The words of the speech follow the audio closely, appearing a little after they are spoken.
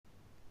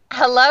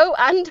Hello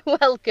and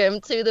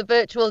welcome to the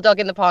virtual Dog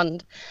in the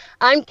Pond.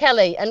 I'm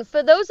Kelly, and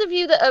for those of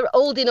you that are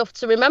old enough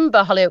to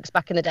remember Hollyoaks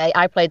back in the day,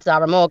 I played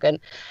Zara Morgan.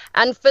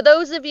 And for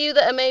those of you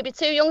that are maybe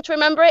too young to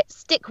remember it,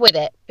 stick with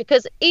it,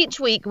 because each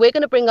week we're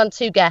going to bring on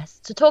two guests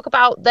to talk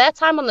about their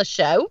time on the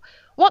show,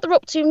 what they're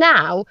up to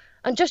now,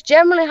 and just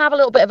generally have a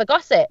little bit of a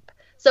gossip.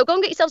 So go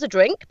and get yourselves a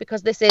drink,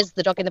 because this is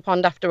the Dog in the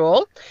Pond after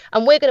all.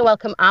 And we're going to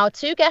welcome our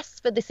two guests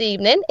for this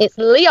evening. It's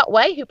Lee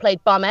Otway, who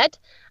played Bombhead,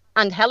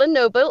 and Helen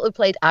Noble, who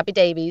played Abbey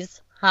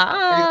Davies.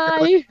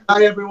 Hi.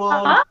 Hi,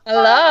 everyone.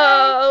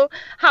 Hello.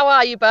 How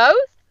are you both?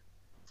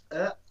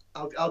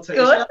 I'll take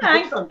good.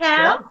 Thanks,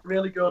 yeah,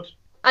 really good.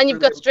 And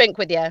you've got a drink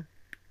with you?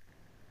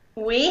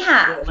 We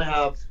have. Certainly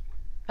have.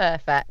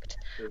 Perfect.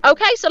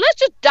 Okay, so let's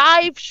just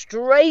dive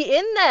straight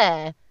in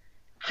there.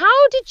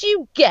 How did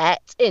you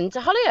get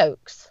into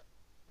Hollyoaks?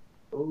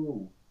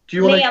 Oh. Do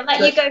you want Lee, I'll let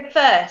you go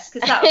first,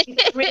 because that would be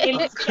really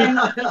interesting.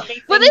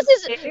 Well,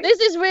 this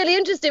is really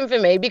interesting for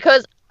me,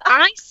 because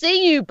I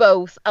see you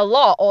both a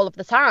lot all of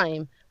the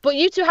time, but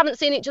you two haven't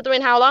seen each other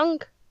in how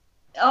long?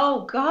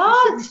 Oh,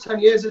 God. It's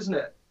 10 years, isn't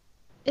it?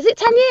 Is it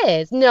 10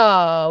 years?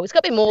 No, it's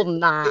got to be more than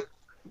that.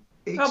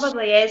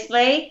 Probably is,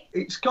 Lee.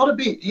 It's got to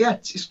be, yeah,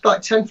 it's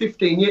like 10,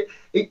 15 years.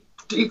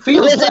 It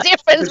feels There's like a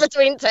difference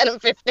between 10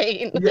 and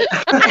 15. Yeah.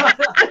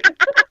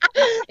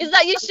 Is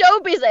that your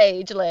showbiz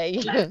age,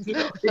 Lee?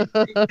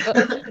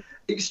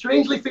 It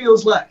strangely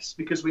feels less,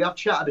 because we have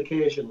chatted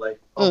occasionally.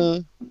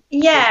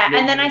 Yeah,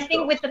 and then I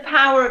think with the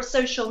power of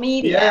social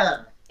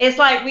media, it's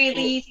like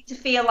really easy to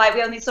feel like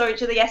we only saw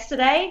each other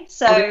yesterday.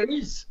 So it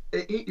is.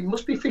 It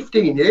must be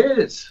 15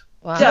 years.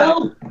 Wow.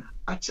 No,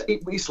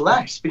 it's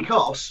less,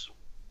 because...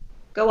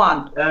 Go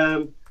on.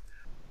 I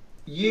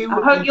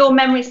hope your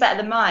memory's better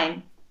than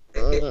mine.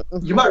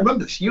 You might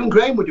remember this. You and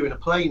Graham were doing a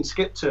play in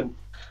Skipton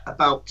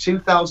about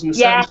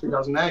 2007,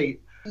 2008.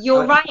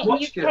 You're right.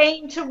 You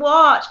came to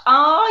watch.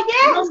 Oh,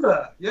 yes.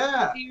 Remember?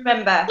 Yeah. Do you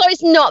remember? So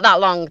it's not that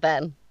long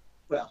then.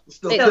 Well, it's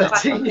still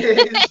 13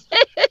 years.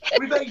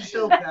 We've aged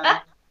up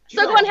now.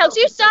 So go on, Hel.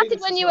 You started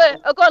when you were...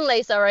 Oh, go on,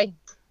 Lee, sorry.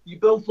 You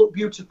both look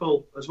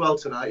beautiful as well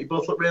tonight. You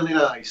both look really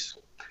nice.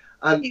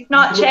 And he's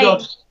not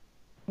changed.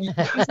 It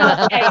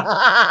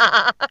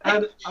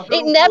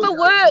never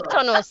worked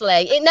on us,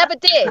 Lee. It never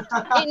did.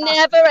 It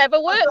never ever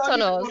worked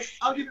on us.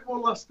 I'll give it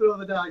one last throw of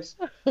the dice.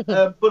 But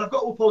I've got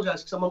to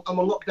apologise, because I'm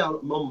on lockdown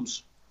at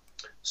Mum's.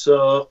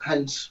 So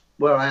hence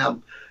where I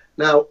am.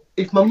 Now,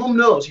 if my mum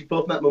knows, you've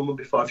both met my mum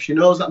before, if she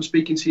knows that I'm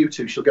speaking to you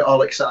two, she'll get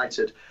all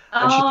excited.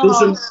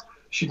 And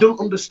she doesn't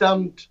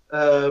understand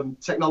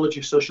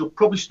technology, so she'll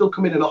probably still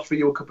come in and offer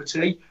you a cup of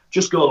tea.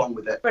 Just go along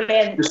with it.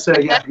 Brilliant. Just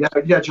say, yeah,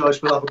 Joyce,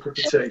 we'll have a cup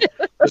of tea.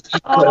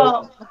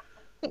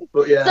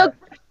 But yeah. So,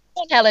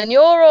 Helen,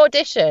 your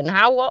audition,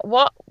 how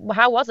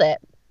was it?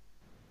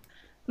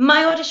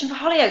 My audition for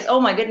Hollyoaks, oh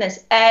my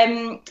goodness.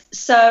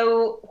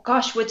 So,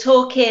 gosh, we're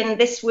talking,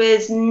 this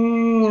was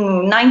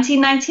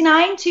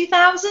 1999,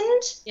 2000?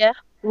 Yeah.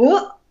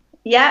 Ooh,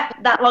 yeah,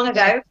 that long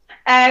ago.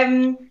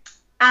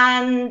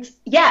 And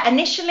yeah,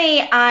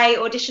 initially I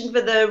auditioned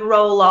for the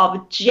role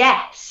of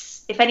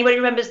Jess. If anybody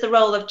remembers the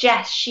role of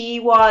Jess, she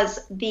was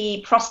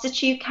the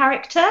prostitute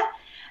character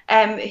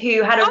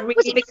who had a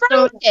really big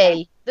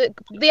story.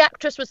 The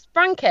actress was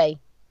Frankie.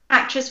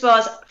 Actress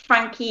was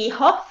Frankie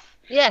Huff.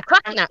 Yeah,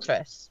 cracking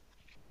actress.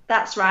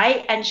 That's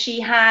right. And she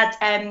had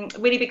a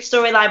really big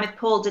storyline with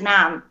Paul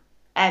Danan,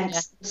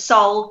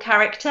 Sol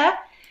character.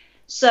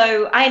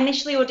 So I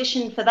initially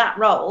auditioned for that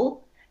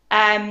role.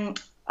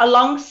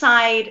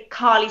 Alongside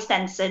Carly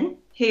Stenson,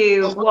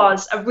 who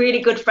was a really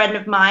good friend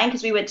of mine,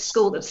 because we went to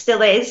school, that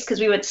still is, because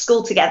we went to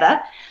school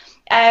together.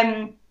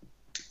 And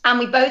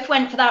we both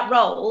went for that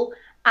role,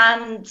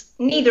 and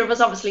neither of us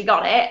obviously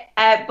got it.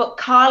 But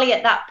Carly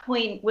at that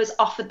point was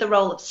offered the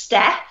role of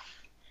Steph.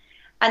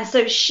 And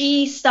so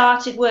she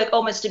started work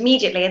almost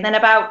immediately. And then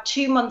about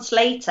 2 months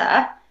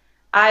later,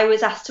 I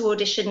was asked to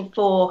audition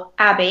for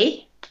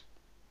Abbey.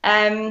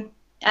 And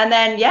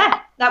then,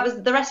 yeah,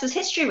 the rest was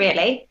history,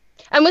 really.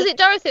 And was it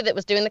Dorothy that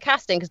was doing the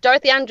casting? Because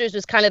Dorothy Andrews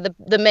was kind of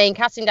the main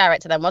casting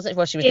director then, wasn't she?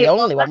 Well, she was the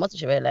only one,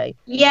 wasn't she, really?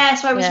 Yeah,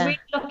 so I was really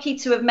lucky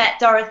to have met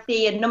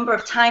Dorothy a number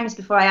of times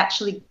before I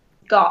actually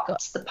got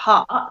the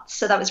part.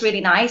 So that was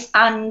really nice.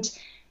 And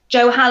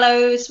Joe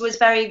Hallows was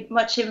very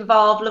much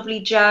involved, lovely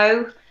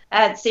Joe,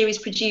 series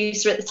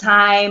producer at the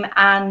time,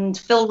 and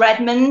Phil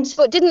Redmond.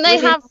 But didn't they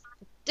have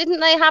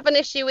an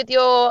issue with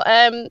your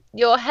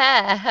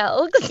hair,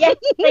 Helgs? Yes,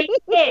 they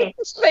did.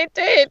 They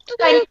did.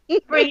 Thank you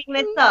for bringing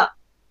this up.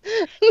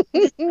 This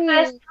is the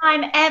first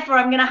time ever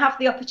I'm going to have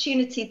the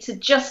opportunity to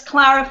just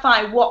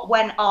clarify what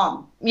went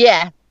on.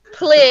 Yeah,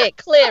 clear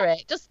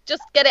it. Just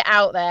get it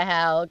out there,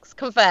 Helgs.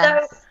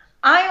 Confess. So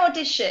I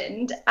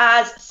auditioned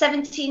as a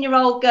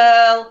 17-year-old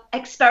girl,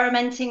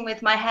 experimenting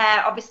with my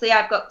hair. Obviously,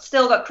 I've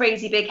still got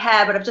crazy big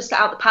hair, but I've just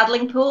got out the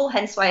paddling pool,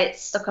 hence why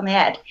it's stuck on the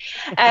head.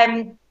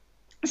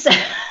 So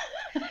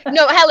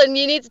No, Helen,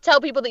 you need to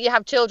tell people that you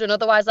have children,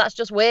 otherwise that's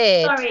just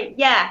weird. Sorry,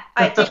 yeah,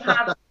 I did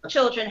have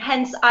children,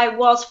 hence I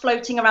was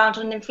floating around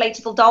on an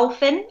inflatable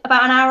dolphin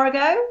about an hour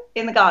ago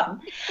in the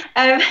garden.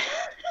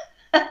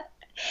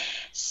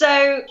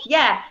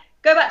 yeah,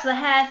 go back to the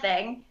hair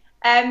thing.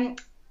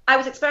 I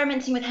was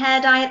experimenting with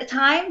hair dye at the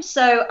time,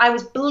 so I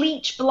was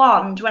bleach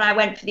blonde when I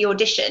went for the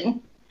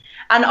audition.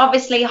 And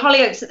obviously,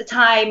 Hollyoaks at the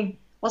time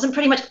wasn't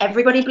pretty much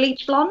everybody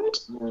bleach blonde.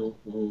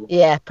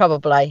 Yeah,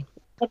 probably.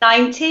 The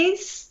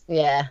 90s.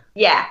 Yeah.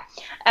 Yeah.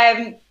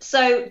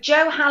 So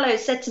Jo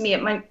Hallows said to me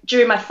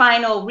during my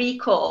final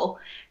recall,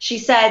 she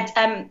said,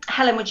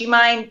 Helen, would you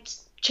mind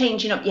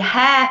changing up your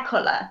hair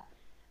colour?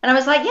 And I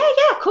was like,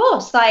 yeah, of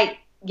course. Like,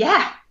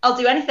 yeah, I'll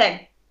do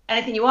anything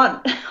you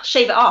want. I'll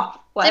shave it off.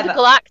 Whatever.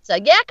 Typical actor.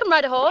 Yeah, I can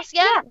ride a horse.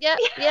 Yeah.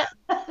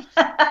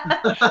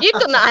 You've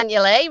done that, haven't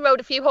you, Lee? Rode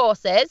a few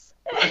horses.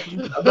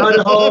 Ride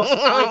a horse.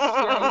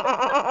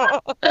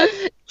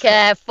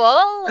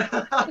 Careful.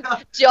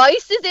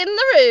 Joyce is in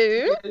the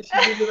room. Yeah,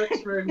 she's in the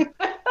next room.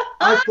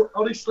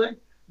 Honestly,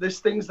 there's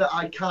things that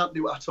I can't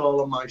do at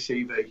all on my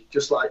CV.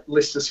 Just like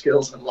list of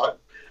skills and like,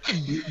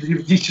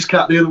 you just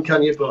can't do them,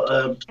 can you? But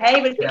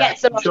hey, but if you get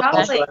some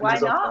chocolate, why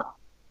not?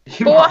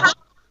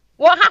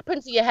 What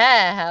happened to your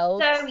hair, Hel?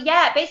 So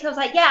yeah, basically I was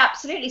like, yeah,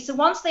 absolutely. So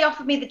once they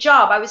offered me the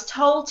job, I was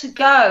told to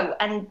go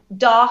and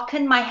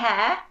darken my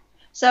hair.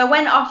 So I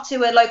went off to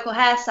a local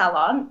hair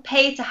salon,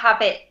 paid to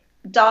have it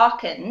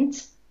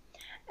darkened.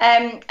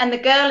 And the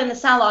girl in the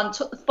salon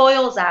took the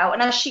foils out,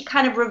 and as she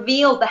kind of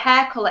revealed the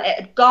hair colour it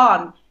had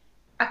gone,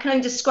 I can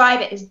only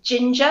describe it as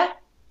ginger,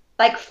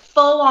 like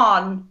full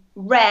on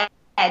red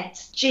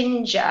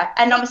ginger.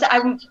 And obviously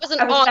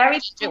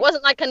it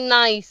wasn't like a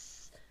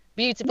nice,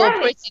 beautiful,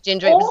 pretty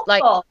ginger. It was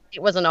like,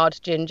 it was an odd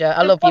ginger.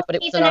 I love you, but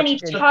it was an odd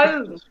ginger.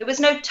 Tone. There was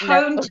no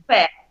tone to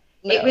it.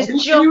 No. It was Can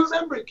you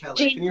remember it, Kelly?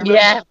 Can you remember?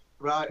 Yeah.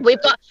 Right.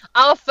 We've got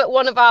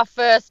one of our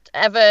first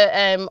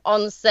ever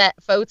on-set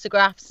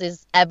photographs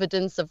is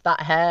evidence of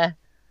that hair.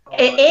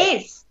 It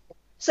is.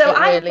 So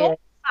I'm really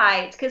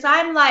horrified because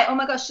I'm like, oh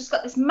my gosh, just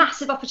got this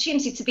massive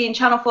opportunity to be in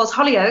Channel 4's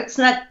Hollyoaks,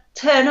 and I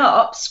turn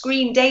up,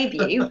 screen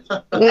debut.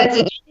 Not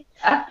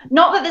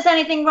that there's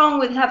anything wrong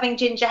with having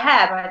ginger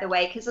hair, by the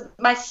way, because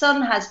my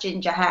son has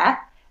ginger hair,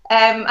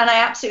 and I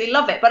absolutely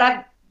love it.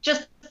 But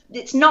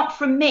it's not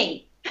from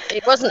me.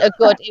 It wasn't a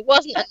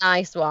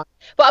nice one.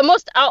 But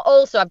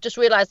I've just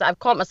realised that I've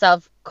caught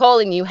myself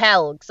calling you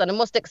Helgs, and I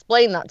must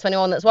explain that to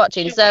anyone that's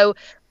watching. So,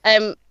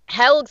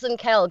 Helgs and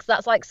Kelgs,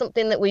 that's like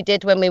something that we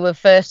did when we were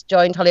first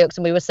joined Hollyoaks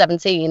and we were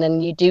 17,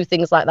 and you do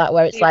things like that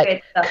where it's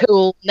like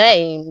cool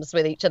names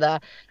with each other,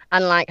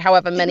 and like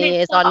however many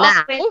years on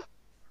now.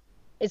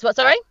 Is what,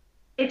 sorry?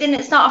 It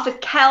didn't start off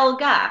with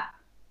Kelga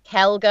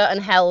and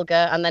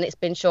Helga, and then it's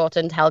been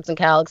shortened Helgs and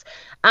Kelgs.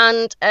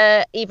 And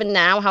even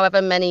now,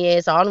 however many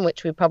years on,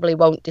 which we probably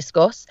won't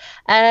discuss,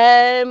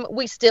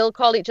 we still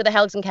call each other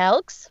Helgs and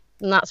Kelgs,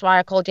 and that's why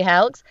I called you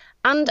Helgs.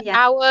 And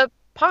our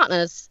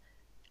partners,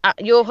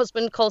 your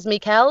husband calls me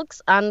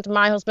Kelgs, and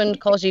my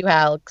husband calls you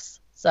Helgs.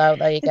 So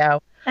there you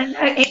go. I know,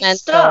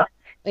 it's stuck.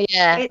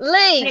 Yeah.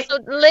 Lee,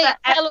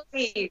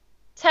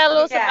 tell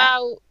us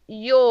about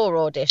your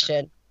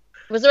audition.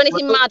 Was there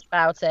anything mad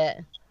about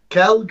it?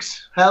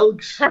 Helgs.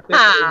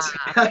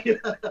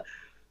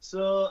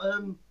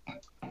 So,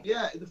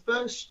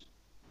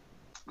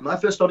 my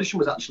first audition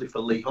was actually for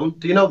Lee Hunt.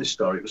 Do you know this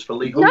story? It was for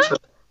Lee Hunt. No.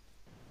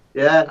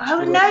 Yeah.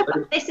 Oh no,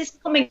 but this is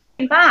coming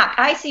back.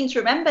 I seem to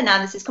remember now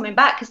this is coming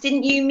back, because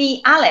didn't you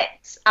meet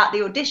Alex at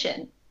the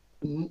audition?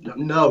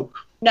 No.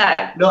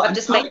 I've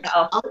just made that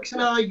up. Alex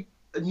and I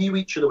knew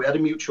each other. We had a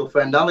mutual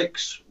friend.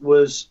 Alex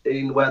was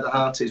in Where the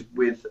Heart Is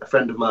with a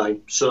friend of mine.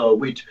 So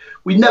we'd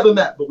never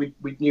met, but we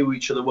knew who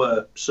each other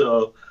were.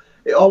 So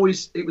it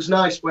was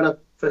nice when I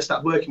first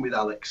started working with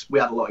Alex. We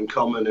had a lot in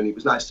common, and it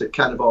was nice to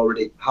kind of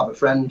already have a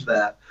friend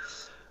there.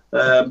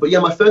 But yeah,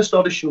 my first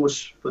audition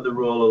was for the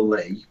role of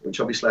Lee, which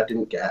obviously I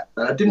didn't get.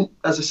 And I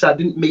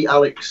didn't meet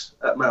Alex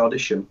at my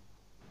audition.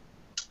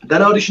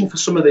 Then I auditioned for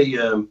some of the,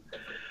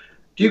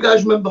 do you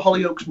guys remember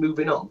Hollyoaks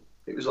Moving On?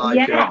 It was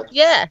like...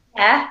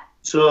 Yeah.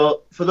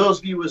 So for those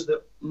viewers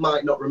that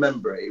might not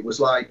remember it, it was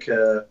like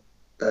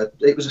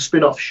it was a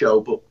spin-off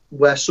show, but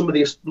where some of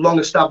the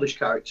long-established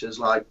characters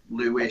like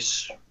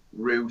Lewis,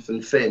 Ruth,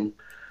 and Finn,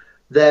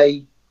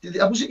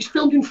 it's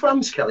filmed in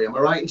France, Kelly. Am I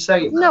right in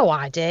saying that? No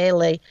idea,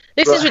 Lee.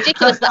 This is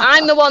ridiculous that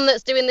I'm the one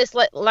that's doing this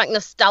like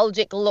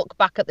nostalgic look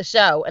back at the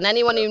show, and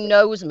anyone who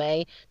knows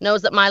me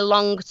knows that my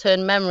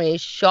long-term memory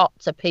is shot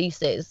to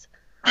pieces.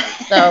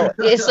 So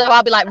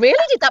I'll be like,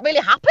 really? Did that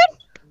really happen?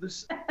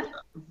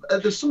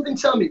 There's something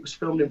telling me it was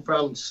filmed in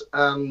France,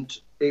 and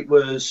it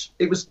was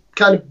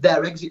kind of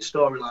their exit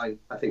storyline,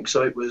 I think.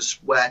 So it was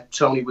where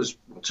Tony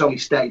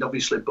stayed,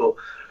 obviously, but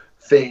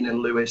Finn and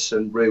Lewis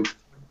and Ruth.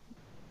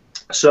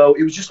 So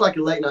it was just like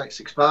a late night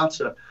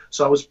six-parter.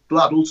 So I was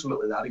glad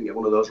ultimately that I didn't get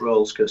one of those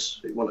roles, because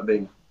it wouldn't have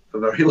been for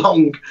very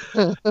long.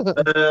 And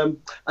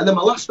then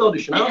my last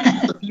audition, I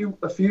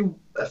auditioned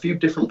a few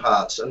different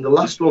parts, and the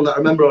last one that I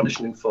remember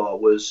auditioning for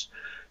was,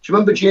 do you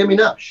remember Jamie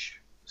Nash,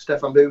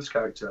 Stefan Booth's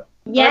character?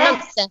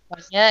 Yes.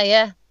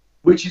 Yeah.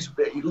 Which is,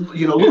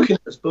 looking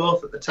at us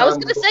both at the time. I was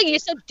going to say, you're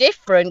so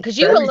different, because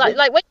you were like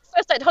when you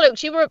first started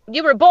Hollyoaks, you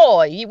were a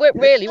boy. You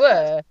really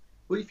were.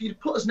 Well, if you'd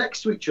put us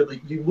next to each other,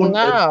 you wouldn't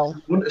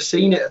have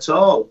seen it at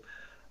all.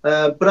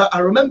 But I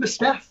remember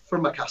Steph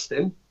from my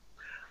casting,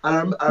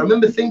 and I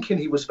remember thinking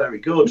he was very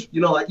good.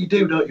 You know, like you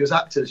do, don't you, as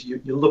actors?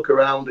 You look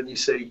around and you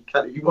see,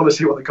 you want to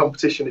see what the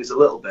competition is a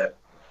little bit.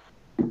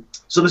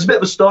 So there's a bit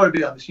of a story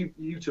behind this.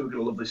 You two are going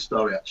to love this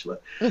story, actually.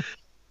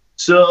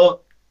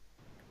 So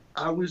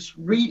I was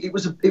it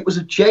was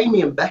a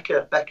Jamie and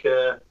Becca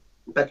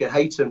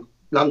Hayton,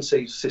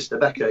 Nancy's sister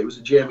Becca. It was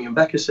a Jamie and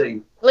Becca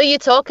scene. Well, you're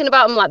talking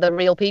about them like they're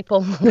real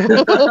people.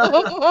 they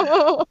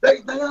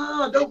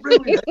are. Don't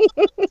ruin it.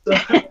 So,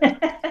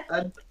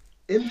 and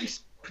in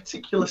this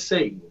particular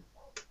scene,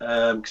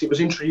 because it was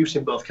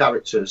introducing both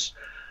characters,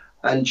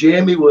 and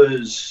Jamie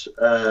was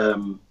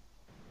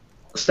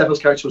Stefan's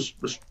character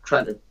was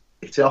trying to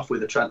hit it off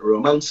with her, trying to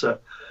romance her.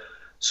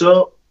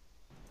 So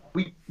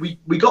we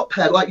got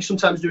paired, like you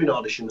sometimes do in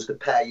auditions, to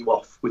pair you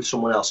off with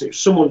someone else. It was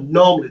someone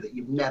normally that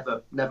you've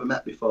never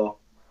met before.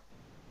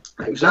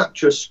 It was an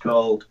actress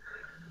called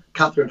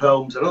Catherine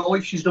Holmes. I don't know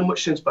if she's done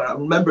much since, but I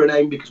remember her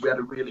name because we had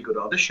a really good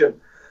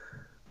audition.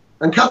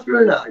 And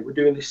Catherine and I were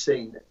doing this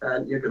scene,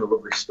 and you're going to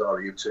love this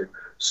story, you two.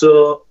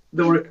 So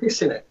there were a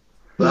kiss in it,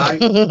 right?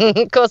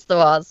 Of course there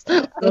was.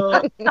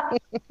 So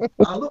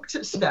I looked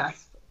at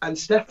Steph, and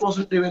Steph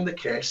wasn't doing the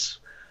kiss.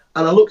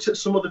 And I looked at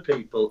some other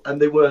people, and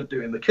they weren't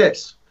doing the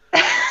kiss.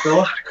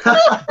 So,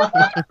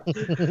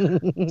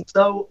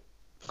 so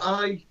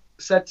I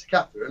said to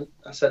Catherine,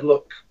 I said,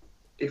 look,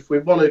 if we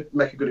want to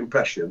make a good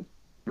impression,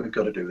 we've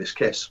got to do this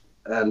kiss.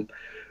 And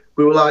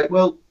we were like,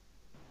 well,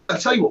 I'll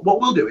tell you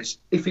what we'll do is,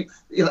 if it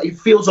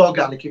feels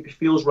organic, if it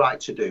feels right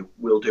to do,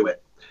 we'll do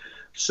it.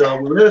 So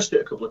we rehearsed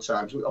it a couple of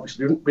times. We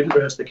didn't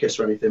rehearse the kiss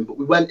or anything, but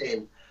we went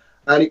in,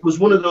 and it was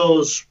one of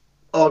those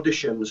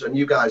auditions, and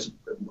you guys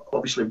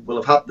obviously will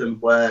have had them,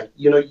 where,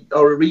 you know,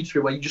 or a read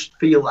through where you just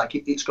feel like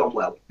it's gone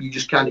well. You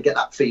just kind of get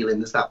that feeling,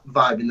 there's that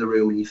vibe in the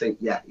room, and you think,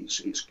 yeah,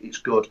 it's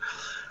good.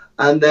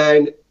 And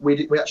then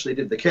we actually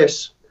did the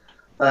kiss,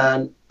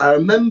 and I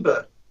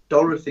remember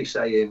Dorothy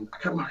saying, I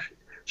can't remember,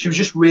 she was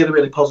just really,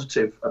 really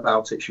positive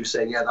about it. She was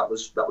saying, yeah, that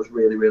was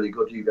really, really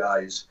good, you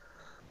guys.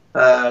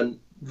 And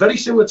very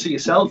similar to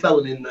yourself,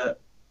 Helen, in that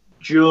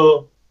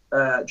Joe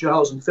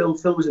Howes and Phil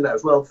was in there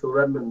as well, Phil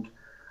Redmond.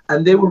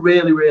 And they were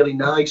really, really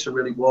nice and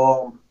really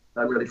warm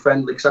and really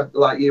friendly. Because,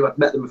 like you, I'd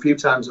met them a few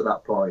times at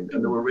that point,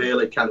 and they were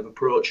really kind of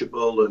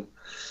approachable and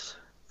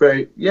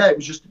very, yeah, it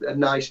was just a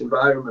nice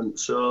environment.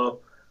 So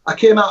I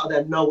came out of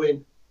there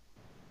knowing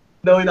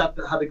I'd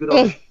had a good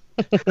audition.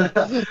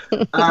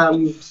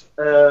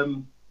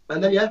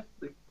 And then, yeah,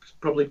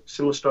 probably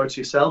similar story to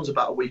yourselves.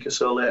 About a week or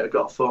so later, I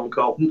got a phone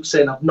call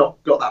saying I've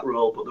not got that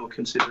role, but they were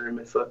considering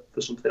me for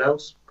something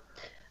else.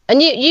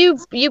 And you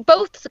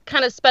both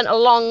kind of spent a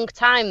long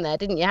time there,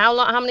 didn't you?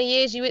 How many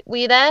years were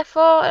you there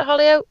for at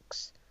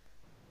Hollyoaks?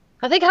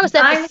 I think I was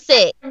there for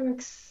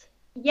 6.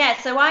 Yeah,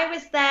 so I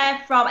was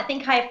there from, I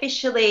think I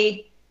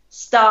officially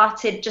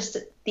started just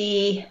at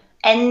the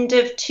end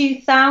of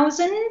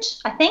 2000,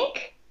 I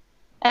think.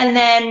 And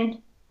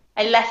then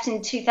I left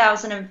in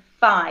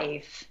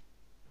 2005.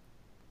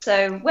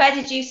 So where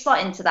did you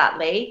slot into that,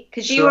 Lee?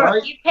 Because you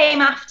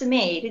came after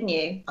me, didn't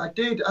you? I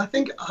did. I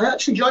think I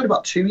actually joined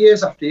about 2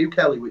 years after you,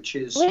 Kelly, which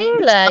really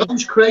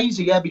sounds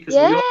crazy, yeah, because we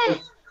all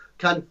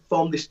kind of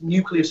formed this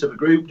nucleus of a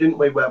group, didn't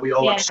we, where we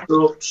all had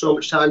so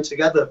much time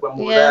together when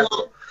we were there.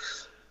 But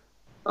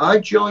I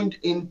joined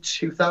in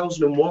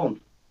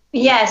 2001.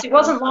 Yes, it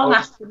wasn't long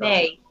after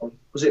me.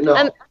 Was it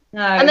not?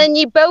 No. And then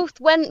you both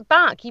went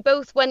back. You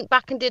both went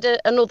back and did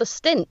another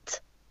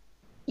stint.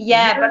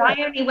 Yeah, but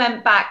I only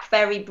went back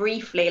very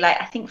briefly, like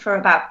I think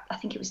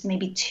it was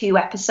maybe 2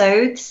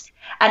 episodes,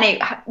 and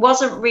it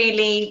wasn't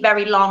really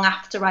very long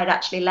after I'd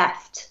actually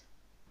left.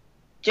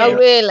 Oh,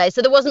 really?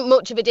 So there wasn't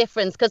much of a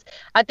difference, because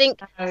I think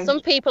some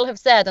people have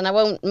said, and I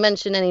won't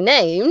mention any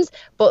names,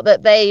 but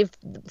that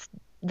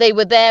they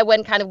were there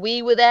when kind of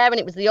we were there, and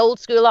it was the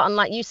old school lot, and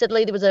like you said,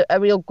 Lee, there was a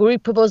real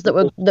group of us that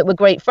were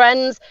great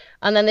friends,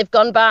 and then they've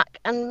gone back,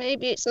 and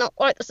maybe it's not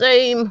quite the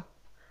same.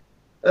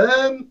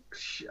 I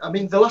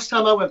mean, the last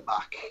time I went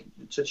back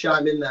to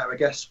chime in there, I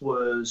guess,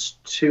 was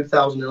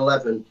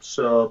 2011,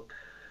 so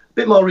a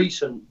bit more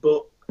recent.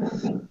 But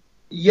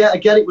yeah,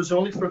 again, it was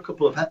only for a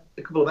couple of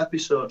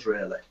episodes,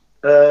 really.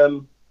 I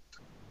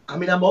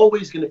mean, I'm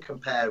always going to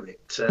compare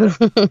it to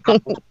how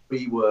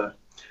we were,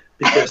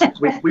 because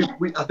we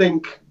I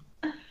think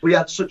we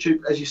had such a,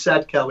 as you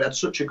said, Kel, we had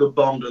such a good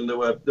bond, and there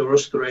were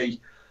us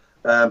three,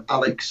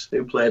 Alex,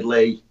 who played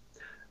Lee.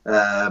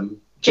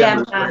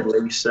 Gemma played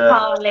Lisa,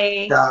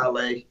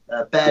 Carly,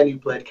 Ben, who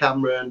played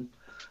Cameron,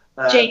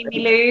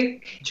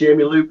 Jamie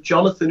Luke,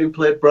 Jonathan, who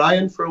played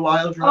Brian for a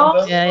while. Do you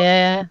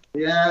remember?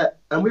 Yeah.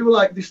 And we were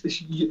like this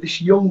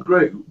young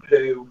group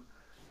who,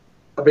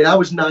 I mean, I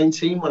was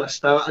 19 when I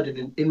started,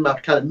 and in my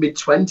kind of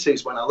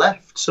mid-20s when I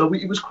left. So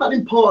it was quite an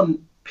important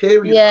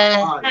period.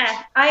 Yeah,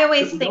 I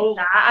always think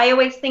that. I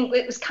always think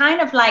it was kind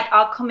of like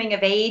our coming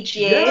of age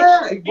year.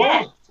 Yeah,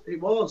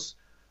 it was.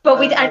 But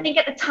I think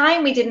at the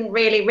time we didn't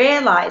really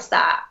realise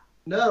that.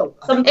 No.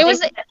 It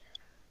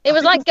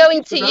was like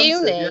going to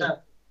uni. Yeah.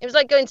 It was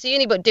like going to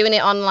uni, but doing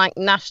it on like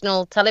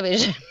national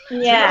television.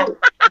 Yeah.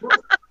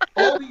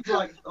 all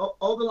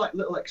the like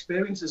little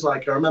experiences.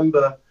 Like I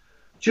remember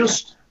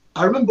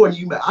when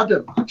you met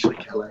Adam, actually,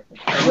 Kelly.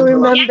 I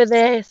remember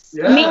this.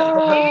 Yeah. Me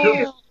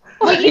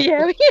Oh.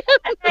 Yeah.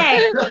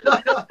 Okay.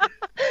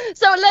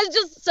 So let's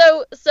just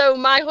so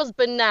my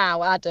husband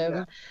now,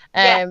 Adam,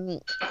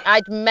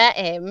 I'd met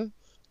him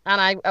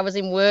and I was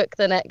in work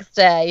the next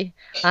day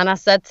and I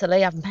said to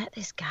Lee, I've met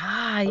this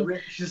guy.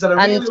 She said,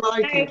 I really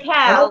like him.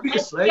 And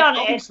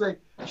obviously,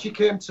 she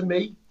came to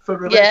me for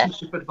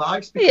relationship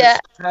advice because,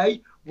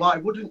 hey, why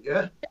wouldn't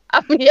you?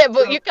 Yeah,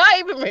 but you can't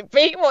even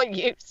repeat what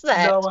you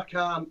said. No, I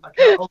can't.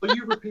 Although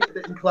you repeated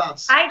it in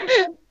class. I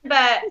just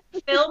remember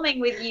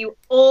filming with you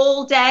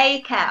all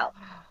day, Kel.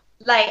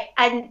 Like,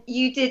 and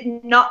you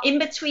did not, in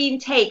between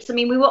takes. I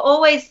mean, we were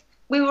always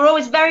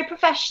very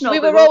professional.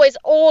 We were always,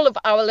 all of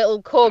our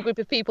little core group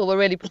of people were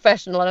really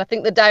professional, and I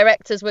think the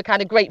directors were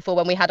kind of grateful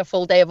when we had a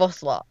full day of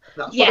us lot.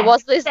 Yeah, there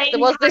was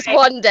this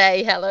one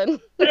day, Helen.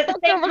 But at the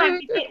same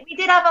time, we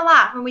did have a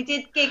laugh and we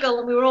did giggle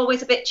and we were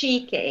always a bit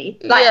cheeky,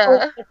 like all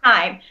the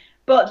time.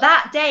 But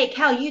that day,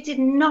 Kel, you did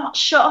not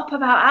shut up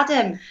about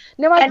Adam.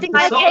 No, I think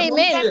I came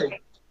in.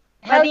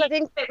 I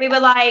think we were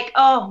like,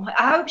 oh,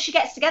 I hope she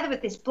gets together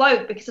with this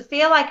bloke because I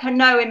feel like I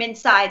know him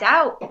inside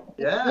out.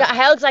 Yeah.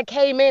 Helgs, I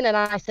came in and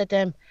I said,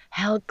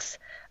 Helgs,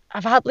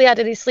 I've hardly had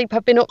any sleep.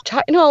 I've been up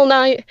chatting all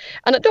night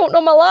and I don't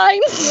know my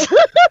lines.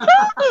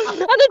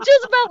 And it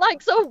just felt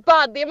like so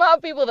bad. The amount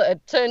of people that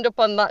had turned up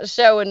on that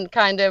show and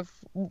kind of,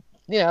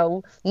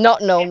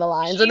 not known the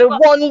lines. And the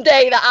one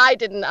day that I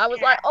didn't, I was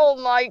like, oh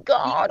my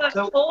God.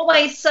 You were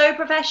always so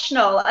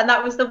professional, and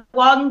that was the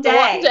one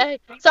day.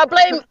 So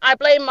I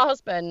blame my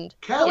husband.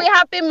 But we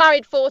have been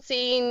married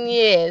 14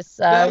 years.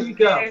 So. There you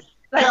go.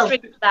 Let's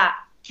drink that.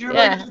 Do you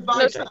remember the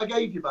advice that I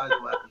gave you, by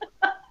the way?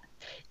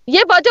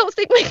 Yeah, but I don't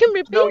think we can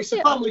repeat it. No, it's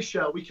a family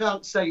show. We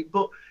can't say it.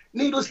 But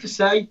needless to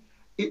say,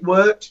 it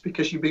worked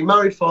because you've been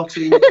married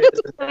 14 years.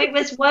 So it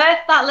was worth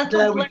that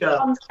little blip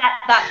on set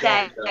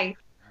that day.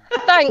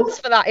 Thanks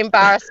for that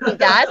embarrassment,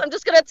 guys. I'm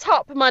just going to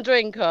top my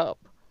drink up.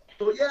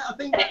 But yeah, I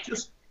think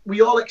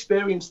we all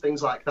experience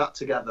things like that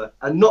together.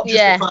 And not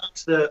just the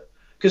fact that,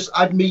 because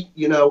I'd meet,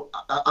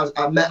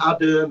 I met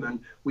Adam and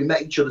we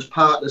met each other's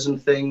partners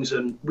and things,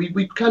 and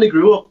we kind of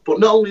grew up. But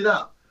not only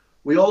that,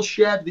 we all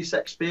shared this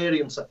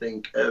experience, I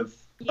think, of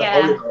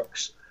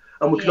Hollyoaks.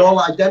 And we could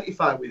all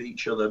identify with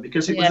each other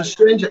because it was a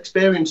strange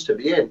experience to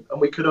be in, and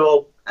we could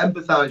all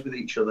empathise with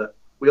each other.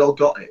 We all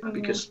got it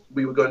because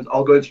we were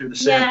all going through the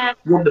same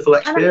wonderful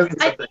experience.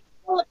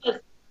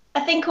 I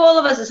think all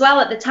of us as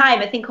well at the time.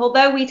 I think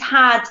although we'd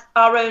had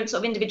our own sort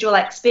of individual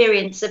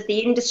experience of the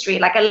industry,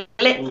 like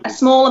a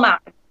small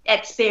amount of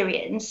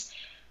experience,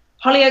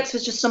 Hollyoaks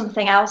was just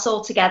something else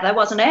altogether,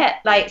 wasn't it?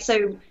 Like,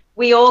 so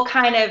we all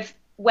kind of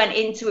went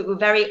into it with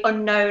very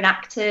unknown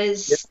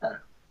actors. Yeah.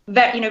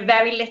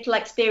 Very little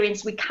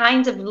experience. We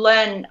kind of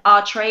learned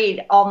our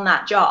trade on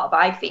that job,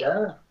 I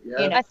feel.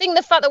 Yeah. I think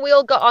the fact that we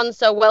all got on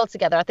so well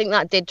together, I think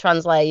that did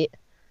translate.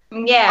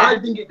 Yeah. I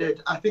think it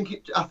did. I think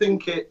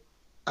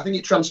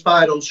it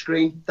transpired on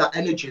screen, that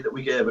energy that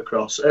we gave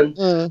across.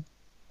 And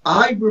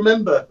I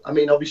remember, I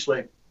mean,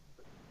 obviously,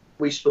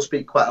 we still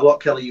speak quite a lot,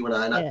 Kelly, you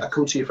and I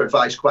come to you for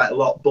advice quite a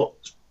lot, but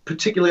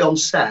particularly on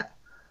set,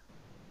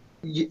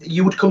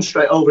 you would come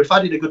straight over. If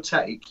I did a good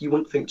take, you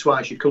wouldn't think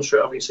twice. You'd come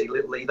straight over and say,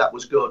 Lee, that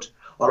was good.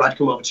 Or I'd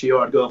come over to you,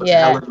 or I'd go over to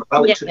Helen, or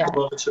Alex would come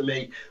over to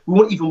me. We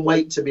wouldn't even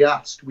wait to be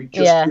asked. We'd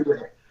just do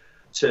it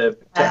to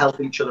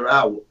help each other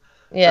out.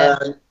 Yeah.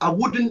 I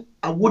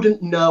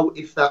wouldn't know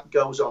if that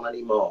goes on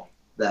anymore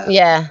there.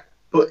 Yeah.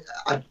 But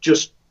I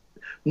just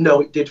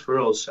know it did for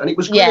us. And it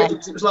was great. Yeah.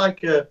 It was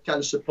like a kind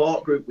of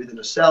support group within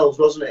ourselves,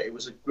 wasn't it? It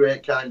was a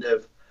great kind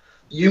of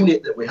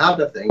unit that we had,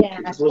 I think.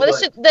 Yeah.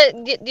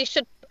 You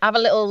should have a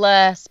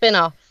little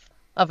spin-off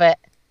of it,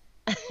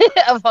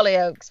 of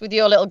Hollyoaks, with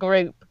your little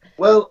group.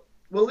 Well,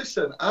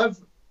 listen,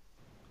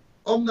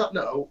 on that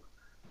note,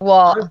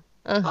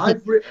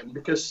 I've written,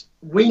 because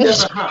we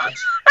never had,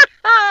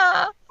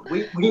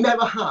 we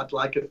never had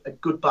like a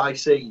goodbye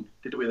scene,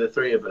 did we, the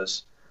three of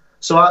us?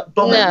 So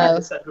Bombhead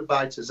never said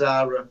goodbye to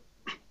Zara.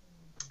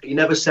 He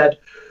never said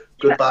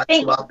goodbye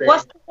to Abbey.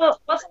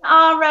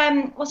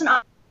 Wasn't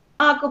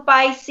our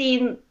goodbye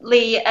scene,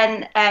 Lee,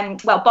 and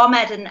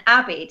Bombhead and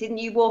Abbey? Didn't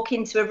you walk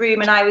into a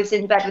room and I was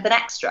in bed with an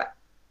extra?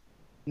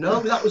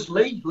 No, that was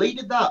Lee. Lee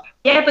did that.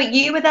 Yeah, but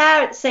you were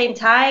there at the same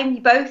time.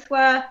 You both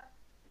were.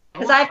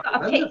 Because I've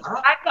got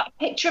a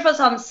picture of us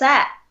on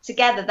set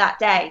together that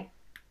day.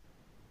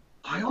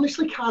 I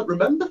honestly can't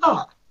remember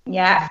that.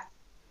 Yeah.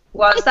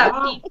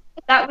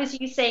 That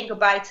was you saying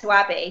goodbye to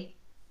Abbey.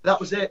 That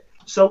was it.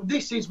 So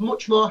this is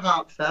much more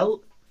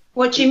heartfelt.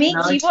 What do you mean?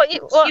 Nice.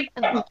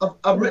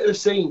 I've written a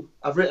scene.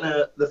 I've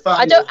written the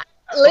final.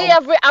 Lee,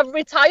 I've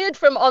retired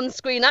from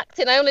on-screen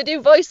acting. I only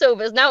do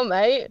voiceovers now,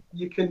 mate.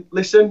 You can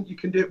listen. You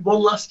can do it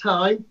one last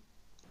time.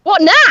 What,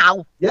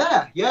 now?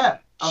 Yeah.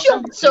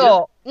 Shut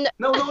up.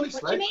 No,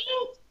 honestly. What do you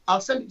mean?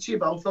 I'll send it to you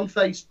both on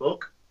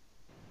Facebook.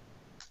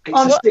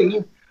 It's a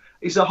scene.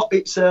 It's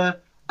an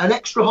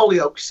extra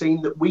Hollyoaks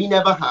scene that we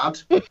never had.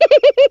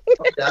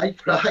 Okay,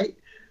 right.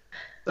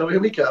 So here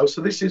we go.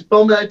 So this is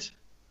Bombhead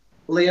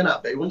Lee and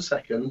Abbey, 1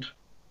 second.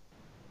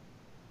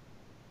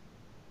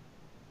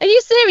 Are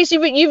you serious?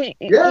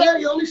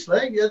 Yeah,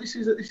 honestly, yeah. This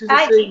is a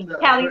thing that.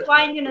 Kelly's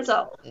winding us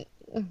up.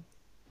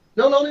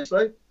 No,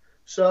 honestly.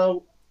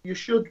 So you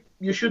should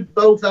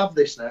both have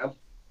this now.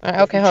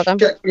 Right, okay, hold on.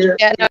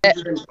 Yeah, no,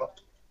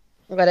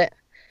 I've got it.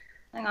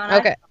 Hang on.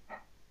 Okay.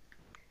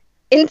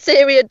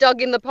 Interior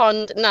dog in the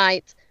pond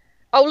night.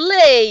 Oh,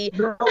 Lee.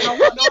 No,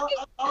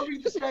 I'll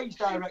read the stage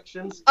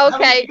directions.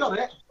 Okay. You got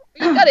it.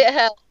 You got it,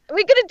 Hel.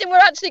 We're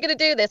actually gonna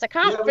do this. I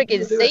can't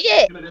friggin' see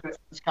it.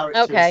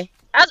 Okay.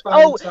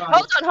 Hold on.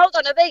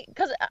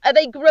 Are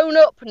they grown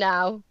up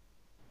now?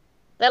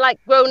 They're like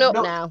grown up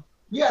now.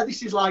 Yeah,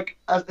 this is like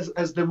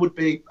as they would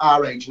be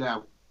our age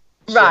now.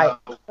 Right.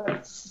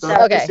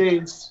 So okay.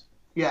 This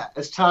is,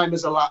 as time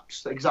has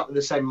elapsed, exactly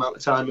the same amount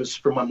of time as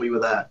from when we were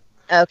there.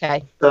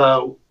 Okay.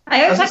 So,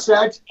 as I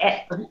said,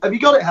 have you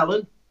got it,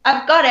 Helen?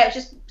 I've got it. I was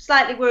just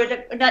slightly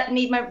worried I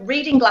need my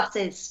reading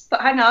glasses. But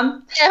hang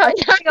on. Yeah,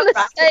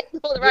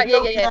 right.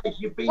 Yeah.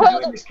 You've been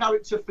doing this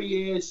character for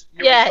years.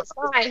 It's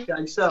fine.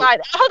 Okay, so. Right.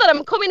 Hold on,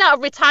 I'm coming out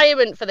of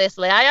retirement for this,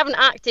 Lee. I haven't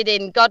acted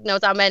in God knows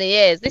how many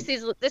years. This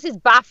is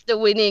BAFTA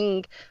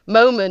winning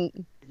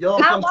moment.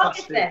 You're how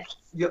fantastic. long is this?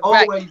 You're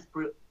always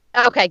brilliant.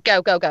 Okay,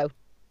 go.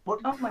 What?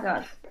 Oh my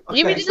God. Okay,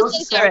 You read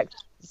the direct.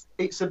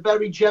 It's a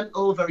very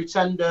gentle, very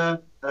tender,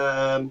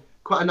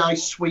 quite a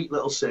nice, sweet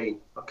little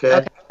scene.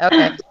 Okay.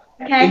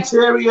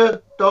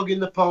 Interior dog in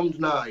the pond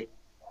night.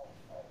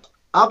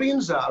 Abby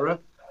and Zara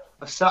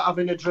are sat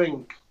having a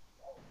drink.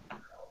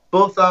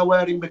 Both are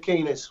wearing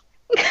bikinis.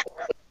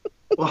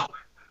 Well,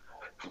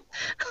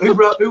 who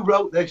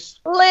wrote this?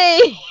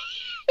 Lee.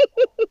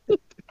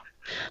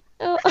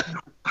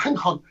 Hang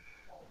on.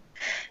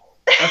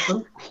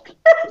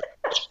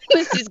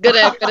 This is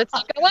gonna take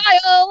a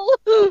while.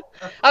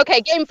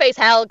 Okay, game face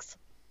Helgs.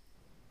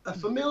 A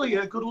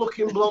familiar,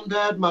 good-looking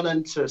blonde-haired man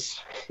enters.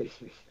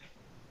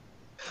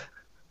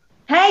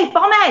 Hey,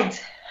 Bombhead.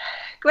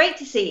 Great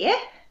to see you.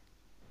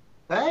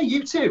 Hey,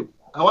 you too.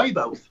 How are you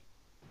both?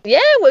 Yeah,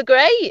 we're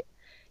great.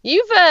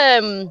 You've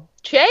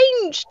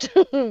changed.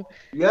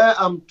 Yeah,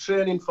 I'm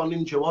training for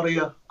Ninja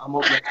Warrior. I'm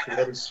up next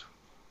year.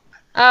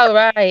 Oh,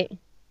 right.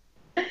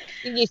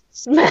 You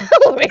smell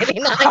really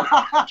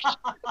nice.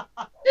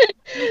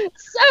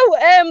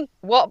 So,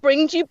 what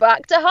brings you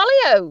back to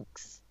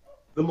Hollyoaks?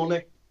 The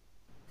money.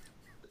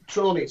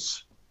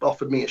 Tony's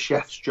offered me a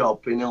chef's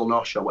job in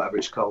Illinois or whatever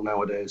it's called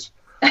nowadays.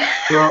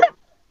 So,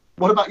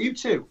 what about you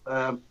two?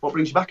 What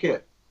brings you back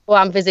here? Well,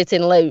 I'm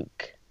visiting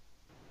Luke.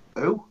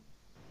 Who?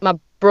 My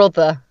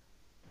brother.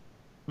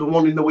 The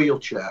one in the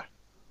wheelchair?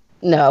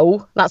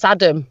 No, that's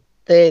Adam.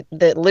 The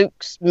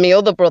Luke's my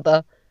other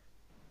brother.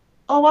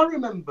 Oh, I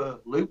remember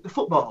Luke, the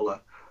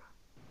footballer.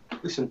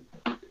 Listen,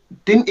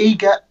 didn't he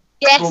get...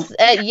 Yes,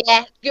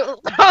 yeah.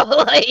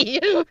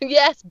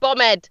 Yes,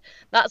 Bombhead.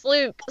 That's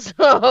Luke.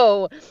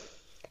 So,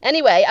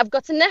 anyway, I've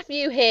got a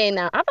nephew here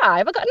now. Have I?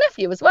 Have I got a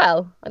nephew as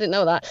well? I didn't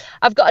know that.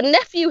 I've got a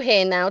nephew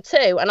here now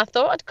too, and I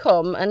thought I'd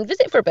come and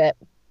visit for a bit.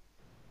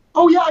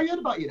 Oh, yeah, I heard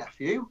about your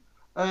nephew.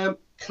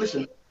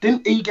 Listen,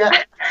 didn't he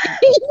get...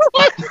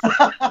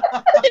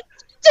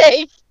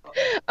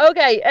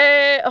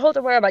 Okay, hold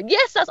on, where am I?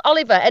 Yes, that's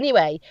Oliver.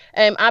 Anyway,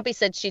 Abby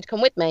said she'd come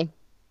with me.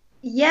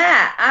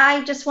 Yeah,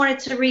 I just wanted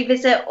to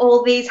revisit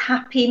all these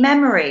happy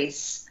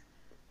memories.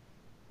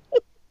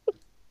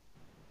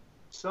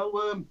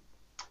 So,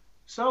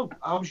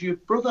 how's your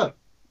brother,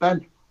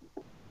 Ben?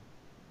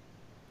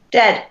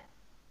 Dead.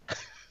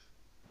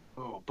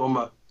 Oh,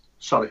 bummer.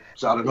 Sorry,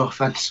 Zara, no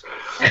offence.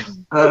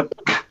 How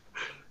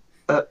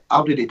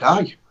did he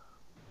die?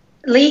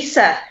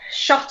 Lisa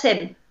shot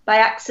him by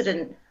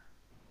accident.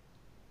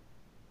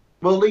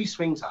 Well, these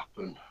things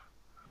happen.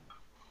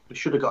 He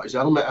should have got his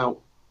helmet out.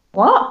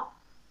 What?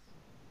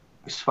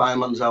 His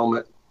fireman's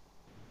helmet.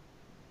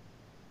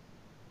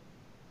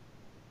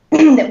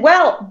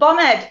 Well,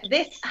 Bombhead,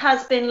 this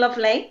has been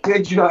lovely.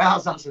 It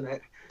has, hasn't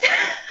it?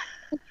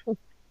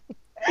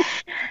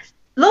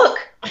 Look,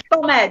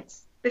 Bombhead,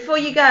 before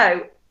you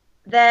go,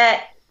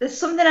 there's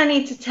something I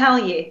need to tell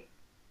you.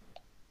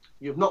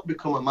 You've not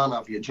become a man,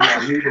 have you? Do you know,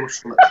 I knew there was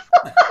something.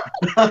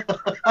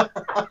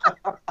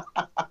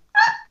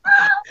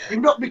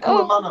 You've not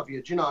become a man, have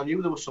you? Do you know, I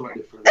knew there was something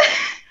different.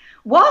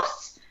 What?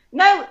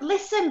 No,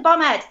 listen,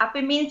 Bombhead, I've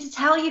been meaning to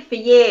tell you for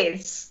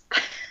years.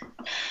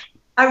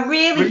 I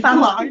really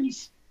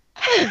fancy...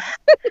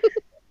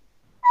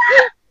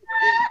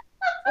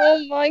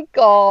 Oh my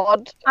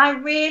God. I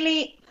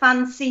really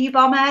fancy you,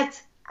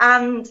 Bombhead.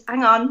 And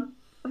hang on,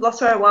 I've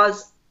lost where I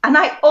was. And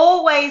I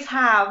always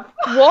have.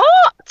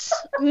 What?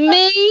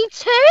 Me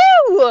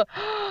too.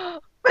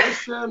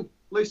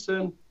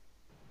 Listen.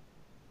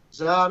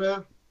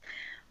 Zara,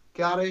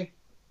 Gary.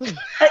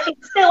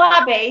 It's still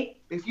Abby.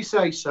 If you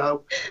say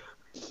so.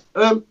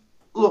 Look,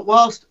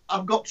 whilst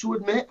I've got to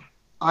admit,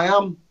 I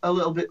am a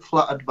little bit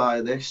flattered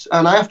by this.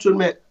 And I have to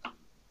admit,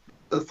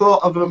 the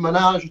thought of a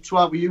menage a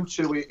trois with you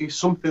two is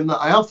something that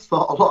I have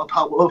thought a lot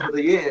about over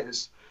the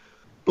years.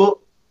 But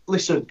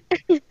listen,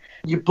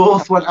 you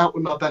both went out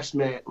with my best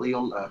mate, Lee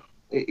Hunter.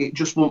 It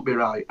just won't be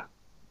right.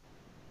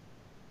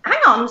 Hang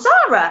on,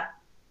 Zara.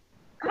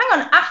 Hang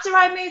on. After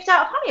I moved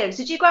out of Hollyoaks,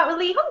 did you go out with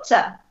Lee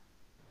Hunter?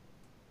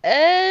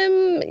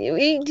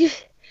 It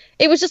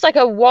was just like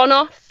a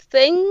one-off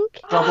thing.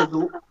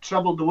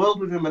 Travelled the world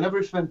with him and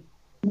everything.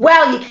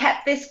 Well, you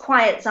kept this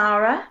quiet,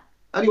 Zara.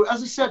 Anyway,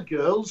 as I said,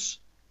 girls,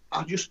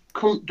 I just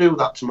couldn't do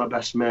that to my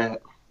best mate.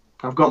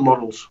 I've got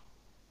morals.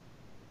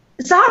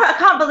 Zara, I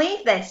can't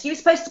believe this. You were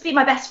supposed to be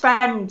my best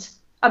friend.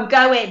 I'm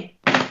going.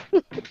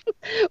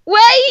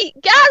 Wait,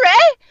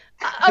 Gary!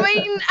 I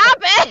mean,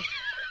 Abby!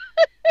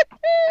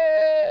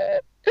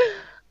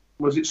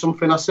 Was it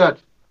something I said?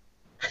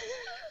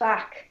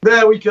 Back.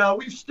 There we go.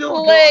 We've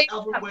still got it,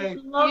 haven't we?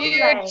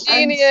 You're a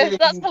genius.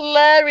 That's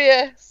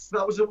hilarious.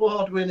 That was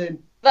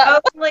award-winning.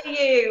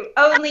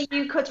 Only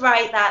you could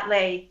write that,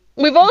 Lee.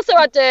 We've also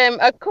had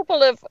a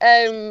couple of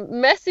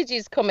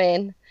messages come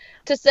in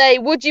to say,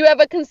 would you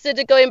ever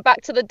consider going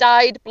back to the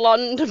dyed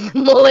blonde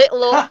mullet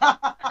look?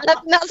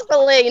 That's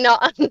for Lee,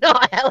 not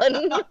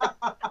Helen.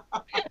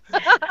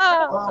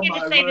 I was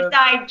going to say the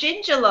dyed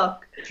ginger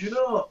look. Do you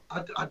know,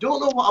 I don't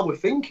know what I was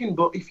thinking,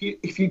 but if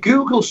you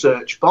Google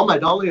search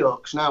Bombhead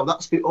Hollyoaks now,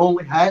 that's the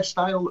only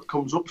hairstyle that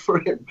comes up for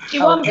him. Do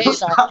you want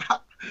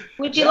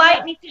Would you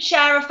like me to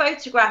share a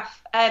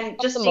photograph,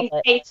 just in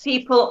case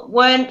people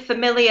weren't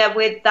familiar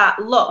with that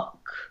look?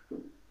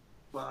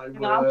 My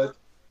word.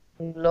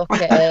 Look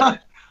at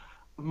it.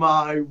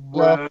 My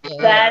word.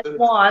 There's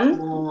one.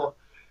 Oh.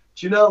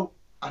 Do you know,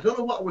 I don't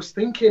know what I was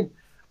thinking.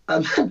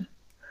 And do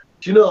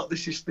you know,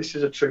 this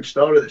is a true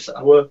story. This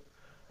I were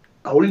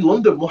in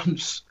London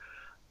once,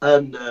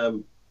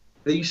 and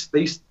these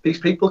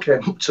people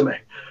came up to me,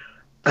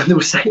 and they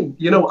were saying,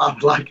 you know what I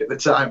would like at the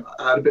time?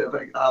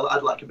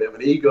 I'd like a bit of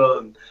an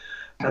ego,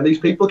 and these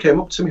people came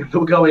up to me and they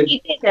were going, you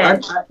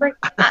didn't.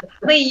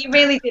 Lee, you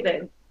really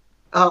didn't.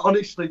 I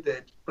honestly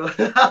did.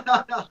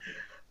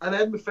 And I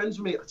had my friends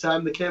with me at the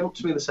time. They came up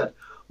to me and they said,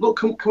 look,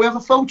 can we have a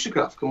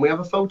photograph? Can we have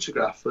a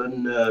photograph?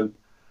 And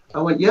I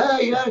went,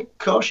 yeah, of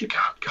course you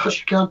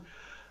can.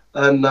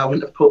 And I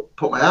went to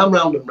put my arm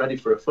around them ready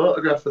for a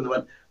photograph, and they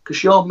went,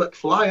 because you're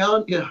McFly,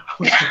 aren't you?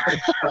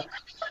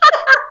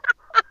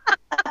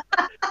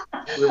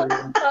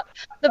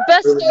 The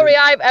best story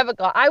I've ever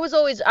got.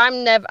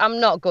 I'm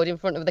not good in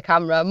front of the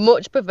camera.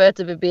 Much prefer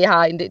to be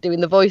behind it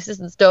doing the voices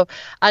and stuff.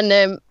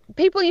 And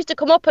people used to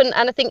come up and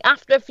I think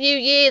after a few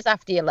years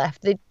after you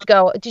left, they'd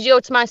go, did you go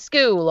to my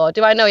school or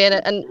do I know you?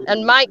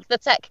 And Mike, the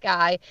tech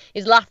guy,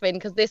 is laughing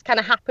because this kind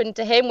of happened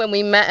to him when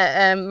we met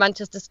at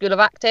Manchester School of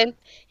Acting.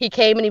 He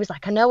came and he was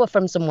like, I know her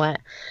from somewhere.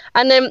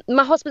 And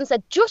my husband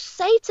said, just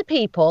say to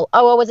people,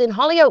 oh, I was in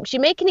Hollyoaks.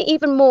 You're making it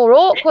even more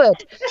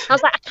awkward. I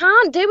was like, I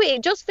can't do it.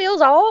 It just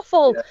feels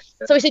awful. Yeah.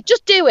 So he said,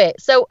 just do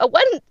it. So I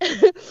went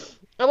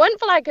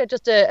for like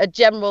just a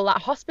general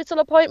like hospital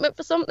appointment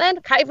for something. I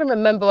can't even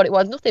remember what it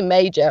was, nothing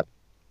major.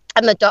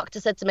 And the doctor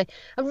said to me,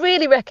 I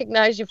really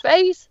recognise your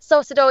face. So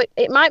I said, oh,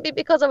 it might be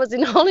because I was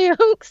in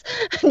Hollyoaks.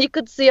 And you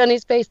could see on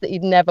his face that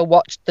he'd never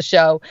watched the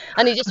show.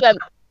 And he just went,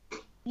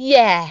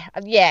 yeah,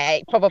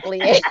 it probably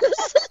is.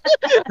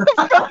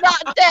 From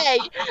that day,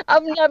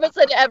 I've never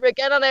said it ever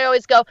again. And I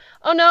always go,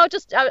 oh, no,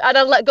 I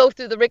don't let go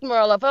through the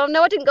rigmarole of, oh,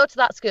 no, I didn't go to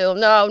that school.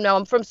 No,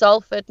 I'm from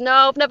Salford. No,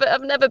 I've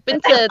never been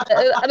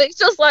to. And it's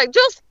just like,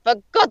 just for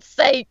God's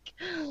sake.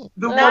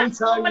 The one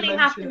time you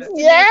mentioned it.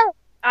 Yeah.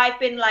 I've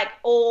been like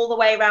all the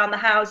way around the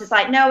house. It's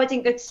like, no, I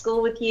didn't go to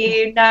school with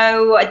you.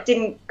 No, I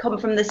didn't come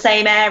from the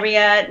same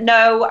area.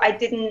 No, I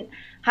didn't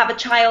have a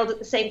child at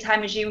the same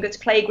time as you and go to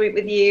playgroup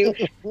with you.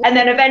 And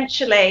then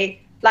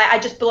eventually, like, I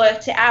just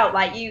blurt it out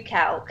like you,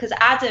 Kel, because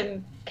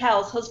Adam,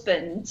 Kel's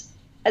husband,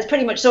 has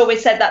pretty much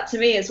always said that to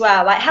me as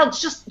well. Like, hell,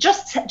 just say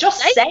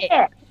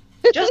it.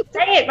 Just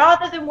say it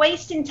rather than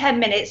wasting 10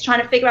 minutes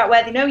trying to figure out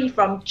where they know you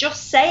from.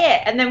 Just say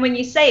it. And then when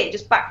you say it, it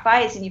just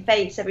backfires in your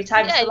face every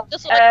time. Yeah, so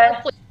just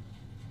like,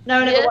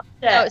 no, never watched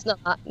it. No, it's not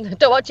that.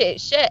 Don't watch it.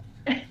 It's shit.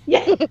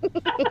 Yeah.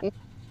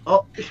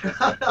 Oh,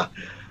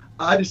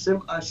 I had a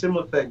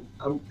similar thing.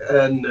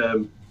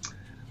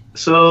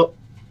 So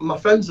my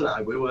friends and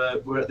I, we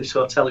were at this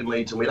hotel in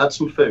Leeds, and we'd had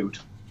some food,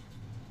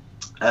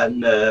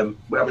 and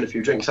we're having a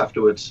few drinks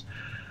afterwards.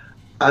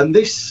 And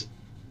it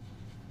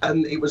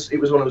was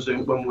when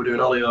we were doing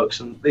Hollyoaks,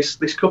 and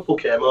this couple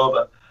came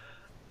over,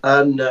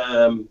 and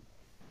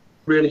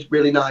really,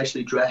 really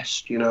nicely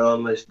dressed, you know,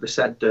 and they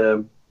said,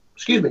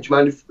 excuse me, do you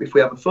mind if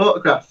we have a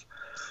photograph?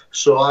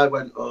 So I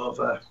went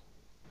over.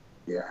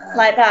 Yeah.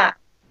 Like that?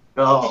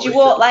 Oh, did you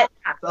walk like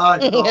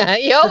that? Yeah,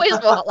 you always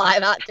walk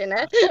like that,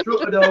 didn't you?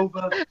 Strutted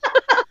over.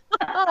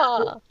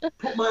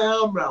 Put my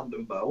arm round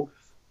them both,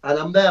 and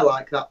I'm there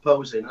like that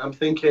posing. And I'm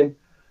thinking,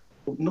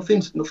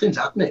 nothing's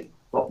happening.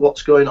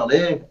 What's going on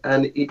here?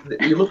 And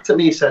he looked at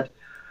me. He said,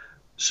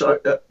 "So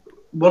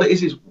what it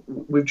is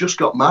we've just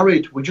got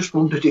married. We just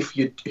wondered if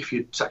you'd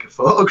take a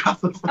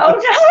photograph of us." Oh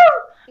no!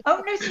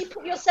 Oh no! So you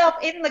put yourself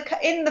in the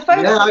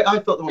photo? Yeah, I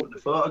thought they wanted a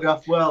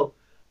photograph. Well,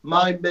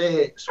 my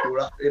mates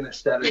were in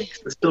hysterics.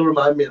 They still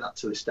remind me of that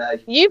to this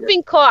day. You've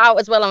been caught out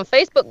as well on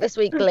Facebook this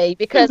week, Lee,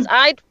 because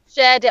I'd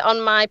shared it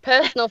on my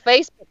personal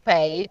Facebook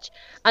page,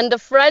 and a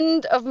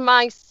friend of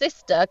my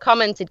sister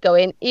commented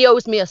going, he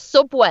owes me a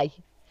Subway.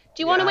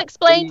 Do you want to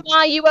explain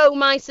why you owe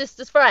my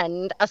sister's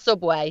friend a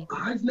Subway?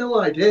 I've no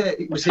idea.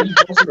 It was Eve,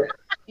 wasn't it?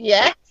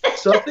 Yeah.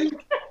 So I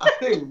think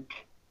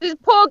this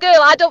poor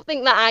girl, I don't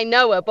think that I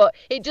know her, but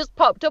it just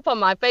popped up on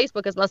my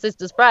Facebook as my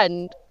sister's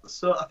friend.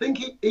 So I think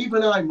Eve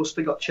and I must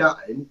have got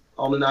chatting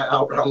on a night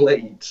out around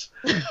Leeds,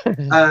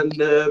 and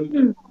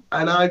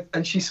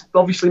she's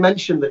obviously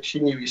mentioned that she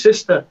knew your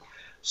sister.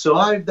 So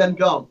I've then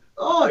gone,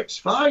 oh, it's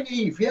fine,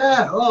 Eve.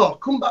 Yeah. Oh,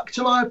 come back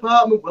to my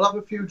apartment. We'll have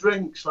a few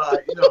drinks,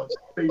 like, you know,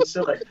 being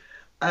silly.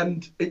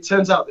 And it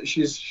turns out that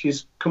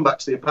she's come back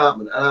to the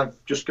apartment, and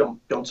I've just gone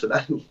to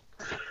them.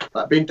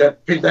 Like being dead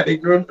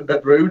ignorant and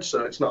dead rude,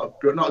 so it's not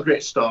a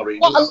great story.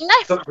 What, a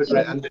left?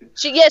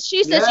 She says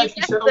you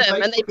left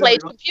them and they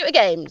played computer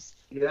games.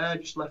 Yeah,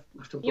 just left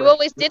them. You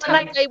always did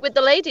hang out with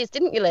the ladies,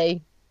 didn't you,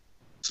 Lee?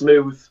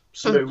 Smooth.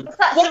 Was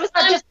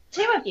that just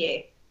two of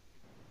you?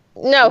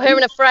 No, her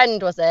and a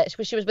friend, was it?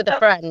 She was with a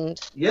friend.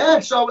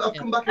 Yeah, so I've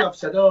come back and I've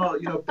said, oh,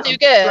 you know, two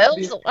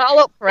girls, all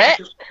up for it.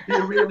 Be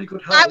a really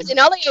good I was in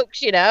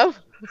Hollyoaks, you know.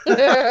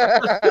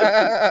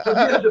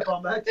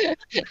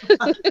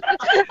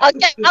 I'll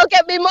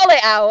get my mullet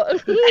out.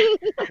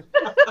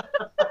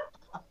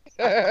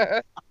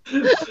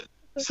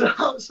 so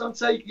I'll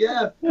take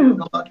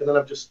gone back and then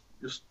I've just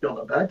gone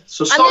to bed.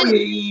 So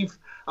sorry, Eve.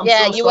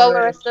 You owe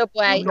her a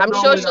Subway. I'm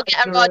sure she'll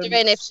get her order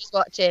in if she's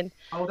watching.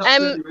 Oh, that's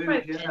really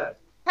rude, yeah.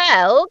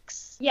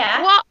 Helgs.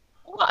 Yeah.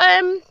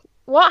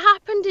 What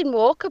happened in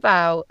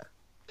Walkabout?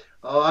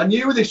 Oh, I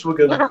knew this were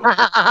going to come.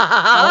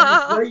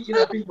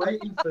 I've been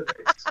waiting for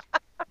this.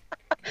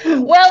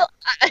 Well,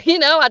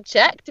 I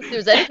checked if there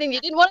was anything you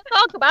didn't want to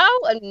talk about,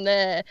 and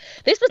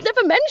this was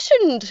never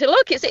mentioned.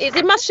 Look, it's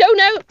in my show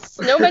notes.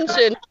 No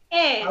mention.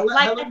 I'll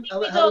let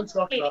Helen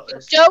talk about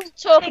this. Don't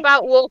talk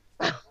about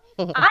Walkabout.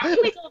 I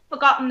think we've all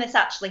forgotten this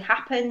actually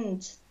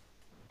happened.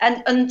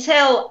 And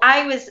until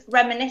I was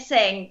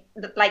reminiscing,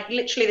 like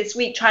literally this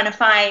week, trying to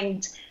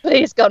find.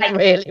 He's gone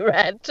really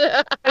red.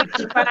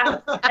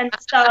 Photographs and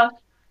stuff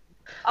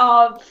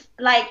of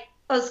like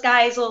us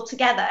guys all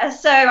together.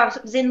 So I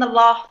was in the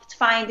loft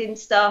finding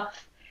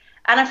stuff,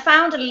 and I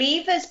found a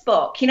leavers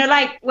book. You know,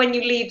 like when you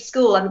leave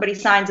school, everybody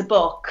signs a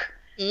book.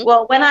 Mm.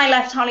 Well, when I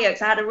left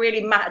Hollyoaks, I had a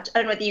really I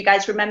don't know whether you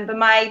guys remember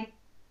my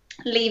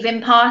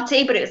leaving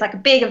party, but it was like a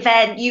big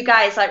event. You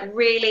guys like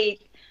really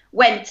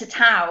went to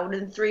town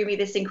and threw me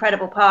this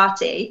incredible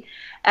party.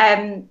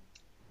 And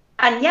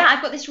yeah,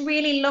 I've got this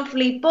really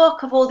lovely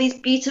book of all these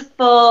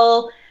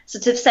beautiful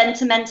sort of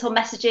sentimental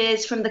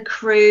messages from the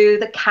crew,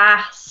 the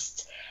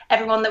cast,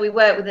 everyone that we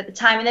worked with at the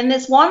time. And then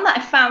there's one that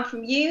I found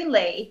from you,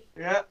 Lee.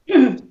 Yeah.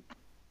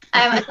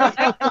 I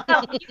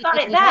thought, you got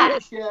it there.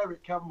 Share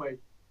it, can we?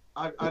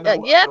 I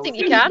think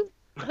you can.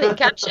 I think you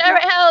can share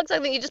it, Helgs. I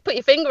think you just put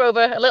your finger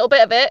over a little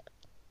bit of it.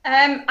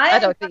 I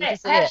don't think you can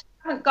see it.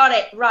 I haven't got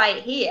it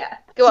right here.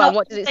 Go on,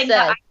 what does it say?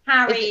 That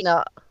I carry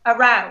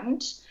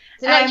around. Is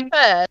it not your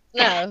purse?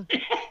 No.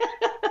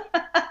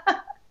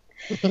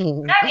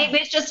 No, it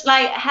was just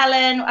like,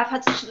 Helen, I've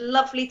had such a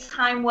lovely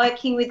time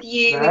working with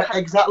you.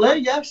 Exactly,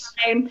 yes.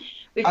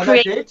 We've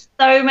created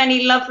so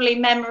many lovely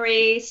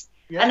memories.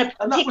 Yeah.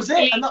 And that was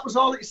it, and that was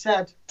all it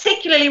said.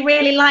 Particularly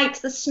really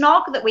liked the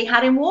snog that we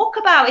had in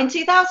Walkabout in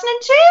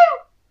 2002.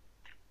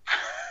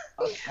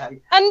 Okay.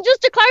 And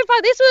just to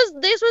clarify, this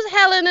was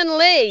Helen and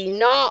Lee,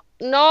 not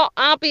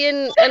Abbey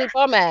and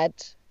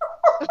Bombhead.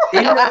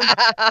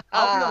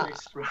 I'll be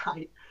honest,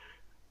 right?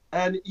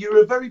 And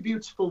you're a very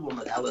beautiful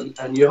woman, Helen,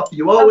 and you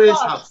always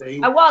have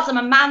been. I'm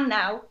a man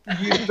now.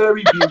 You're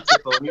very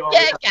beautiful.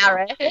 And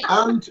Gary.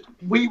 And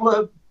we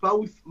were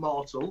both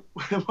mortal,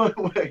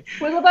 weren't we?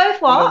 We were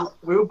both what?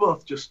 We were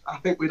both just, I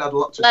think we'd had a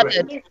lot to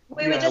drink.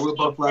 We were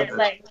both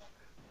leathered.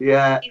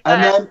 Yeah,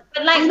 and then,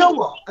 but like, you know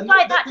what? And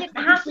like that didn't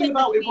happen. The thing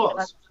about it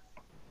was,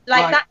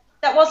 like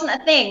that wasn't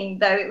a thing,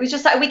 though. It was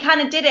just like we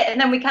kind of did it, and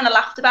then we kind of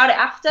laughed about it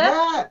after.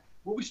 Yeah.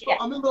 Well,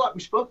 I remember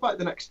we spoke about it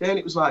the next day, and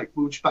it was like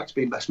we were just back to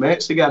being best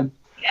mates again.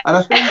 Yeah. And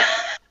I think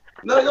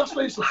no, that's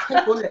what it's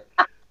like, wasn't it?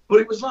 But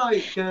it was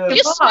like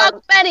you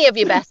snubbed many of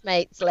your best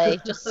mates, Lee.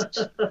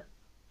 Just.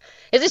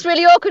 Is this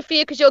really awkward for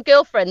you because your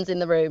girlfriend's in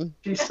the room?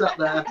 She's sat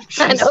there.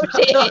 I know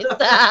she is.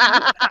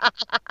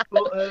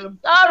 But,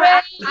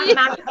 sorry.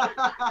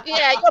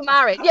 Yeah, you're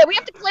married. Yeah, we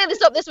have to clear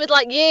this up. This was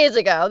like years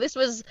ago. This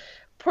was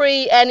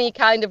pre any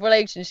kind of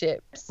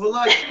relationships.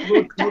 Well,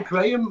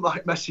 Graham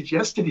messaged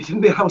yesterday,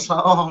 didn't he? I was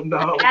like, oh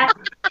no. Yeah.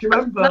 Do you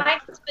remember? My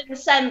husband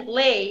sent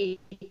Lee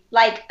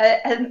like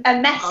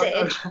a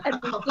message, and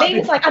Lee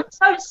was like, "I'm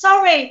so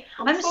sorry.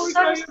 I'm so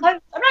sorry." I'm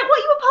like, "What are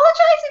you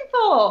apologising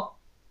for?"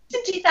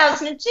 It's in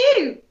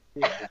 2002.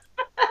 Yeah.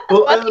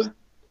 But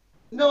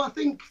no, I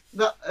think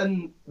that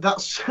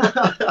that's well,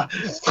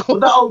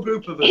 that whole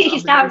group of us.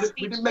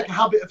 We didn't make a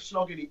habit of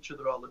snogging each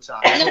other all the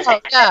time.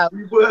 No.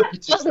 We were.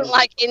 It wasn't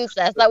like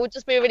incest. That would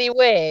just be really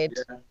weird.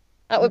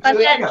 Yeah. That would But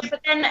be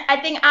then I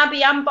think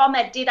Abbey and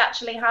Bombhead did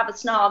actually have a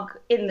snog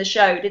in the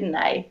show, didn't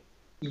they?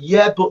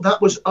 Yeah, but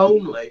that was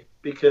only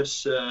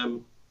because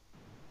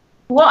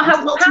What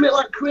it's not to happened? make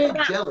like Craig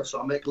jealous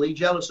or make Lee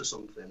jealous or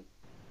something.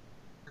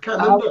 I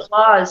can't remember. It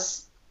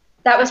was.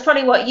 That was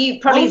probably what you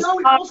probably. Oh, no,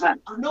 it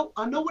wasn't.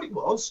 I know what it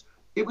was.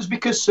 It was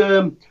because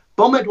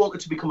Bombhead wanted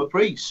to become a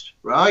priest,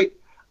 right?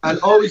 And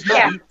all his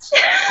mates,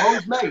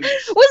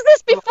 Was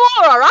this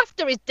before or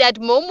after his dead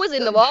mum was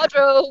in the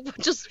wardrobe?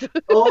 Just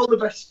all the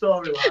best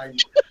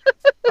storylines.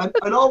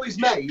 and all his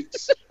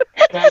mates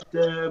said,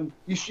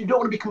 you don't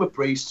want to become a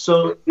priest.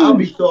 So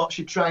Abbey thought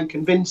she'd try and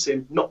convince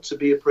him not to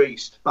be a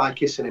priest by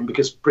kissing him,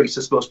 because priests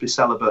are supposed to be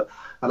celibate,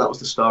 and that was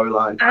the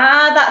storyline.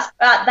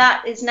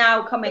 That is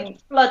now coming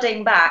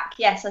flooding back.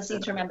 Yes, I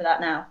seem to remember that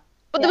now.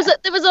 But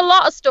there was a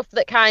lot of stuff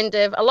that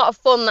a lot of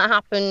fun that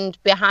happened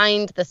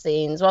behind the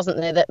scenes, wasn't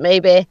there? That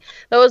maybe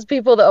those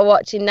people that are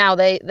watching now,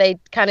 they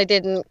kind of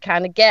didn't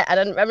kind of get.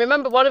 And I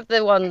remember one of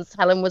the ones,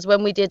 Helen, was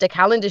when we did a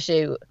calendar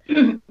shoot.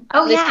 It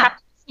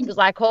was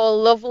like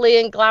all lovely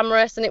and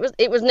glamorous, and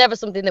it was never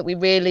something that we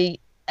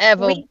really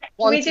ever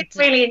wanted. We didn't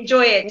really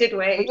enjoy it, did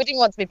we? We didn't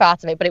want to be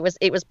part of it, but it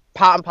was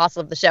part and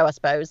parcel of the show, I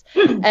suppose.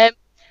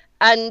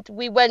 And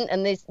we went,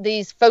 and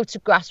these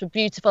photographs were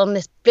beautiful, and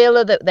this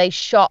villa that they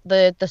shot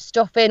the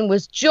stuff in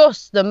was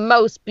just the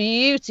most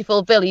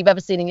beautiful villa you've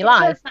ever seen in your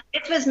life.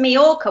 It was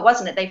Majorca,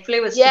 wasn't it? They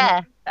flew us to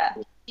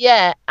Majorca.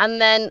 Yeah, and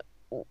then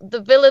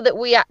the villa that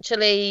we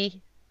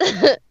actually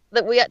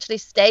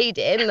stayed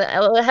in,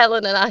 that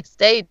Helen and I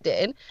stayed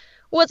in,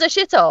 was a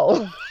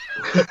shithole.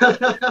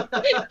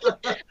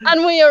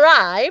 And we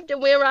arrived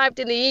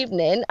in the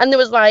evening, and there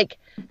was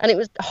and it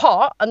was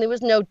hot, and there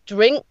was no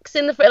drinks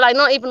in the fridge, like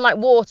not even like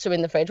water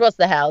in the fridge, was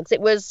there, Helgs?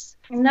 It was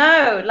I don't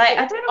know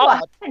what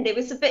happened. It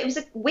was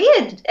a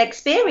weird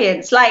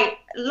experience. Like,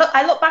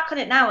 I look back on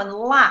it now and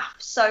laugh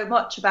so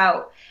much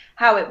about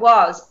how it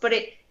was, but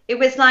it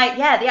was like,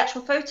 the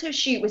actual photo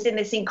shoot was in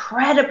this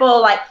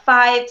incredible, like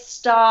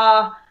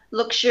 5-star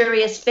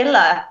luxurious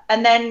villa,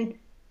 and then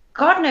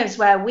God knows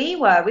where we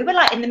were. We were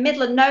like in the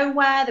middle of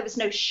nowhere. There was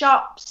no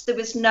shops. There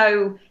was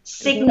no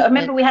signal. I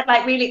remember we had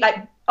like really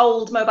like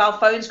old mobile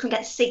phones, couldn't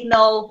get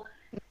signal.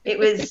 It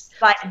was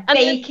like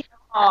baking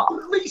hot.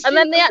 And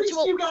then the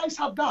actual. You guys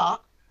had that.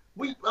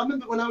 I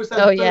remember when I was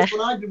there. The first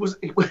one I did was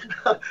it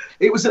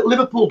was at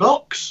Liverpool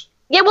Docks.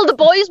 Yeah, well, the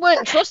boys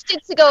weren't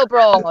trusted to go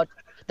abroad.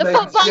 The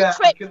football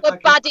trips were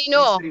bad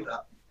enough.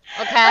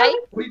 Okay.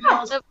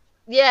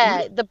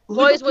 The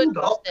boys weren't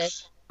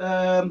trusted.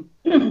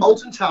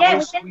 Alton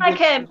Towers.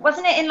 Yeah,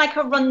 wasn't it in like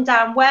a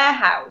rundown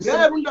warehouse?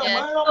 Yeah, rundown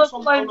warehouse.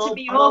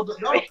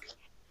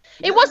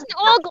 It wasn't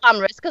all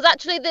glamorous, because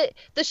actually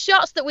the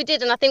shots that we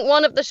did, and I think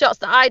one of the shots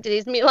that I did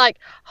is me like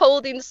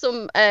holding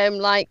some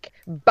like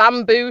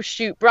bamboo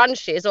shoot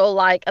branches, or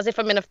like as if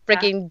I'm in a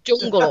frigging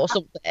jungle or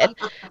something, and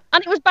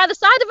it was by the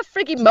side of a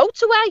frigging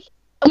motorway.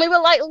 And we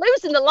were like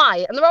losing the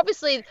light, and they're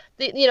obviously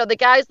the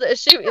guys that are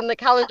shooting the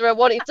calendar are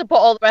wanting to put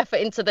all their effort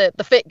into the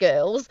fit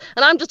girls,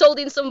 and I'm just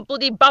holding some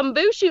bloody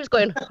bamboo shoots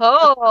going,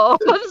 on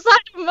the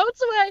side of a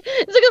motorway.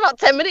 It took us about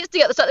 10 minutes to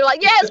get the shot. They were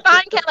like, yeah, it's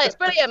fine, Kelly, it's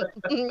brilliant.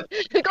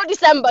 We got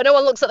December, no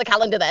one looks at the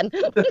calendar then.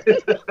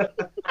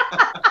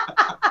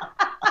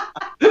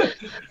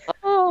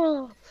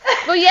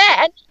 But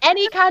yeah,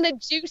 any kind of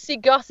juicy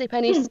gossip,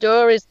 any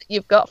stories that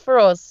you've got for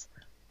us?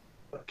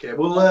 Okay,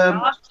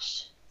 well,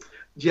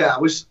 yeah,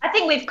 I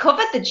think we've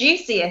covered the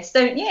juiciest,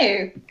 don't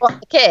you? What,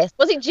 the kiss?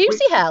 Was it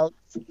juicy, Hell?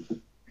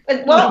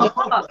 Thank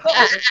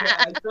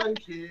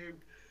you.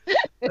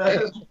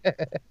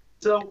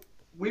 So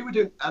we were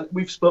doing, and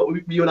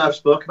you and I have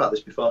spoke about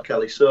this before,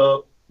 Kelly.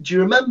 So do you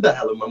remember,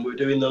 Helen, when we were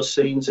doing those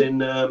scenes in?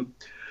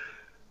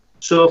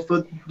 So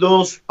for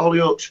those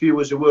Hollyoaks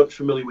viewers who weren't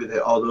familiar with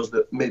it, or those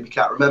that maybe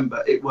can't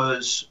remember, it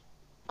was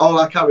all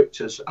our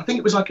characters. I think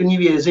it was like a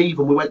New Year's Eve,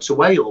 and we went to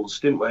Wales,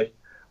 didn't we?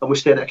 And we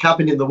stayed at a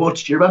cabin in the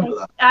woods. Do you remember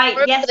that?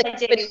 Yes, I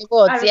do. In the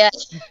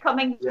woods,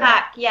 coming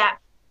back,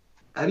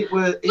 And it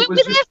was. We were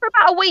there for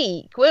about a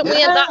week, weren't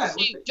we? At that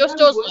shoot,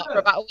 just us for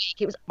about a week.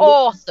 It was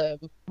awesome.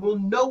 Well,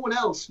 no one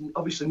else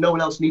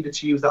needed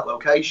to use that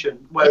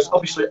location. Whereas,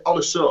 obviously, on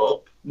a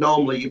soap,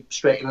 normally you're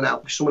straight in and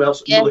out. Someone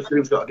else, another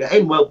crew's got to get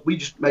in. Well, we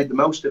just made the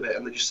most of it,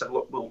 and they just said,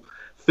 "Look, we'll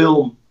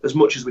film as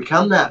much as we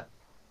can there."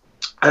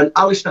 And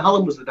Alistair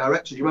Hallam was the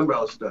director. Do you remember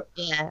Alistair?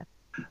 Yeah.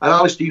 And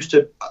Alistair used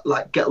to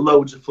like get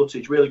loads of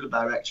footage. Really good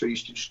director. He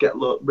used to just get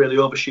really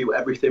overshoot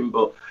everything.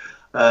 But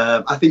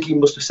I think he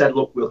must have said,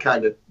 "Look, we'll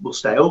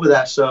stay over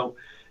there." So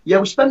yeah,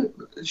 we spent,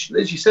 as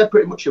you said,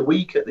 pretty much a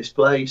week at this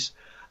place.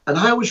 And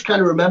I always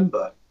kind of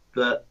remember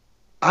that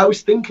I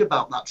always think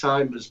about that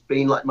time as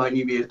being like my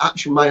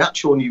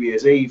actual New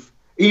Year's Eve.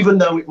 Even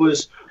though it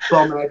was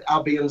Bombhead,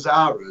 Abbey, and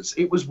Zara's,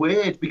 it was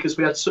weird because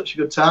we had such a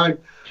good time.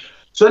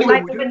 So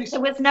anyway,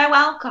 there was no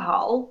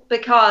alcohol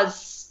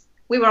because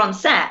we were on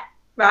set.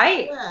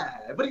 Right.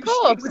 Yeah, but it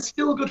was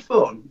still good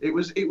fun. It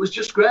was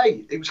just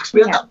great. It was because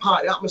we had that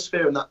party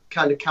atmosphere and that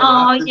kind of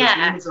camera. Oh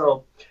yeah.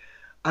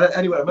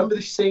 Anyway, I remember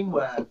this scene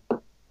where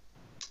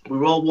we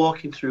were all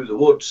walking through the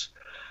woods,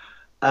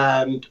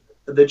 and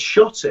they'd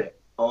shot it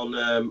on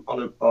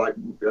a like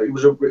it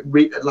was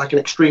like an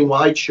extreme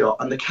wide shot,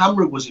 and the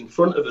camera was in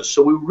front of us,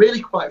 so we were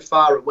really quite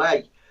far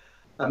away.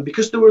 And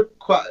because there were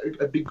quite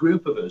a big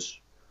group of us,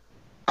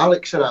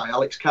 Alex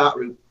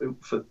Carter, who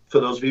for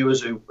those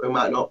viewers who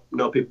might not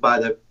know people by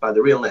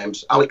the real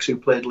names, Alex, who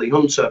played Lee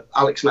Hunter,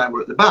 Alex and I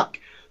were at the back.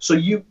 So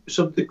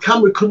the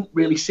camera couldn't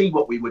really see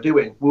what we were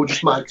doing. We were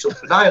just mic'd up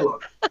for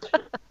dialogue.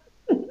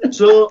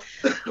 So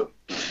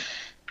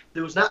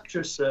there was an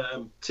actress,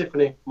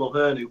 Tiffany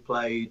Mulhern, who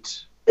played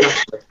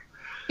Natalie.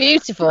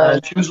 Beautiful.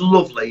 She was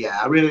lovely. Yeah,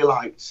 I really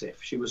liked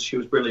Tiff. She was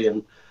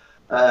brilliant.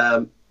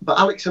 But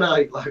Alex and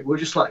I, like, we were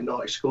just like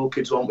naughty school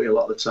kids, weren't we? A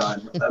lot of the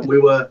time, and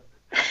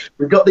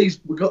we got these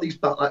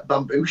like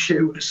bamboo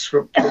shoes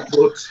from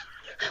Woods.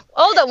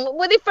 Hold on,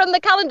 were they from the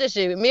calendar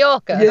shoot in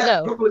Mallorca? Yeah,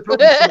 no. probably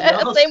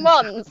Same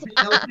ones.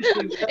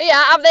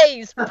 Yeah, have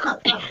these.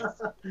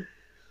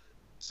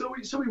 So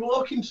we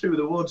walking through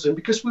the woods, and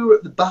because we were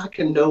at the back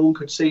and no one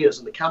could see us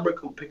and the camera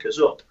couldn't pick us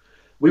up,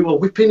 we were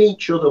whipping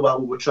each other while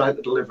we were trying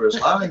to deliver us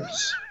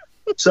lines.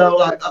 So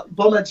like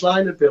Bombhead's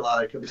line would be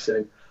like, I'd be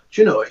saying,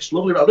 do you know, it's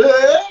lovely around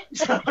here.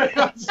 So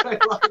I'd say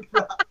like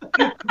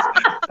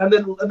that. and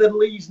then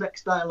Lee's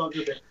next dialogue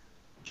would be,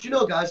 do you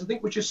know, guys, I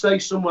think we should say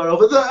somewhere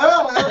over there.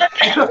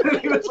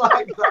 It was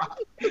like that.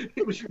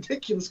 It was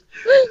ridiculous.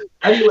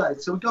 Anyway,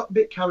 so we got a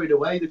bit carried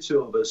away, the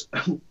two of us,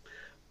 and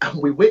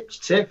we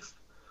whipped Tiff,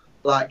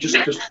 like just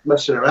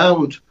messing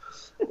around.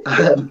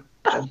 And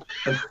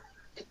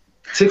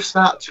Tiff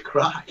started to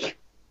cry.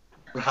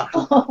 Right.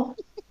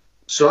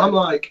 So I'm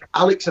like,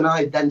 Alex and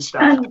I then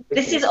started.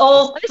 This is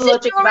all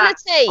flooding back.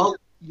 Oh,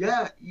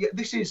 yeah,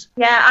 this is.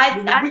 Yeah,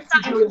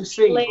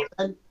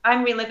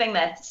 I'm reliving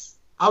this.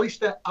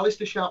 Alistair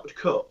shouted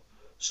cut.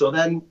 So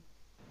then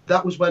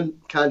that was when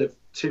kind of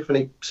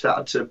Tiffany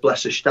started to,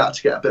 bless her, started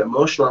to get a bit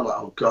emotional. I'm like,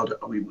 oh God,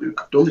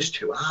 I've done this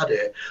too hard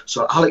here.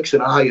 So Alex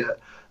and I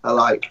are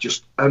like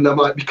just, and I'm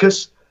like,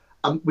 because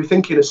we're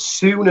thinking as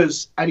soon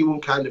as anyone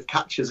kind of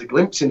catches a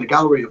glimpse in the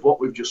gallery of what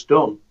we've just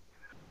done,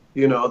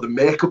 you know, the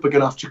makeup are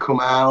going to have to come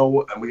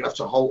out and we're going to have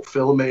to halt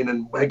filming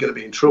and we're going to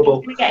be in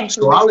trouble.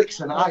 So Alex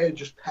and I are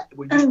just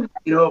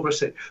petting over and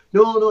saying,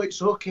 no,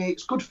 it's okay.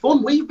 It's good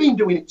fun. We've been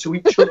doing it to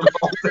each other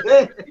all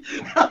day.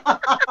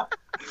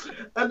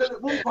 And then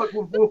at one point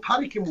we were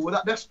panicking. We were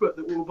that desperate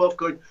that we were both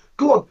going,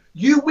 go on,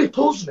 you whip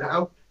us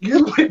now.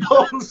 You whip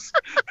us.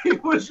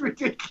 It was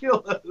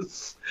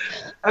ridiculous.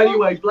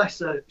 Anyway, bless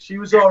her. She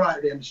was all right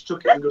at the end. She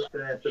took it in good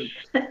faith.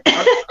 And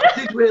I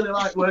did really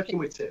like working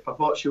with Tiff. I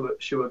thought she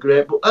were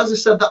great. But as I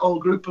said, that whole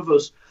group of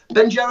us.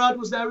 Ben Gerard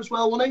was there as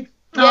well, wasn't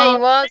he? Yeah,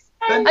 he was.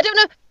 I don't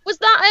know. Was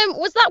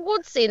that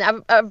wood scene?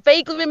 I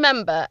vaguely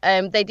remember.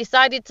 They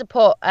decided to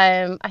put.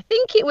 I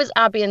think it was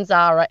Abby and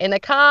Zara in a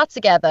car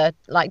together,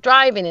 like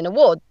driving in a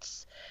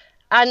woods,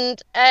 and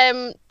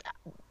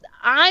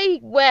I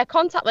wear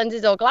contact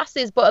lenses or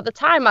glasses, but at the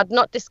time I'd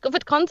not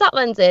discovered contact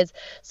lenses.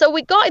 So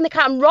we got in the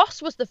car, and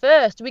Ross was the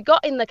first. We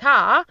got in the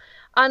car,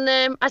 and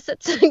I said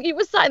to you,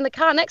 were sat in the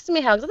car next to me,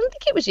 Helen. I didn't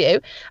think it was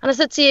you, and I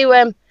said to you,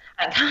 I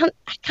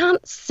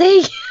can't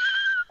see.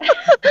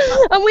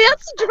 And we had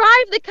to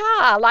drive the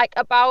car like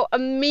about a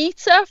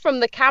metre from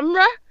the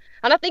camera.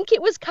 And I think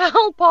it was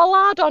Carl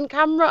Pollard on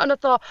camera. And I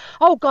thought,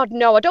 oh, God,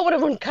 no, I don't want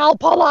to run Carl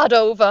Pollard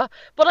over.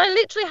 But I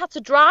literally had to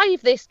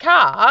drive this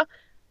car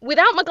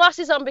without my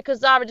glasses on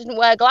because Zara didn't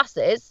wear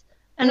glasses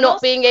and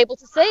not being able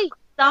to see.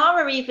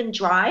 Zara even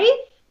drive?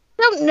 I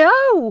don't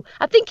know.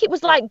 I think it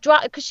was like,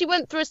 because she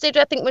went through a stage,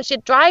 I think, when she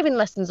had driving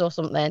lessons or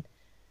something.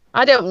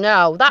 I don't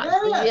know.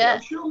 Yeah.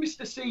 I'm sure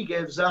Mr. C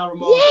gave Zara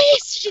more.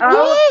 Yes,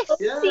 yes.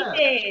 Yeah. He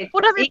did.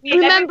 But I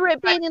remember it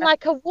being in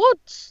like a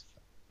woods.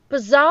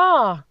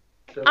 Bizarre.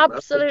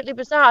 Absolutely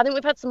bizarre. I think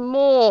we've had some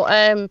more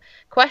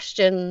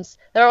questions.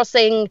 They're all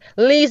saying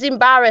Lee's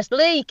embarrassed.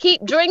 Lee,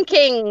 keep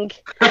drinking.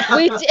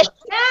 We did.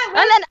 And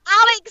then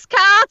Alex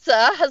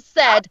Carter has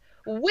said,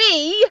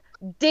 we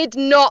did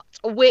not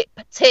whip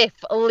Tiff.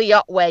 Lee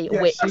Otway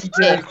whipped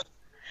Tiff.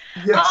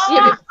 Yes,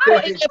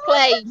 put in your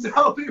place.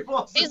 No, it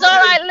wasn't. It's all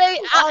right,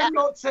 Lee. I'm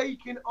not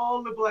taking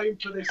all the blame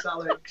for this,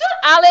 Alex.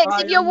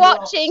 Alex, if you're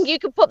watching, you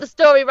can put the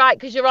story right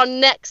because you're on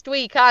next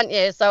week, aren't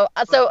you? So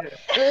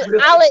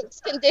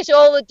Alex can dish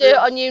all the dirt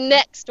on you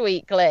next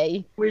week,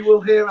 Lee. We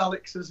will hear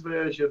Alex's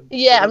version.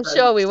 Yeah, I'm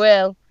sure we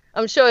will.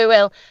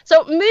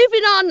 So moving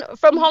on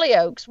from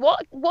Hollyoaks,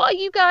 what are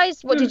you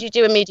guys? What did you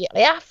do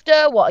immediately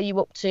after? What are you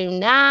up to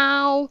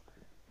now,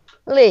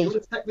 Lee? Do you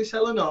want to take this,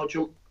 Helen, or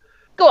jump?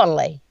 Go on,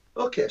 Lee.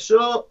 Okay,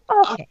 so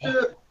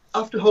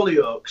after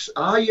Hollyoaks,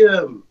 I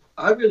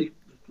really,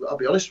 I'll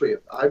be honest with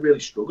you, I really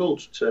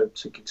struggled to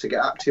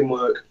get acting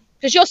work.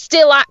 Because you're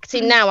still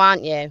acting now,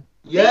 aren't you?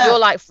 Yeah. You're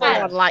like full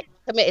on, like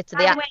committed to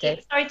the acting.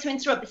 Sorry to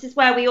interrupt. This is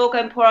where we all go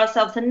and pour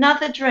ourselves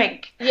another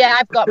drink. Yeah,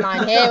 I've got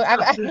mine here.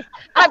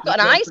 I've got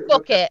an ice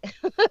bucket.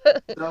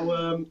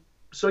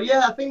 So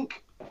yeah, I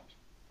think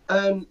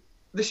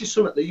this is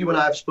something that you and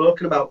I have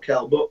spoken about,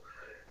 Kel. But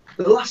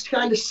the last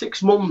kind of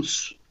 6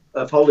 months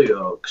of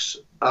Hollyoaks,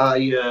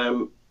 I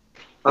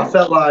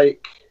felt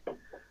like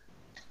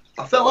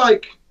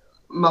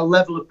my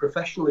level of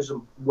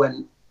professionalism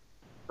went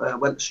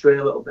went astray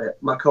a little bit.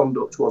 My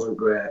conduct wasn't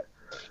great.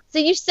 So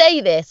you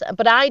say this,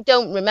 but I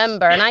don't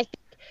remember. And I think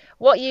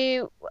what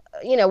you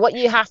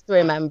have to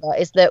remember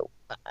is that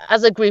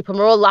as a group, and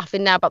we're all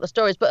laughing now about the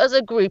stories, but as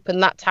a group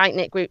and that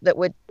tight-knit group that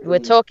we're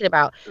talking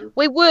about,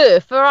 we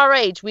were, for our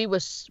age, we were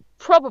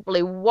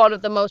probably one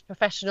of the most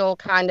professional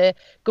kind of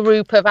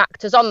group of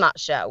actors on that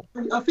show.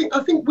 I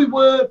think we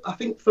were. I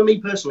think for me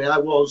personally, I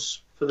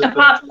was.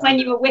 Apart from when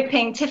you were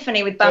whipping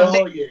Tiffany with bamboo.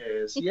 Oh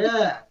yes,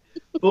 yeah.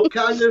 But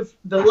kind of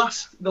the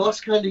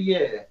last kind of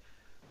year,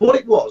 what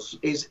it was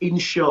is, in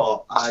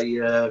short,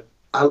 I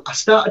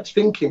started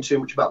thinking too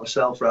much about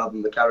myself rather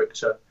than the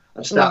character,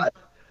 and started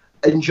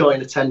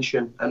enjoying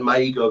attention, and my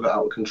ego got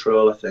out of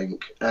control, I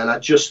think. And I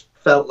just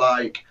felt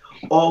like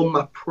all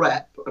my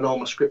prep and all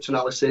my script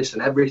analysis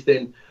and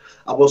everything,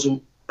 I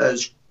wasn't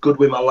as good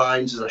with my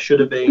lines as I should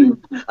have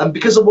been. And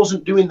because I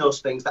wasn't doing those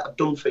things that I've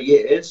done for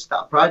years, that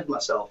I prided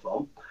myself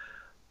on,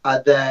 I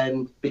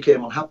then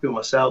became unhappy with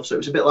myself. So it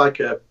was a bit like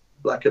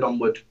an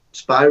onward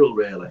spiral,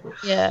 really.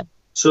 Yeah.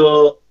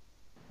 So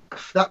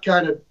that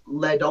kind of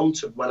led on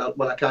to when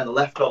I kind of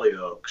left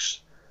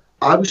Hollyoaks.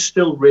 I was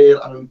still real.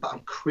 I'm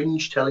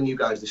cringe telling you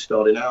guys this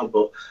story now,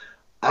 but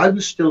I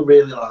was still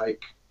really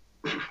like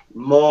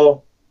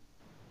more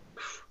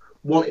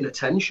wanting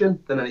attention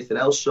than anything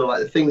else. So like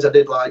the things I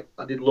did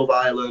Love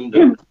Island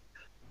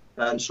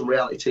and some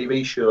reality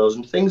TV shows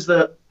and things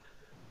that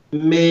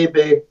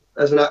maybe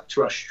as an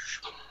actor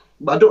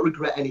I don't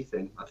regret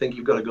anything. I think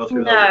you've got to go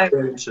through those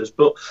experiences,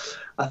 but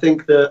I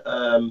think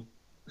that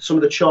some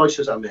of the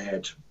choices I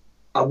made,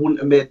 I wouldn't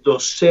have made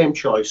those same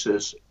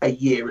choices a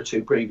year or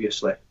two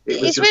previously.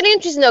 It's really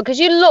interesting though, because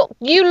you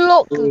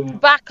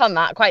look back on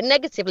that quite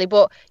negatively,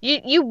 but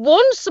you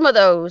won some of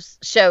those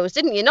shows,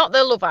 didn't you? Not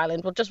the Love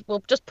Island. We'll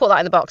just put that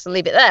in the box and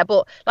leave it there.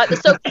 But like the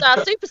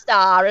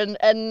Superstar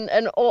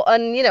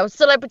and you know,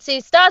 Celebrity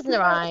Stars in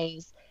Their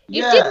Eyes.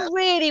 You did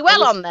really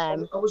well on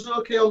them. I was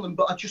okay on them,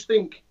 but I just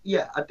think,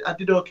 I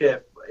did okay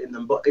in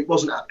them, but it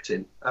wasn't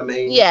acting. I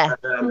mean,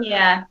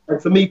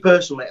 And for me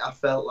personally, I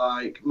felt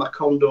like my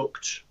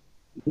conduct,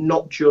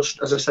 not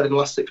just, as I said, in the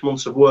last 6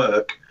 months of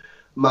work,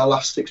 my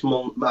last 6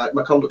 months,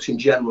 my conduct in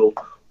general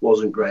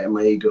wasn't great, and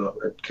my ego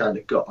had kind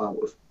of got out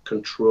of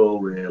control,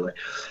 really.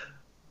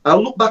 I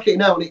look back at it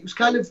now, and it was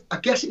kind of, I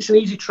guess it's an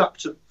easy trap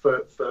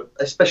for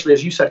especially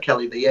as you said,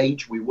 Kelly, the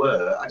age we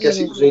were. I guess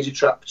it was an easy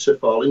trap to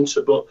fall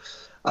into, but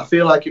I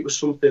feel like it was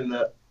something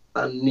that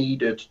I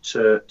needed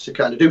to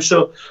kind of do.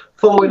 So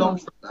following on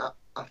from that,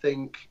 I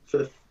think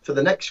for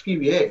the next few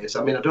years,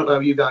 I mean, I don't know how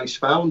you guys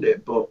found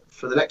it, but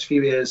for the next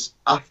few years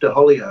after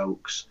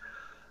Hollyoaks,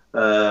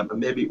 and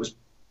maybe it was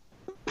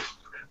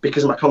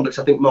because of my conduct,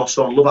 I think more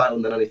so on Love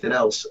Island than anything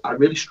else, I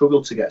really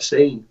struggled to get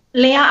seen.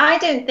 Leah, I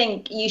don't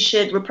think you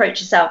should reproach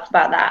yourself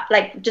about that.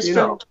 Like, just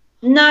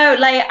No,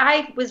 like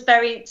I was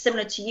very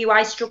similar to you.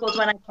 I struggled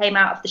when I came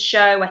out of the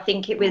show. I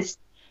think it was,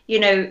 you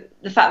know,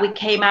 the fact we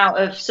came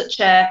out of such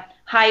a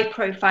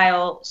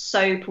high-profile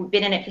soap. We've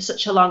been in it for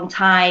such a long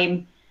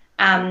time,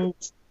 and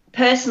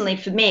personally,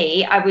 for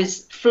me, I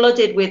was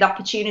flooded with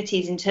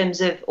opportunities in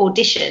terms of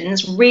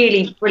auditions,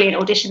 really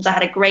brilliant auditions. I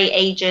had a great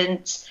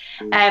agent,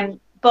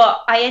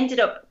 but I ended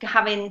up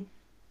having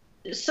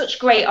such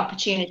great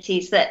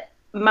opportunities that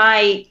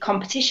my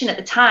competition at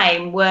the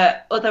time were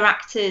other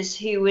actors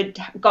who had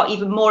got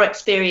even more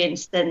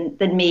experience than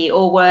me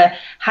or were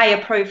higher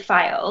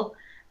profile.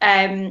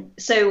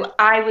 So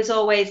I was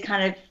always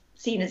kind of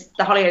seen as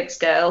the Hollyoaks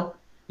girl.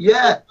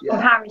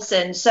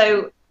 Comparison.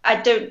 So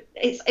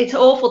it's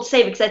awful to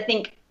say, because I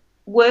think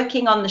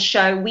working on the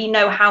show, we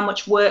know how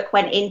much work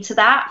went into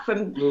that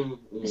from the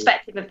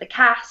perspective of the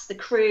cast, the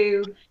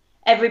crew,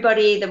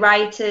 everybody, the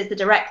writers, the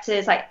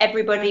directors, like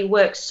everybody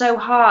worked so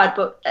hard.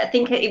 But I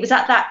think it was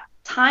at that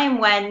time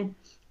when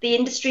the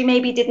industry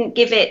maybe didn't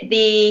give it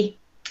the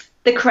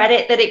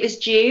credit that it was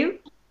due.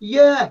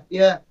 I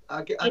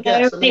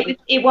guess.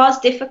 It was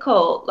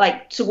difficult,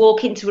 like, to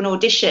walk into an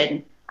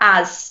audition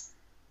as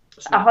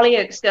a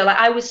Hollyoaks girl. Like,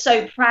 I was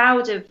so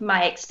proud of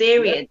my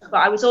experience,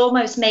 but I was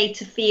almost made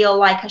to feel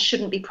like I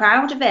shouldn't be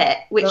proud of it,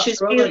 which was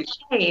really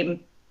a shame.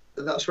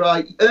 That's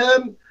right.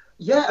 And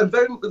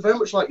very, very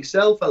much like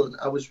yourself, Helen,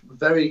 I was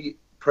very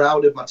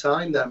proud of my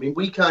time there. I mean,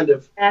 we kind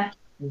of,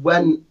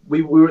 when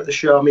we were at the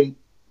show, I mean,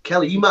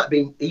 Kelly, you might have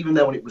been even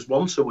there when it was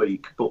once a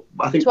week, but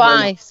I think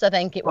twice. I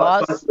think it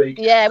was.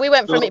 Yeah, we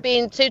went from it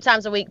being 2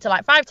 times a week to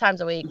like 5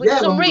 times a week, which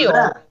is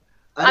unreal.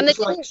 And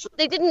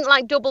they didn't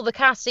like double the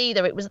cast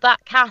either. It was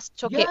that cast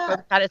took it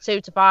from kind of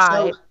 2 to 5.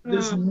 So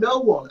there's no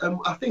one, and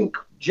I think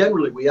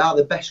generally we are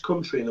the best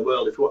country in the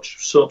world. If you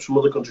watch soaps from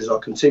other countries or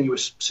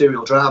continuous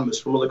serial dramas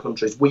from other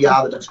countries, we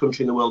are the best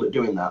country in the world at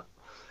doing that.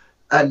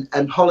 And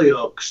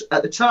Hollyoaks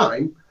at the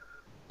time,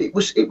 it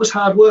was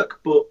hard work,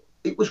 but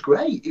it was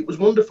great. It was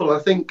wonderful. I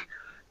think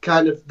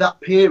kind of that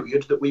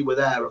period that we were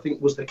there, I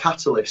think, was the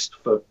catalyst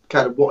for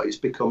kind of what it's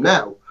become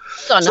now.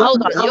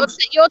 Hold on.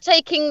 You're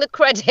taking the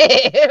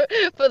credit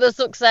for the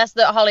success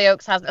that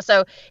Hollyoaks has.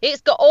 So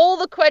it's got all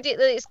the credit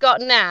that it's got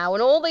now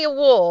and all the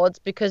awards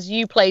because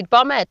you played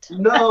Bombhead.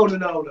 No.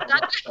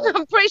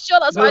 I'm pretty sure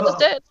that's what I just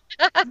did.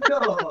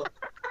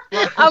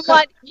 I'm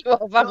like, you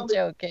off, I'm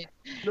joking.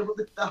 No,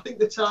 but I think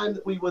the time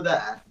that we were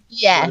there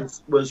Yeah.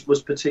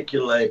 was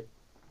particularly,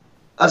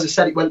 as I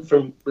said, it went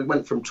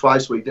from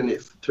twice a week, didn't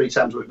it? 3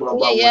 times a week. Well,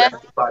 we were there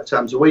 5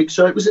 times a week.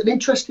 So it was an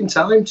interesting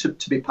time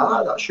to be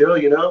part of that show,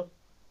 you know.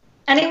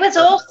 And it was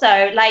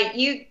also like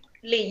you,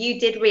 Lee, you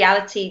did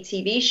reality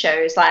TV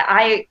shows. Like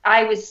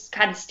I was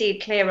kind of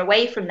steered clear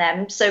away from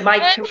them. So my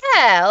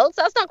hell,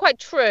 that's not quite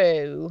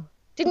true.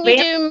 Didn't you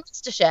do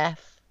MasterChef?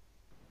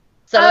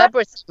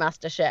 Celebrity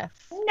MasterChef.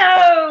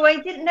 No, I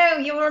didn't know.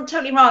 You were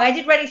totally wrong. I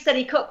did Ready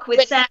Steady Cook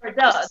with Sarah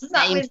Dunn.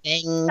 Same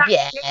thing,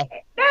 yeah.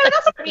 No,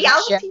 that's a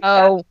reality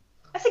show.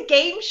 That's a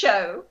game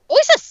show. Oh,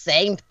 it's the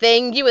same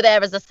thing. You were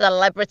there as a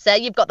celebrity.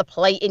 You've got the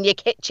plate in your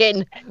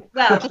kitchen.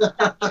 Well,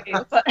 that's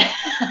true, but...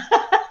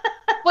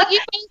 Well,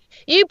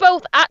 you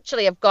both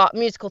actually have got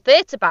musical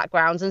theatre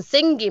backgrounds and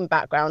singing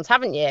backgrounds,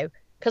 haven't you?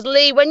 Because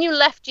Lee, when you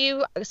left,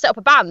 you set up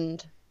a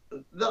band.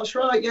 That's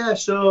right, yeah.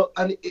 So,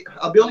 and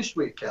I'll be honest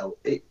with you, Kel,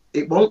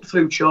 it wasn't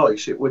through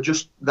choice. It was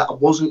just that I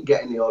wasn't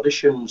getting the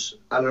auditions.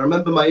 And I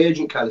remember my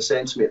agent kind of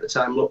saying to me at the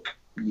time, look,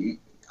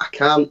 I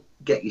can't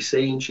get you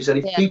seen. She said,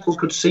 if people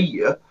could see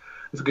you,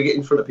 if I could get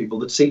in front of people,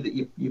 they'd see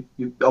that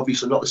you're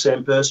obviously not the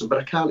same person, but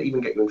I can't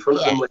even get you in front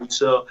of them, Lee.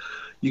 So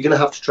you're going to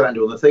have to try and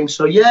do other things.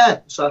 So,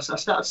 so I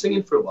started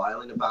singing for a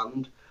while in a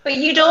band. But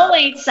you'd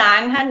always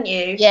sang, hadn't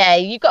you? Yeah,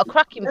 you've got a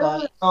cracking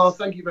voice. Oh,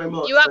 thank you very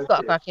much. You have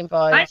got a cracking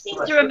voice. I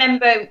seem to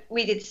remember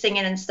we did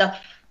singing and stuff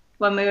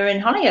when we were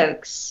in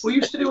Hollyoaks. We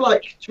used to do do you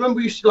remember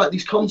we used to do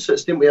these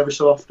concerts, didn't we, every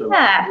so often?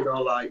 Yeah. You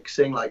know,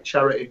 sing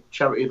charity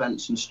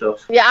events and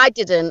stuff. Yeah, I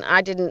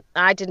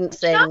didn't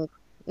sing.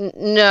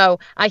 No,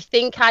 I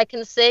think I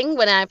can sing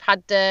when I've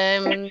had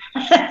but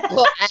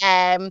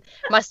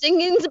my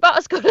singing's about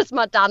as good as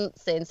my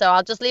dancing, so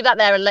I'll just leave that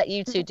there and let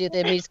you two do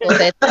the musical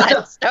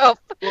theatre stuff.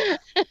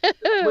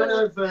 When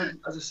I've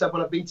as I said,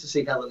 when I've been to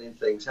see Helen in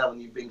things,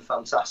 Helen, you've been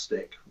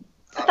fantastic.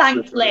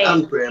 Thanks, Lee.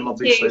 And Graham,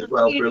 obviously, as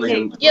well,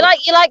 brilliant. You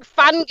like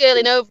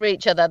fangirling over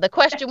each other. The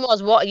question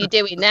was, what are you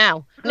doing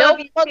now?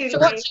 Nobody wants to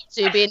watch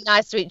you two being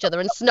nice to each other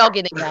and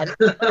snogging again.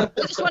 We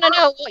just want to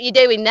know what you're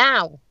doing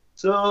now.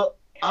 So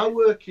I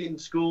work in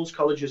schools,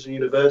 colleges and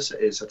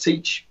universities. I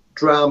teach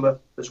drama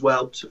as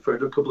well for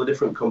a couple of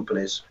different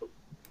companies.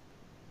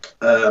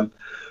 But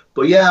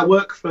yeah, I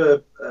work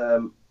for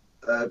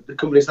the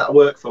companies that I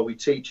work for. We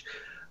teach,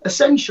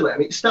 essentially, I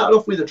mean, it started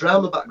off with a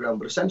drama background,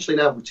 but essentially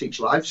now we teach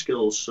life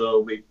skills. So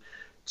we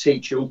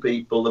teach young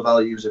people the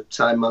values of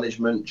time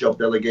management, job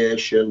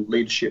delegation,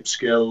 leadership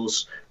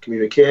skills,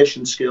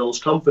 communication skills,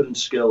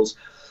 confidence skills.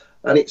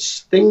 And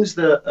it's things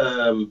that...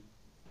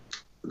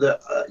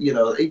 you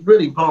know, it's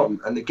really important,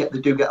 and they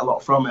do get a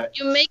lot from it.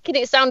 You're making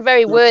it sound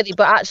very worthy,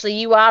 but actually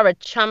you are a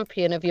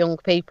champion of young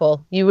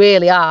people. You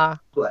really are.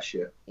 Bless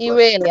you. You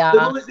really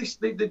are.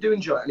 They do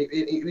enjoy it, and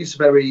it is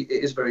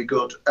very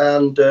good,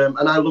 and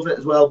I love it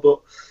as well.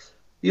 But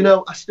you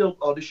know, I still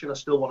audition. I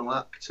still want to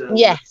act.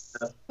 Yes.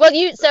 Well,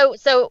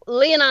 so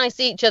Lee and I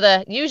see each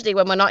other usually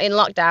when we're not in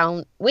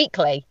lockdown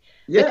weekly,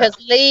 because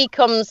Lee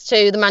comes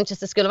to the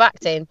Manchester School of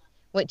Acting,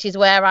 which is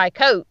where I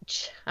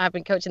coach. I've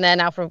been coaching there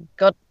now for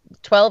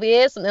 12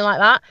 years, something like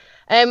that.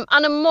 And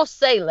I must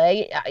say,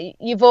 Lee,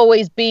 you've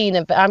always been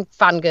I'm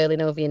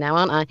fangirling over you now,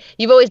 aren't I?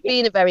 You've always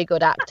been a very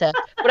good actor.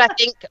 But I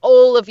think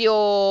all of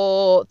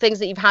your things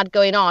that you've had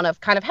going on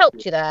have kind of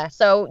helped you there.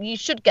 So you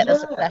should get the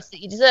success that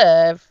you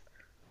deserve.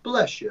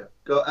 Bless you.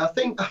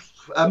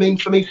 I mean,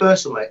 for me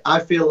personally, I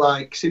feel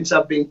like since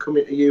I've been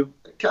coming to you,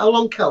 how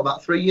long, Cal?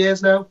 About 3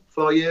 years now?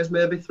 4 years,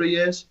 maybe 3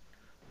 years?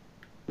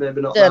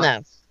 Maybe not. Don't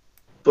know.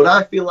 But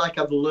I feel like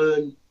I've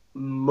learned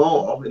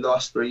more in the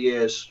last 3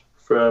 years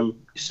from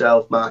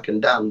yourself, Mark,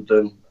 and Dan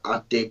than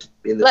I did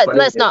in the 20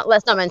 years.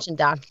 Let's not mention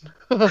Dan.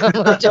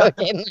 I'm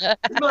joking.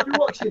 He might be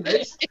watching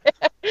this.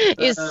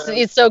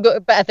 He's so good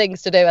at better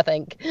things to do, I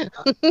think.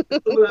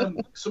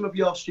 Some of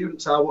your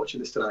students are watching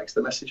this tonight because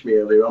they messaged me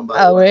earlier on.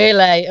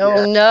 Really?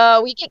 Oh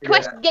no! We get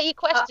your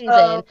questions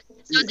in.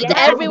 So to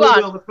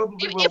everyone,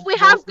 if we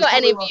have got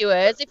any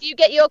viewers, if you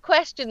get your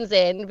questions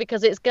in,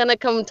 because it's going to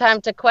come time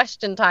to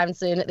question time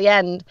soon at the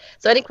end.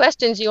 So any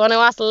questions you want to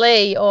ask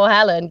Lee or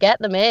Helen, get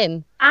them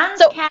in. And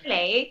so,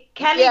 Kelly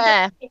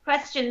does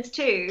questions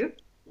too.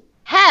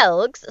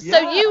 Helgs, so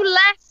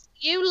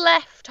you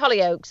left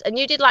Hollyoaks and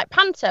you did like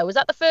panto. Was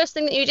that the first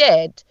thing that you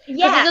did?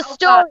 Yeah. There's a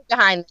story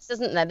behind this,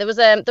 isn't there? There was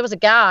a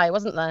guy,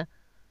 wasn't there,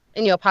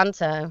 in your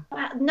panto?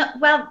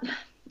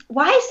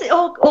 Why is it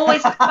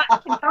always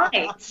back to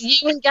guys?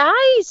 You and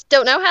guys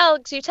don't know,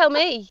 Helgs. You tell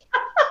me.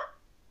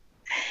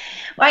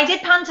 Well, I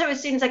did panto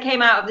as soon as I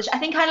came out of the show. I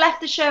think I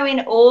left the show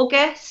in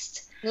August.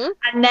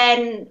 And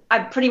then I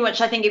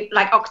think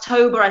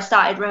October, I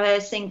started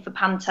rehearsing for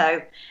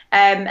panto.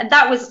 And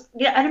that was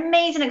an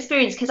amazing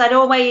experience because I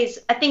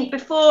think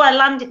before I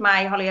landed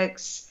my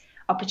Hollyoaks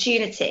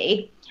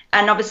opportunity,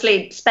 and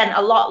obviously spent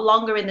a lot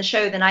longer in the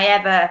show than I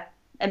ever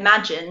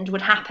imagined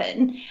would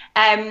happen,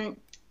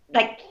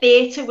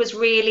 theatre was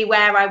really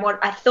where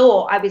I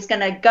thought I was going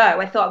to go.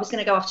 I thought I was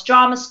going to go off to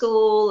drama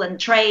school and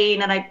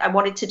train, and I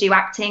wanted to do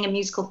acting and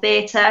musical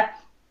theatre.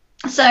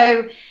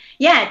 So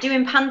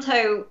doing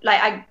panto.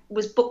 Like, I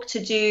was booked to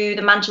do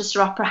the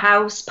Manchester Opera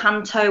House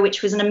panto,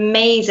 which was an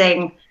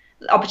amazing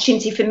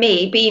opportunity for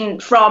me, being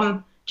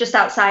from just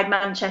outside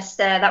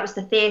Manchester. That was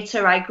the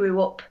theatre I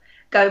grew up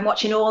going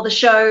watching all the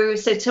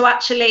shows. So to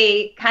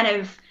actually kind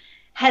of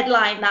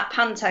headline that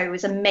panto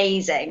was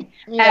amazing.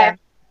 Yeah.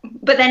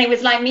 But then it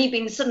was like me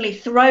being suddenly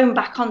thrown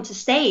back onto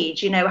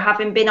stage,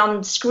 having been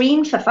on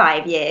screen for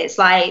 5 years.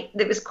 Like,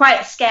 it was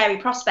quite a scary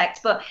prospect.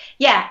 But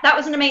yeah, that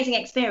was an amazing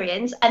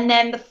experience. And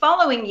then the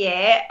following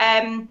year,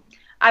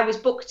 I was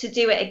booked to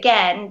do it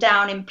again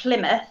down in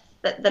Plymouth,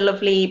 the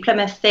lovely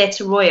Plymouth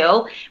Theatre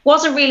Royal.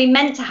 Wasn't really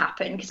meant to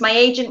happen because my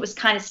agent was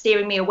kind of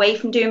steering me away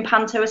from doing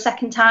panto a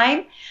second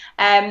time.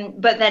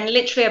 But then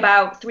literally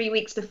about 3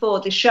 weeks before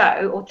the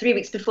show, or 3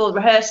 weeks before the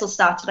rehearsal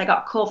started, I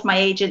got a call from my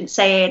agent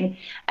saying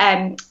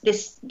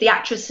the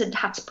actress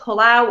had to pull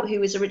out, who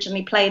was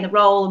originally playing the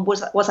role, and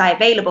was I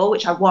available,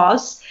 which I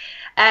was,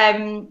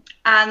 and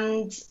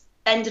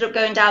ended up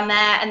going down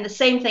there. And the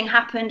same thing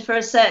happened for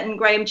a certain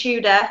Graham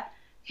Tudor,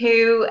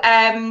 who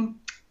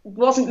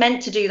wasn't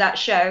meant to do that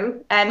show.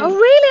 Oh,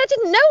 really? I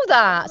didn't know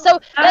that. So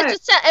let's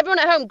just tell everyone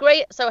at home,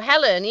 great. So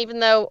Helen, even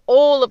though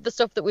all of the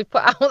stuff that we've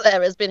put out there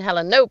has been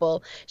Helen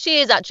Noble, she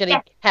is actually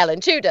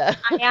Helen Tudor.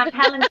 I am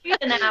Helen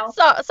Tudor now.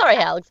 Sorry,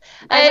 Helgs.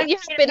 You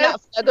have been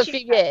that for a good few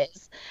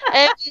years.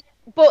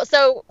 But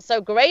so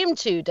Graham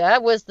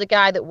Tudor was the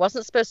guy that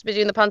wasn't supposed to be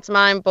doing the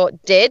pantomime,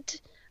 but did.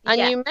 And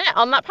you met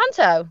on that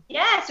panto.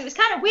 Yeah, so it was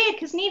kind of weird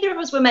because neither of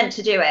us were meant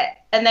to do it.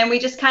 And then we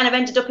just kind of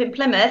ended up in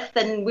Plymouth,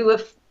 and we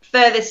were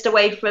furthest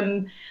away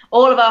from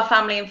all of our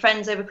family and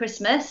friends over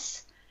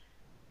Christmas.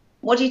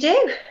 What do you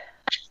do?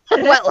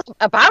 Well,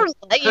 apparently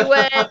you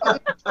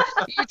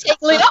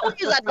take Lee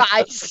Otway's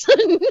advice.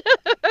 It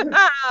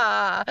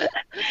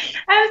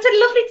was a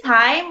lovely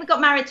time. We got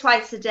married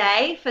twice a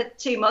day for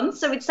 2 months,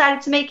 so we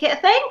decided to make it a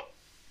thing.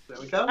 There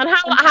we go. And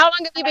how long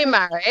have you been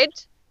married?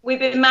 We've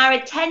been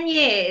married 10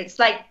 years.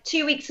 Like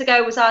 2 weeks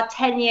ago was our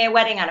 10-year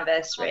wedding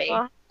anniversary.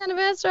 Oh,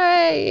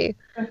 anniversary.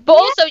 But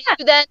also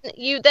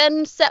you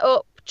then set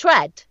up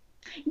Tread.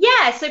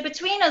 Yeah, so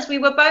between us, we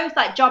were both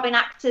like jobbing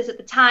actors at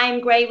the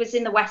time. Gray was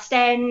in the West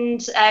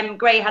End.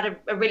 Gray had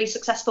a really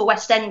successful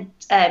West End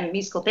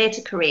musical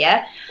theatre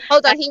career.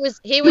 Hold on,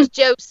 he was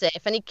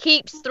Joseph, and he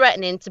keeps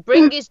threatening to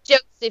bring his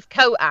Joseph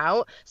coat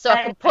out so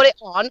I can put it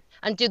on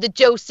and do the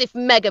Joseph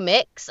mega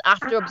mix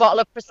after a bottle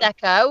of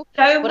Prosecco.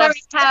 Don't worry,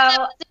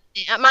 Cal.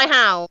 At my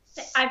house.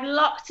 I've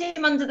locked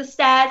him under the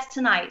stairs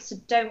tonight, so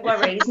don't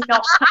worry, he's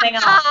not coming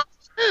off.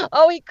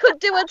 Oh, he could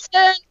do a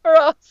turn for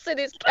us in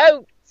his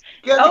coat.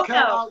 Get the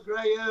cat out,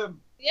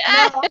 Graham.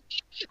 Yeah. No,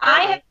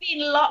 I have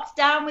been locked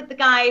down with the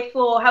guy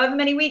for however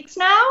many weeks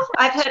now.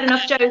 I've heard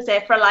enough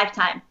Joseph for a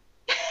lifetime.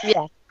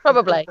 Yeah,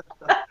 probably.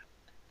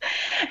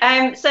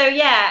 What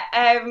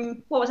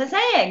was I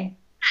saying?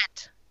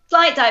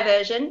 Slight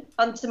diversion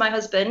onto my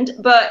husband.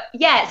 But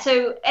yeah,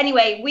 so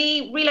anyway,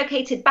 we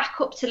relocated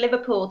back up to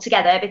Liverpool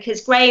together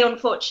because Gray,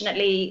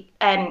 unfortunately,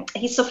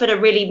 he suffered a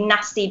really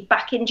nasty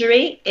back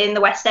injury in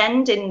the West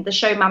End in the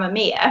show Mamma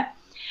Mia.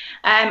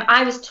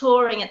 I was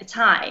touring at the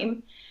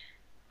time,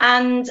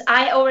 and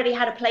I already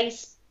had a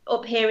place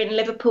up here in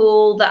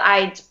Liverpool that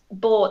I'd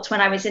bought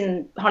when I was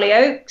in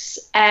Hollyoaks.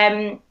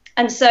 And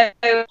so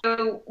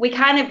we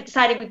kind of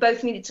decided we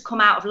both needed to come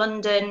out of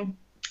London.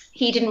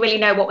 He didn't really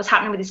know what was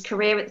happening with his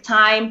career at the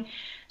time.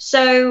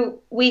 So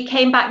we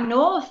came back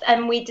north,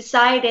 and we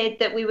decided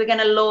that we were going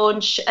to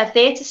launch a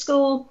theatre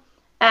school.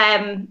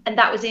 And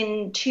that was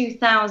in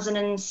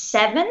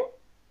 2007.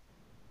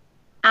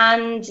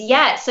 And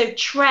yeah, so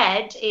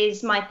Tread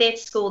is my theatre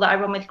school that I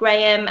run with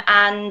Graham,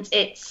 and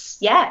it's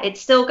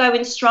still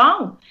going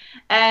strong.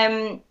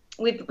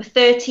 We're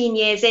 13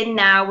 years in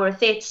now. We're a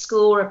theatre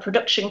school, we're a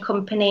production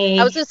company.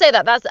 I was going to say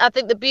that's I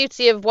think the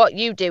beauty of what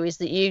you do is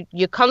that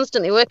you're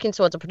constantly working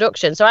towards a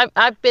production. So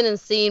I've been and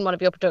seen one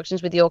of your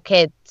productions with your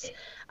kids,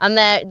 and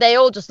they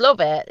all just love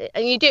it.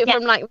 And you do it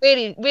from like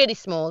really, really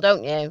small,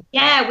 don't you?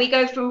 Yeah, we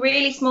go from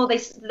really small.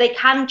 They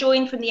can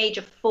join from the age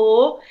of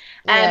 4.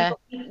 But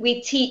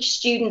we teach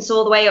students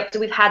all the way up to,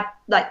 we've had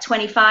like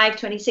 25,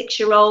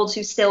 26-year-olds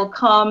who still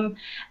come.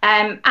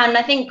 And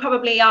I think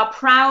probably our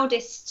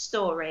proudest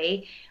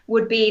story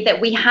would be that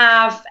we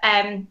have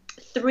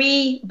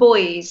 3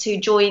 boys who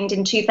joined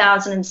in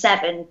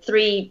 2007.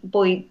 3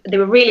 boys, they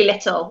were really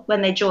little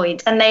when they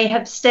joined, and they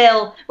have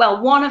still,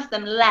 well, one of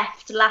them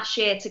left last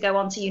year to go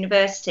on to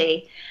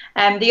university.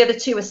 The other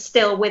 2 are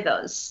still with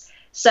us.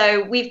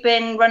 So we've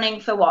been running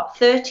for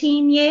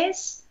 13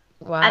 years?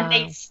 Wow. And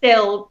they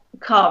still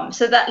come.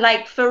 So that,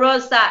 like, for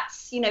us,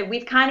 that's,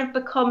 we've kind of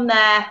become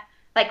their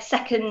like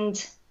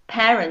second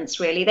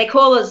parents, really. They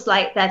call us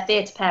like their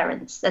theatre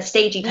parents, their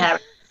stagey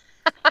parents.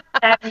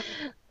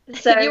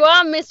 So you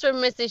are Mr. and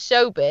Mrs.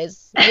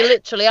 Showbiz. You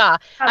literally are.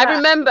 I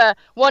remember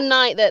one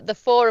night that the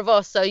 4 of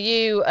us, so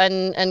you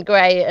and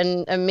Gray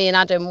and me and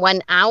Adam,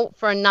 went out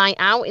for a night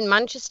out in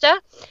Manchester.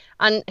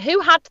 And who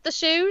had the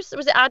shoes?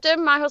 Was it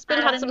Adam? My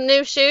husband had some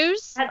new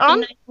shoes Had on. some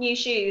nice new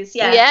shoes,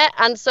 yeah. Yeah,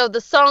 and so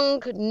the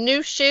song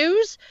 "New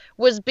Shoes"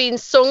 was being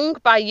sung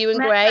by you and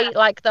Gray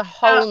like the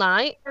whole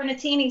night. Paolo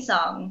Nutini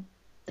song.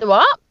 The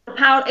what?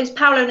 It was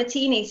Paolo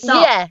Nutini's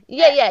song. Yeah.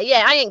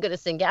 I ain't gonna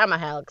sing it, am I,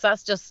 Hell? Because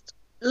that's just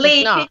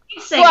Lee, not. can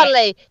you sing Go on, it?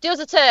 Lee. Do us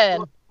a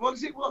turn. What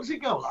does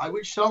it go like?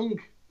 Which song?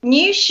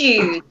 New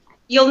Shoes.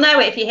 You'll know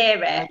it if you hear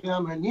it.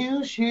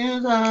 New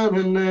shoes on.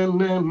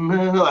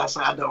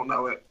 I don't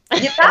know it.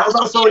 Yeah,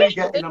 That's all you're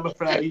getting, I'm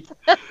afraid.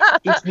 And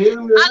we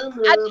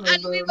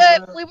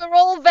were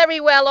all very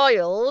well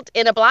oiled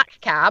in a black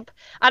cab,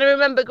 and I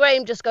remember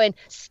Graham just going,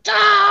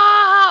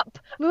 "Stop!"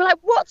 We were like,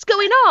 "What's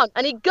going on?"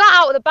 And he got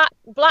out of the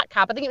black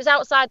cab. I think it was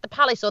outside the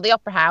Palace or the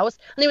Opera House,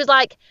 and he was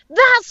like,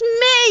 "That's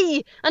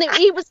me!" And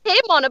he was him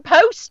on a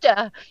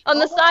poster on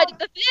the side of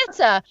the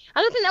theatre. And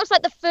I think that was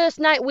like the first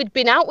night we'd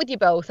been out with you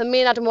both, and me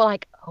and Adam were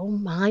like, "Oh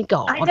my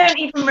god!" I don't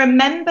even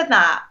remember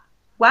that.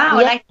 Wow,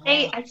 Yeah.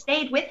 and I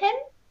stayed with him.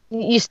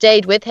 You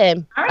stayed with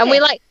him, Alright. and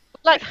we've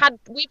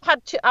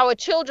had our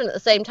children at the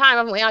same time,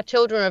 haven't we? Our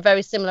children are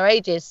very similar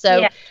ages, so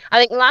Yeah. I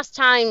think last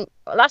time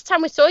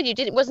we saw you,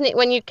 wasn't it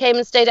when you came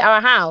and stayed at our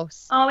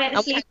house? Oh, we had a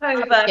And we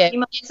sleepover had a few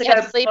months You had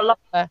ago. a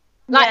sleepover.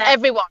 Like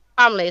everyone,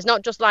 families,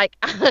 not just like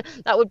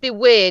that would be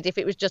weird if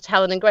it was just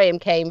Helen and Graham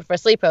came for a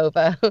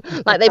sleepover.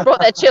 Like they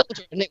brought their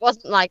children. It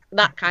wasn't like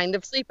that kind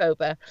of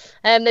sleepover.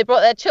 They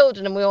brought their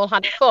children and we all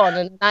had fun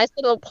and nice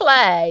little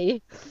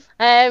play.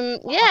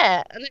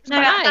 Yeah, and it was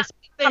quite nice.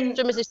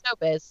 After Mrs.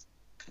 Showbiz.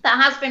 That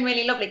has been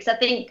really lovely because I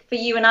think for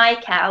you and I,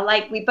 Kel,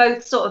 like we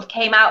both sort of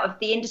came out of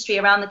the industry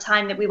around the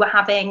time that we were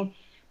having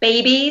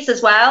babies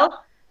as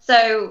well.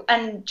 So,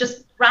 and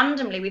just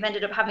randomly, we've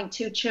ended up having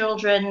 2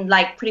 children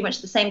like pretty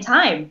much the same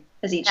time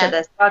as each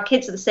other. So our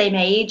kids are the same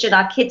age and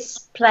our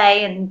kids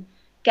play and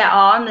get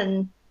on,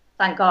 and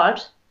thank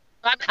God.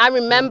 I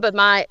remember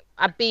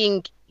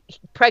being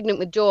pregnant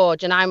with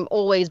George, and I'm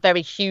always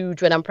very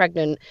huge when I'm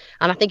pregnant,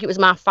 and I think it was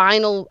my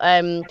final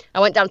I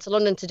went down to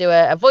London to do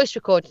a voice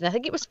recording. I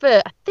think it was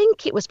for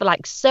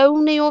like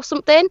Sony or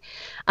something,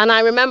 and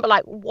I remember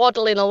like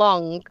waddling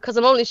along because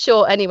I'm only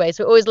short anyway,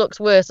 so it always looks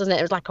worse, doesn't it?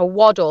 It was like a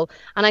waddle,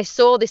 and I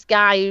saw this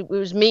guy who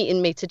was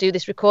meeting me to do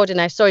this recording.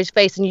 I saw his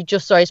face, and you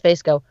just saw his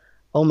face go,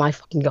 "Oh my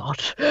fucking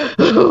god!"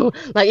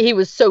 Like he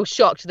was so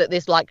shocked that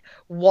this like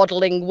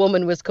waddling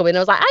woman was coming. I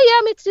was like, "Oh yeah,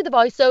 I'm here to do the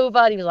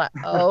voiceover," and he was like,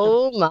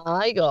 "Oh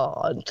my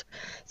god!"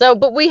 So,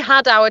 but we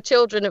had our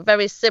children at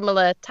very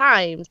similar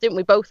times, didn't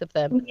we? Both of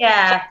them.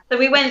 Yeah. So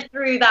we went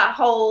through that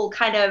whole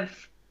kind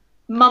of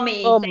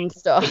mummy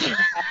stuff.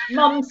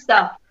 Mum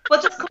stuff.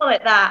 We'll just call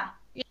it that.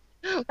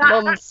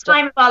 That Stuff.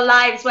 time of our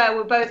lives where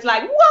we're both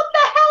like, "What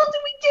the hell do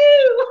we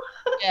do?"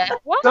 Yeah.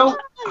 What? So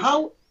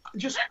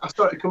I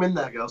started to come in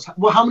there, girls.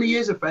 Well, how many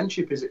years of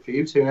friendship is it for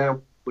you two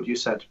now? Would you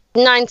said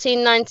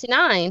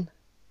 1999.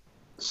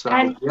 so?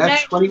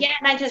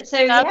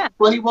 Yeah,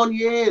 21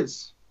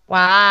 years.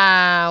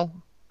 Wow.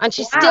 And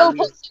she still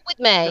puts it with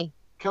me.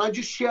 Can I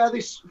just share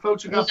this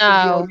photograph No.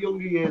 of your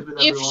younger years with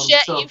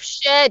everyone? You've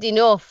shared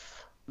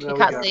enough. There You we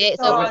can't go. see it,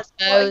 so I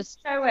suppose.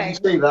 Can you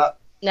see that?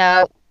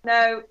 No.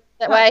 No.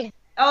 That way.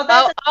 Oh,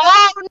 that's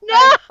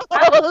no!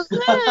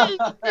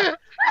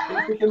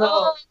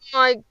 Oh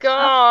my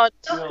god!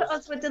 Look at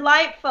us, we're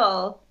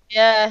delightful.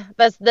 Yeah,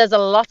 there's a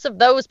lot of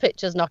those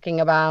pictures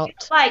knocking about.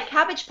 It's like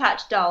Cabbage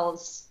Patch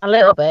dolls. A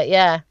little bit,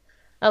 yeah,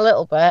 a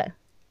little bit.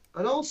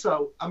 And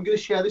also, I'm going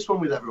to share this one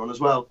with everyone as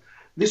well.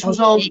 This was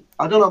on.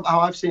 I don't know how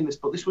I've seen this,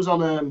 but this was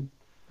on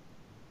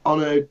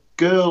a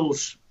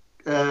girls'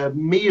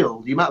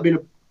 meal. You might have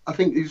been. I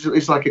think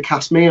it's like a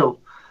cast meal.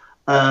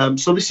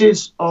 So this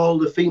is all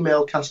the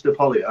female cast of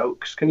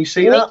Hollyoaks. Can you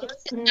see that?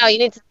 No, you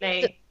need to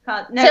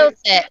tilt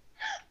it.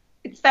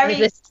 It's very.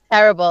 This is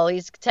terrible.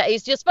 He's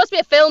just supposed to be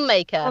a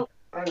filmmaker.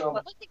 Hang on.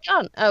 What's he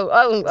done?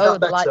 Oh,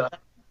 the light.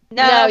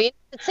 No, you need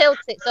to tilt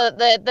it so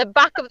the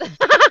back of the. Is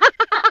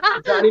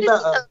that any This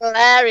is better?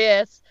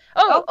 hilarious.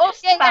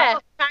 Yeah,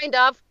 kind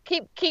of.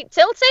 Keep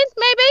tilting,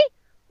 maybe.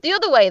 The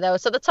other way though,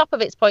 so the top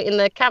of it's pointing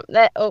the camp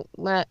there.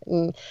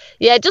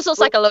 Yeah, it just looks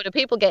like a load of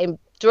people getting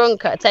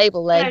drunk at a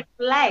table there.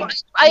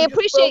 I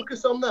appreciate.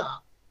 Focus on that.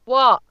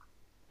 What?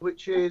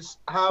 Which is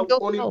how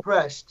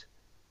unimpressed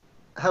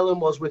Helen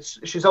was with.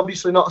 She's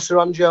obviously not a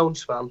Saran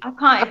Jones fan. I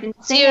can't even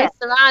see She and it.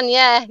 Saran,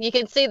 yeah, you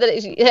can see that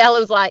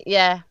Helen's like,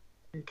 yeah.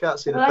 You can't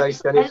see the Well,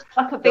 face, can it's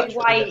you? like a big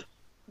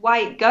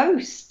white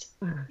ghost.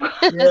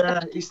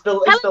 Yeah, he's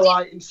still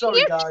lighting.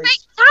 Sorry,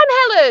 guys. Tan,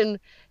 Helen.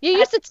 You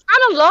used to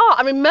tan a lot.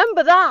 I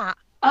remember that.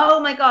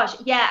 Oh my gosh,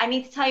 yeah, I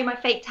need to tell you my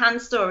fake tan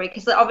story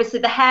because obviously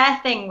the hair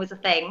thing was a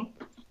thing,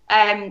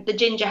 the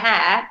ginger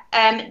hair.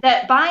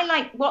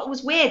 That what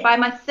was weird, by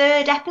my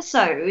 3rd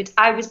episode,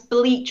 I was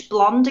bleach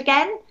blonde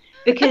again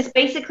because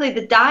basically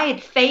the dye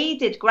had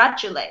faded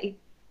gradually.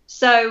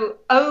 So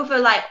over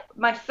like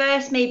my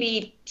first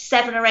maybe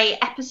 7 or 8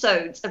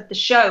 episodes of the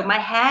show, my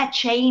hair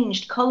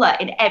changed colour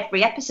in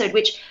every episode,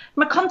 which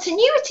from a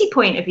continuity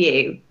point of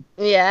view,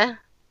 Yeah.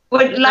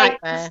 would like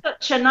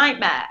such a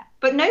nightmare.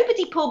 But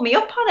nobody pulled me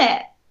up on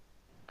it.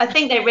 I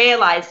think they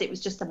realised it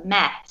was just a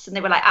mess, and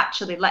they were like,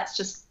 actually, let's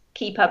just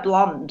keep her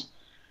blonde.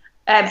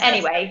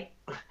 Anyway.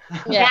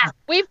 Yeah.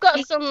 We've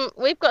got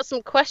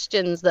some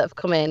questions that have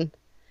come in.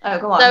 Oh,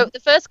 go on. So the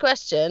first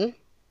question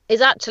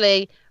is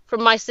actually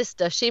from my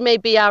sister. She may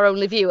be our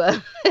only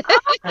viewer.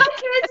 Hi,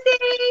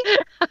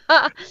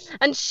 Kirsty.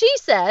 And she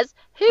says,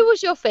 who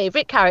was your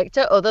favourite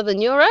character other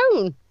than your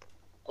own?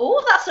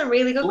 Oh, that's a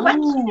really good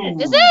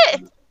question. Is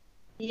it?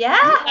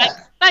 Yeah.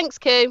 Thanks,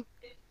 Koo.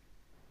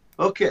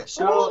 Okay,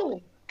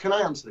 so can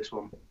I answer this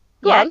one?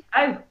 Go on.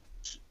 Oh.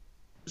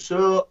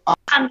 So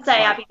And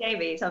say Abbey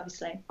Davies,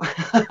 obviously.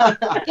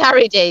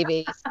 Gary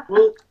Davies.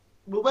 Well,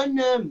 when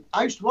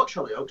I used to watch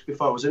Hollyoaks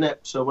before I was in it,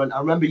 so when I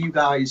remember you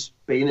guys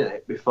being in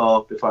it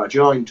before I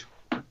joined,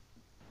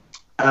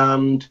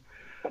 and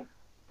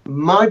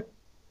my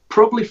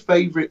probably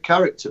favourite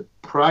character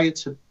prior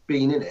to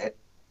being in it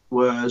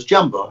was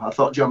Jambo. I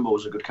thought Jambo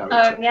was a good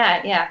character. Oh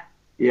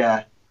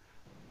yeah.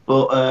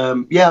 But I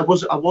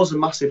was a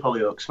massive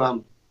Hollyoaks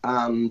fan,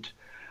 and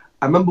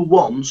I remember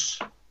once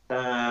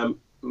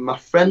my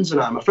friend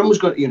was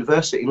going to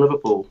university in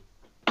Liverpool,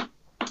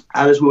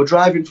 and as we were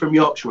driving from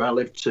Yorkshire, where I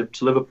lived,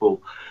 to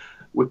Liverpool,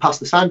 we passed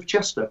the sign for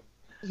Chester.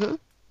 Mm-hmm.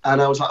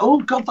 And I was like, oh,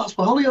 God, that's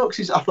where Hollyoaks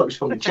is. I thought it was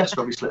filmed in Chester,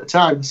 obviously, at the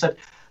time. I said,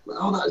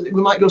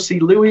 we might go see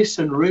Lewis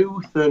and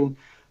Ruth and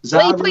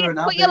Zara and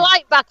Abby. Put your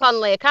light back on,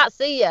 Lee. I can't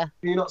see you.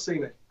 Can you not see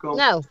me? Go on.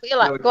 No, put your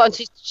light. Go on.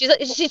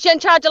 She's in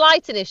charge of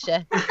lighting, is she?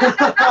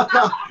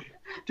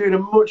 Doing a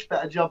much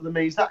better job than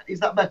me. Is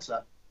that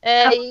better?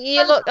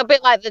 You look a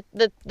bit like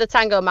the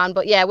Tango Man,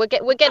 but yeah, we're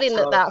getting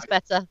that's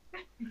better.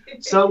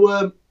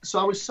 So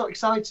I was so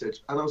excited,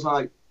 and I was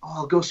like, oh,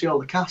 I'll go see all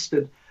the cast,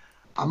 and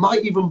I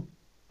might even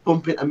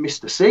bump into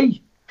Mr.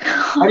 C.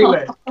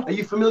 Anyway, are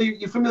you familiar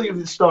with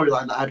the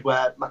storyline that I had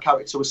where my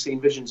character was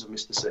seeing visions of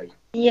Mr. C?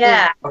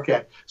 Yeah.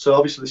 Okay, so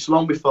obviously it's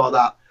long before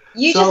that.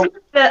 You just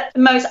had the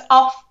most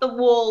off the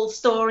wall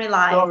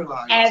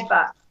storyline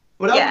ever.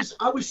 But yeah.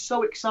 I was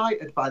so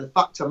excited by the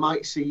fact I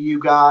might see you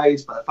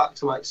guys, by the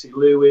fact I might see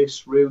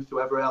Lewis, Ruth,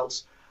 whoever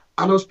else.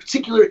 And I was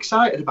particularly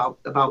excited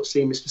about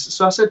seeing Mr. C.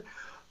 So I said,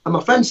 and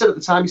my friend said at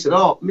the time, he said,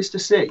 oh, Mr.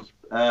 C,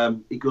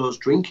 he goes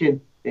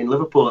drinking in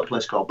Liverpool at a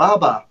place called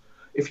Bar.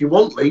 If you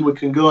want, Lee, we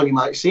can go and you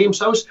might see him.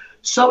 So I was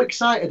so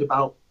excited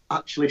about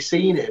actually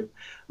seeing him.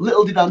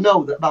 Little did I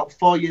know that about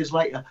 4 years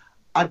later,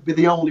 I'd be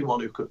the only one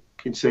who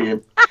can see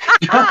him.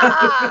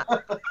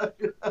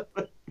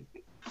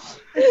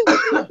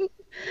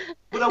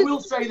 But I will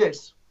say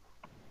this.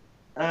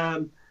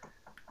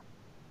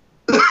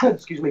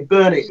 Excuse me,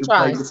 Bernie, who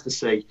played Mr.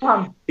 C.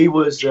 He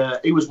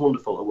was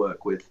wonderful to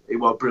work with. He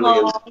was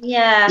brilliant. Oh,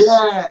 yeah.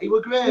 Yeah, he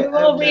was great. We were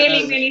all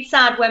really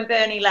sad when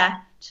Bernie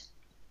left.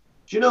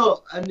 Do you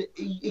know? And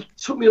he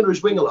took me under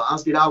his wing a lot,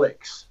 as did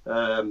Alex,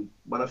 when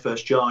I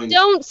first joined.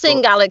 Don't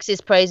sing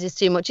Alex's praises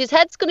too much. His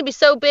head's going to be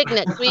so big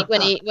next week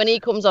when he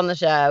comes on the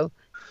show.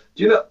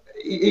 Do you know?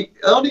 He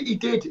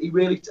did.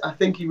 I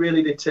think he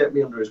really did take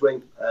me under his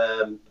wing.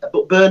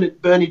 But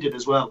Bernie did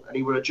as well, and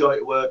he were a joy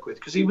to work with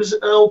because he was an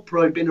old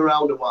pro, he'd been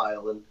around a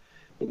while and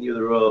he knew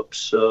the ropes.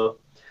 So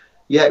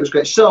yeah, it was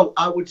great. So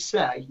I would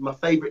say my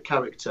favourite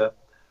character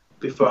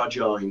before I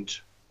joined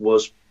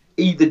was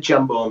either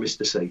Jambo or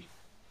Mr. C.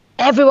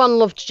 Everyone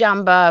loved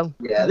Jambo.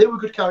 Yeah, they were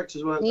good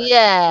characters, weren't they?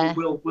 Yeah.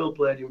 Will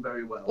played him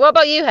very well. What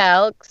about you,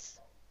 Helks?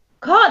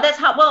 God, that's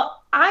how.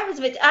 Well, I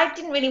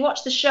didn't really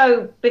watch the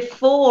show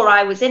before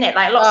I was in it.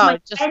 Like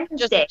lots of my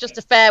friends did. Just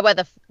a fair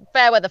weather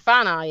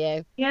fan, are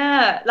you?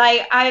 Yeah,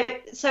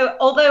 so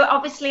although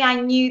obviously I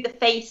knew the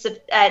face of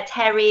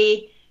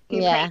Terry, who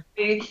played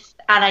Ruth,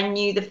 and I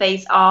knew the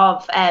face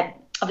of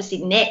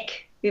obviously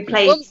Nick, who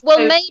played.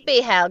 Well,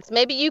 maybe Helks.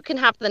 Maybe you can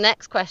have the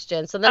next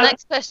question. So the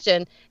next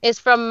question is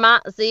from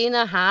Matt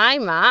Zena. Hi,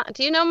 Matt.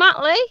 Do you know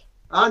Matt Lee?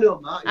 I know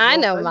Matt. I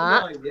know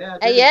Matt.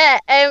 Yeah.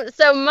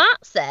 So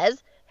Matt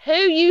says, who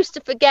used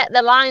to forget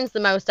the lines the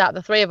most out of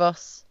the three of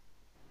us?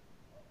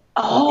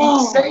 Oh,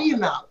 he's saying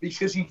that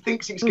because he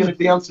thinks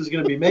the answer's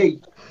going to be me,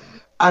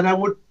 and I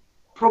would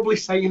probably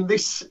say in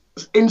this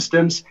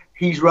instance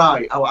he's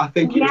right. I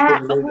think he's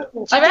going to do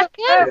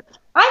that.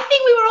 I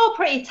think we were all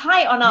pretty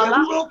tight on our. Yeah,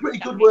 we were all pretty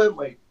good, weren't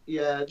we?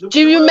 Yeah. Do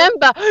you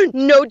remember?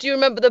 No. Do you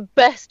remember the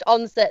best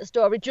on-set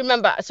story? Do you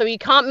remember? So you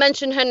can't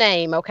mention her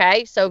name,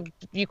 okay? So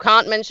you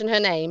can't mention her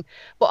name.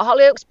 But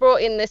Hollyoaks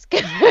brought in this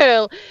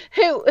girl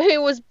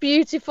who was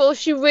beautiful.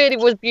 She really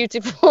was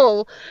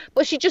beautiful,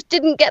 but she just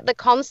didn't get the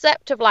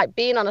concept of like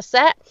being on a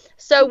set.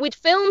 So we'd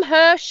film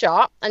her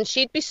shot, and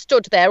she'd be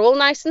stood there all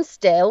nice and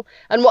still.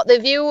 And what the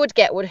viewer would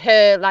get would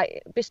her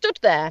like be stood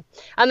there,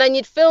 and then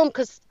you'd film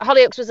because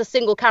Hollyoaks was a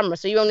single camera,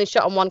 so you only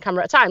shot on one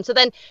camera at a time. So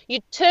then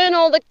you'd turn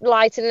all the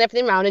lighting and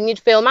everything around and you'd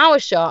film our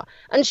shot,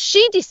 and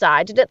she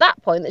decided at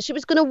that point that she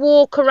was going to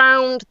walk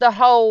around the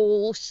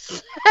whole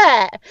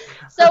set.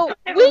 So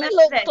we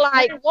looked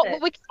like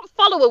we can't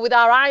follow her with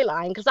our eye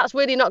line because that's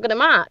really not going to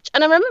match.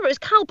 And I remember it was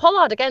Cal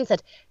Pollard again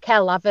said,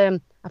 Kel, I've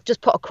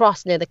just put a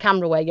cross near the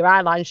camera where your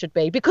eye line should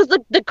be, because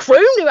the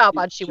crew knew how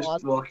bad she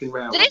was. Walking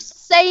around. This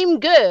same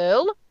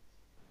girl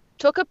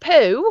took a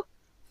poo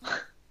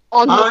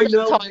on the I set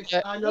know,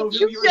 toilet. I know who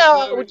You you're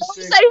know, referring don't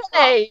to. say her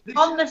name.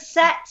 On the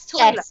set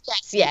toilet.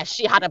 Yes,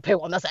 she had a poo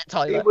on the set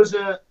toilet. It was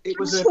a.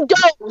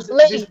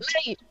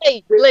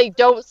 Lee,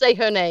 don't say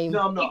her name.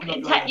 No, I'm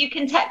not. You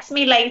can text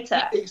me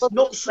later.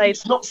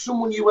 It's not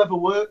someone you ever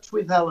worked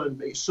with, Helen.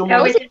 It's someone.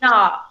 No, it's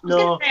not. I was No.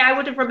 going to say I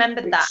would have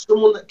remembered that. It's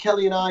someone that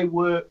Kelly and I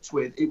worked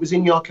with. It was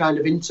in your kind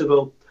of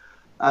interval,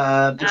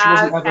 and she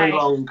wasn't ever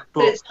wrong.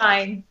 But it's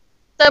fine.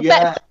 So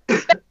yeah.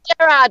 Beth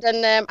Gerard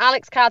and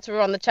Alex Carter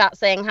were on the chat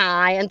saying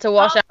hi and to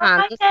wash our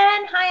hands.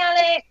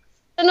 Hi, Alex.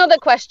 Another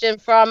question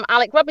from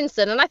Alec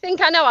Robinson, and I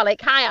think I know Alec.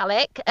 Hi,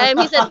 Alec.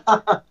 He said,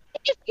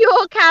 if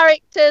your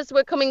characters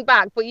were coming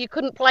back but you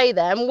couldn't play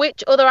them,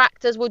 which other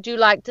actors would you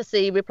like to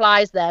see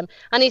reprise them?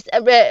 And he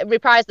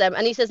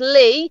says,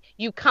 Lee,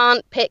 you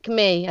can't pick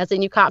me, as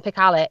in you can't pick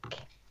Alec.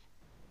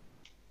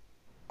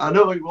 I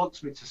know what he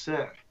wants me to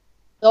say.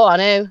 Oh, I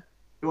know.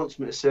 He wants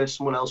me to say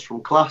someone else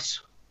from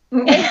class.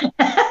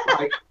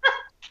 Like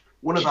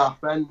one of our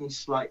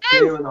friends, like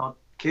Kieran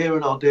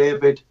or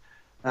David.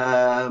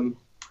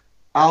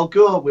 I'll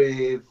go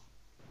with.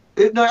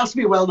 No, it has to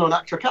be a well-known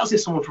actor. I can't say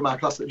someone from our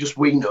class that just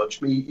we know.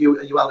 Just me,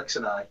 you, Alex,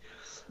 and I.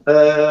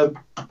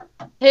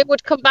 Who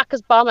would come back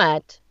as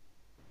Bombhead?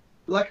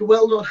 Like a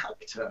well-known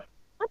actor.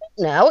 I don't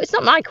know. It's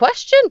not my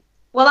question.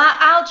 Well,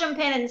 I'll jump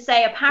in and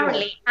say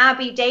apparently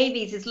Abbey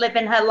Davies is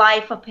living her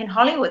life up in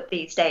Hollywood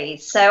these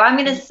days. So I'm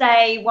going to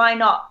say, why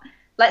not?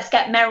 Let's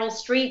get Meryl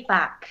Streep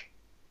back.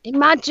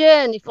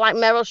 Imagine if like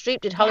Meryl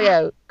Streep did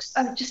Hollyoaks.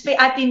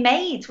 I'd be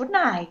made, wouldn't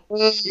I?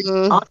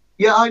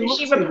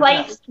 She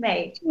replaced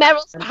me.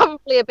 Meryl's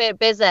probably a bit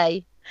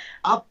busy.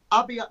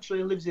 Abby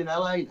actually lives in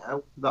LA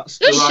now. That's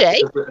Does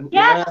she?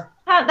 Yeah,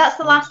 that's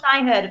the last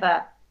I heard of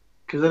her.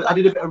 Because I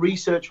did a bit of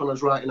research when I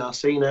was writing our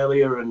scene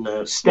earlier,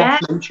 and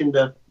Steph mentioned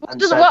her.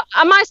 And said, what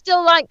am I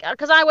still like?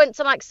 Because I went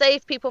to like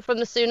save people from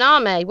the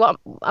tsunami. What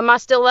am I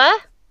still there?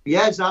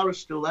 Yeah, Zara's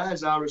still there.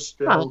 Zara's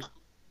still.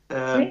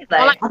 Really?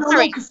 I don't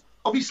know, because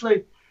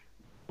obviously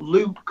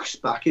Luke's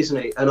back,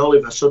 isn't he? And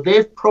Oliver, so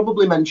they've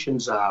probably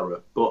mentioned Zara.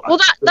 But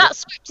that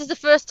script is the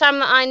first time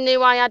that I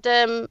knew I had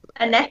a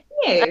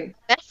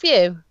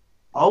nephew.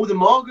 Oh, the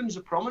Morgans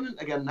are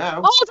prominent again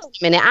now. Hold on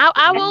a minute. How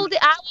old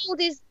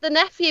is the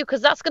nephew?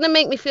 Because that's going to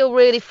make me feel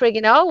really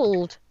frigging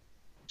old.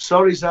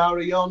 Sorry,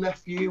 Zara, your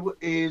nephew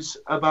is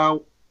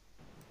about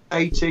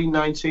 18,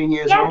 19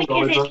 years old.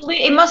 Yeah, because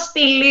it must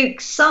be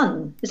Luke's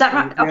son. Is that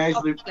right? Yeah,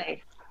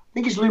 I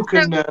think it's Luke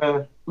and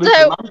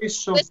Mandy's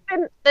son.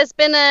 There's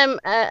been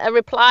a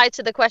reply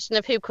to the question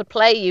of who could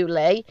play you,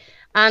 Lee,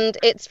 and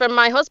it's from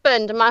my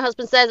husband. And my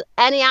husband says,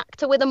 any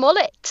actor with a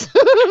mullet.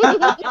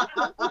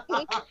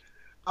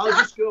 I'll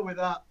just go with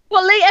that.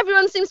 Well, Lee,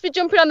 everyone seems to be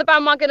jumping on the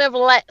bandwagon of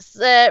let's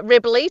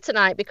rib Lee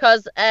tonight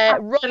because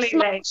Ross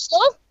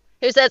Marshall,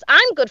 who says,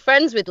 I'm good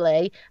friends with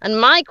Lee, and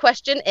my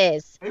question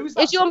is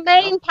your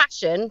main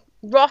passion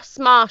Ross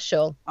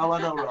Marshall? Oh,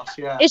 I know Ross,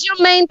 yeah. Is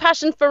your main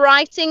passion for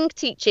writing,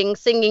 teaching,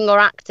 singing, or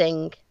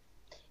acting?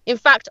 In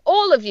fact,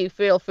 all of you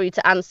feel free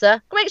to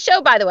answer. Great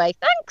show, by the way.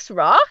 Thanks,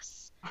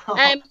 Ross.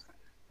 I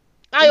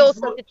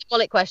also did the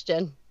mullet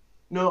question.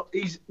 No,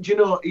 he's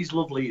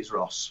lovely, is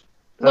Ross.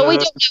 Well, we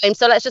don't know him,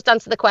 so let's just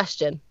answer the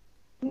question.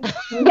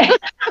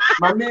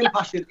 My main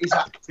passion is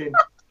acting.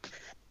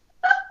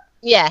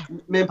 Yeah.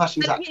 Main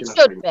passion is acting.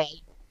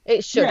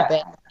 It should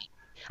be.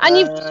 And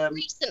you've just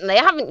recently,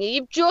 haven't you?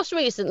 You've just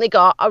recently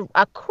got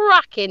a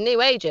cracking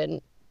new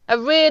agent. A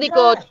really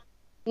good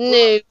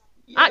new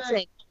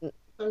acting.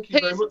 Thank you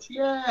very much.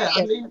 Yeah,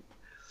 I mean,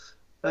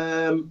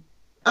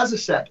 as I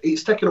said,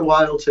 it's taken a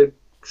while to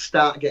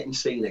start getting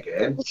seen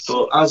again.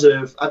 But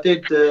I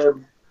did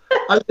the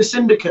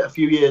Syndicate a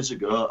few years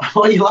ago.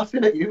 Why are you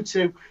laughing at you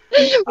two?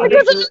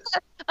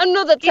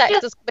 Another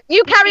text.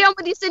 You carry on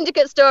with your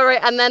Syndicate story,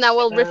 and then I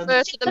will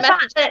refer to the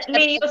message. That,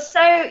 Lee,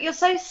 you're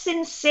so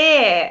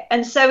sincere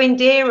and so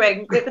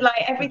endearing with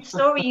like every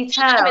story you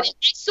tell. I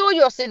saw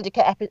your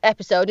Syndicate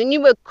episode, and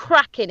you were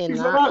cracking in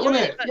that. Right, wasn't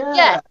it?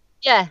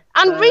 Yeah.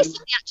 And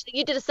recently, actually,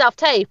 you did a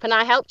self-tape, and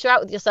I helped you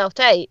out with your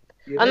self-tape,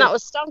 and that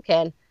was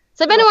stonking.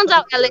 So if anyone's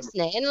out there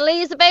listening,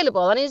 Lee is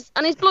available, and he's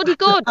bloody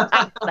good,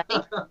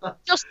 actually.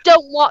 Just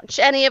don't watch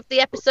any of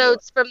the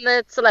episodes from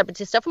the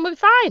celebrity stuff, and we'll be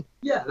fine.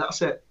 Yeah,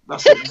 that's it.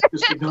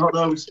 Just ignore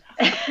those.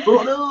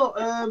 But no,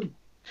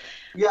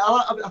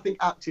 I think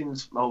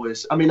acting's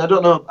always. I mean, I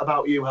don't know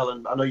about you,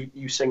 Helen. I know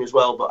you sing as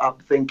well, but I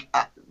think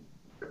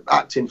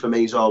acting for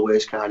me is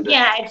always kind of.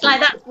 Yeah, it's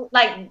like that's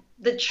like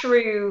the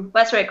true.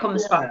 That's where it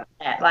comes from.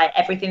 Like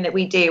everything that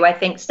we do, I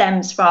think,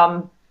 stems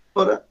from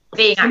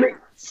being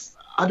actors.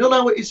 I don't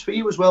know what it is for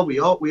you as well. We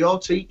are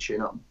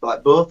teaching,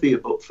 like both of you.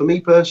 But for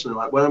me personally,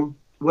 like when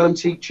I'm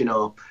teaching,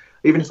 or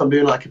even if I'm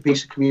doing like a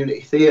piece of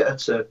community theatre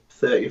to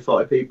 30 or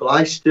 40 people,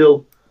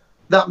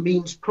 that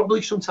means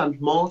probably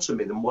sometimes more to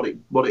me than what it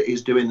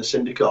is doing the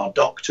Syndicate or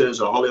Doctors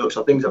or Hollyoaks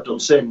or things I've done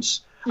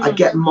since. I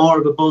get more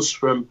of a buzz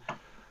from.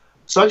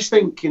 So I just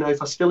think,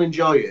 if I still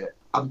enjoy it,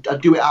 I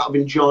do it out of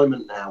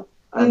enjoyment now.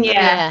 And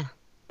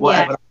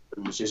whatever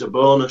happens is a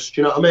bonus.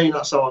 Do you know what I mean?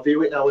 That's how I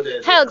view it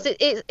nowadays. Helgs,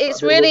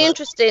 it's really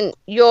interesting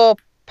your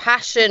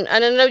passion,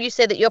 and I know you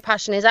say that your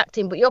passion is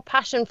acting, but your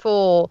passion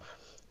for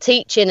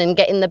teaching and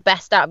getting the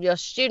best out of your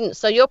students,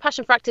 so your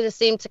passion for acting has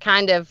seemed to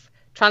kind of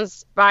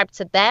transcribe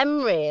to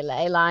them,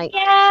 really, like.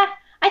 Yeah,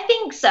 I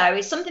think so.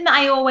 It's something that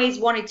I always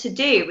wanted to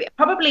do,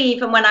 probably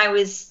even when I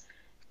was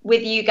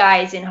with you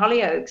guys in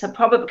Hollyoaks.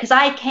 Because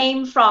I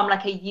came from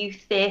like a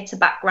youth theatre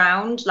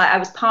background, like I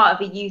was part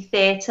of a youth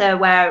theatre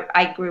where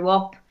I grew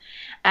up,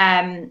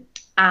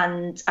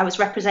 and I was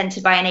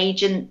represented by an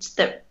agent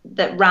that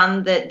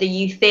ran the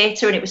youth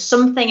theatre, and it was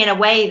something in a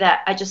way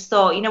that I just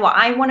thought, you know what,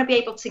 I want to be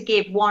able to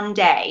give one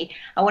day.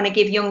 I want to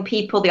give young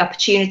people the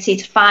opportunity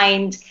to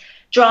find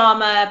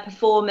drama,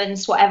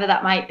 performance, whatever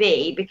that might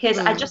be, because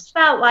I just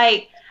felt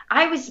like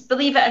I was,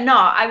 believe it or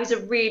not, I was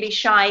a really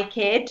shy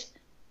kid,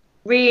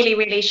 really,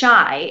 really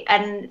shy.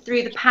 And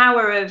through the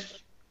power of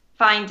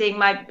finding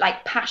my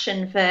like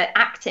passion for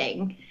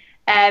acting,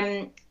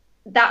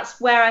 that's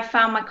where I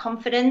found my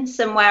confidence,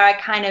 and where I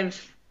kind of,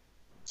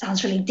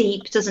 sounds really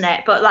deep, doesn't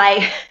it? But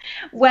like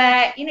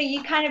where, you know,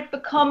 you kind of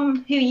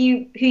become who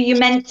you're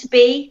meant to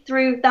be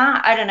through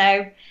that. I don't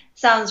know.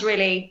 Sounds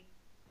really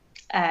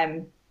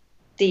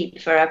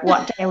deep for a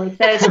what day we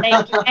Thursday.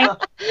 10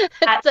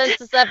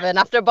 to 7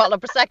 after a bottle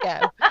of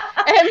prosecco.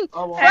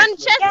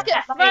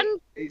 Francesca,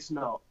 it's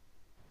not.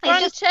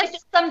 It's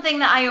just something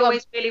that I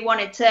always really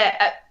wanted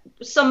to at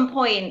some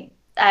point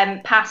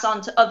pass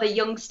on to other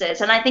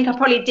youngsters, and I think I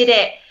probably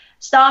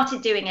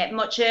started doing it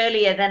much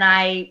earlier than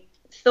I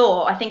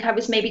thought. I think I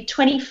was maybe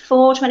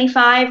 24,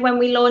 25 when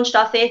we launched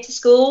our theatre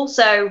school,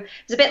 so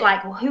it's a bit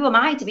like, well, who am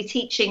I to be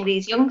teaching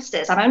these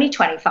youngsters? I'm only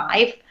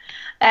 25.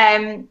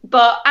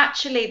 But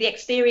actually the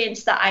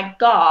experience that I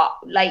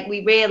got, like,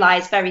 we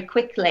realised very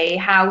quickly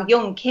how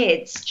young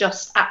kids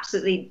just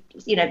absolutely,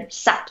 you know,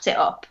 sapped it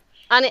up.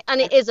 And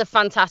it is a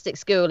fantastic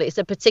school. It's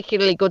a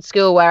particularly good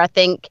school where I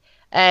think,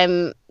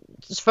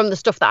 just from the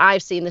stuff that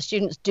I've seen, the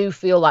students do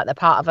feel like they're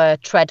part of a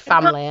Tread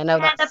family. I know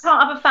they're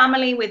part of a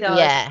family with us.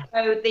 Yeah.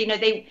 So you know,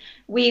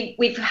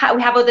 we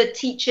have other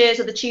teachers,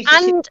 other tutors,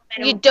 and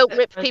you don't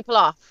rip people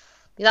off.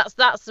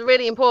 That's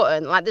really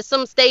important. Like, there's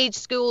some stage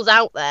schools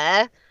out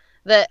there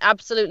that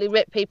absolutely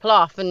rip people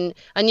off, and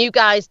you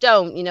guys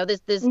don't. You know,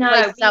 there's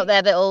places out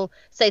there that'll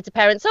say to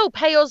parents, oh,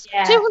 pay us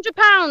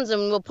 £200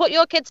 and we'll put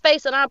your kid's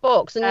face on our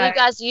books, and you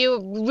guys,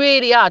 you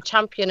really are a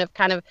champion of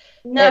kind of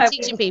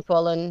teaching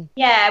people. And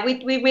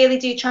we really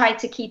do try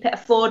to keep it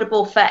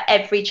affordable for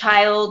every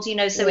child, you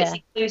know, so it's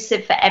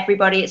inclusive for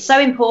everybody. It's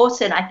so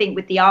important, I think,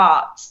 with the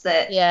arts,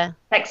 that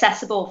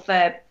accessible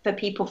for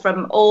people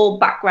from all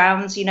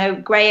backgrounds. You know,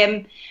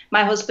 Graham,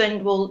 my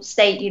husband, will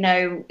state, you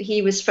know,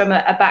 he was from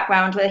a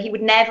background where he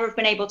would never have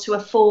been able to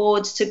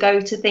afford to go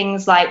to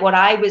things like what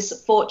I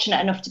was fortunate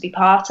enough to be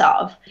part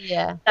of.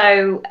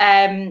 So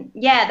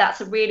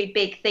that's a really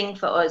big thing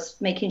for us,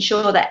 making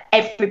sure that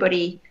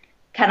everybody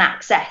can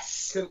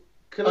access.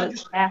 Can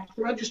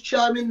I just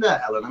chime in there,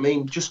 Helen? I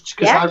mean, just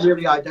because I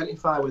really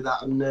identify with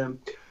that. And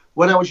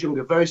when I was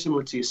younger, very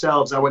similar to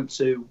yourselves, I went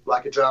to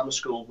like a drama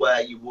school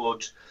where you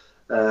would,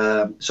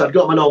 so I'd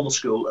go to my normal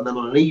school, and then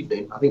on an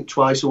evening, I think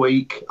twice a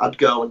week, I'd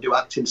go and do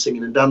acting,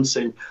 singing and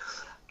dancing.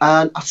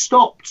 And I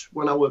stopped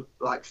when I was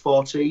like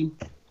 14.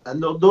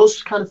 And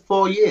those kind of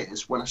 4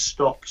 years when I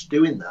stopped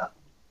doing that,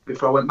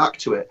 before I went back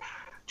to it,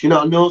 do you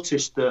know, I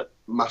noticed that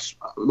my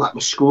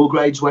school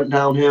grades went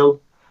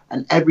downhill,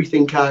 and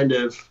everything kind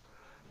of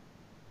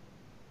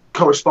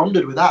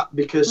corresponded with that,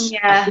 because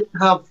I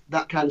didn't have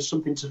that kind of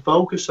something to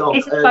focus on.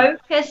 It's a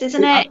focus,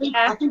 isn't it?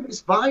 I think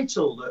it's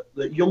vital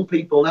that young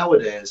people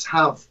nowadays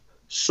have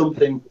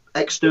something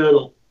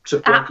external to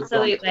focus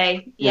on.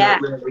 Absolutely.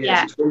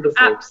 It's wonderful.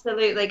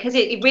 Absolutely, because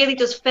it really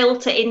does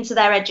filter into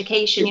their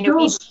education. You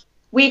know,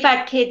 we've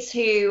had kids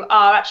who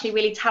are actually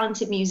really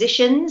talented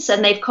musicians,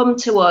 and they've come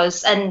to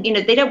us, and, you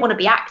know, they don't want to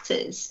be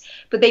actors,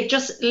 but they've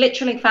just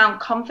literally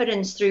found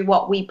confidence through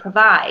what we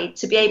provide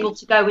to be able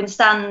to go and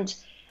stand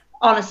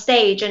on a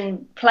stage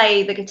and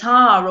play the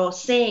guitar or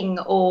sing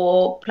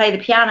or play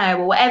the piano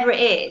or whatever it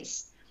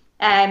is.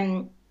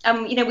 You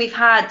know, we've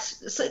had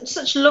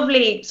such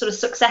lovely sort of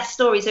success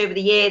stories over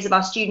the years of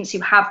our students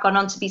who have gone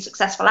on to be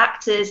successful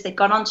actors. They've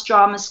gone on to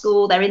drama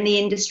school. They're in the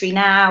industry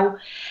now.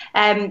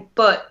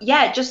 But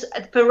yeah, just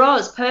for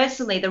us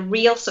personally, the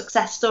real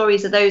success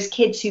stories are those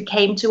kids who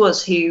came to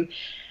us who,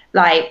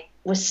 like,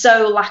 were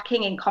so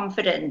lacking in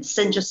confidence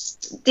and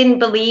just didn't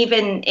believe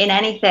in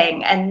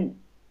anything and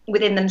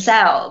within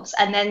themselves.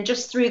 And then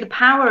just through the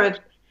power of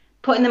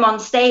putting them on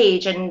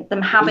stage and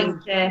them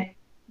having to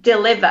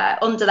deliver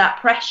under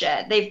that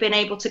pressure, they've been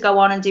able to go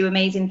on and do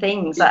amazing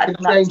things. It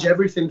can change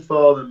everything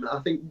for them. I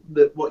think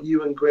that what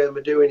you and Graham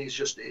are doing is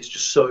just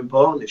so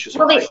important. It's just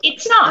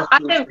it's not.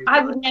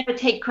 I would never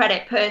take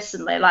credit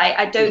personally. Like,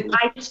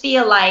 I just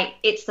feel like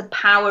it's the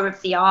power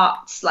of the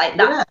arts. Like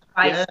that.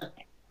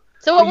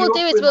 So what we'll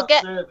do is we'll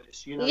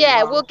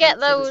get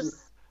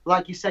those.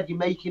 Like you said, you're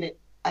making it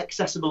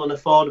accessible and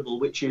affordable,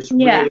 which is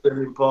really,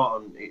 really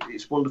important.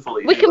 It's wonderful.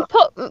 We can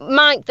put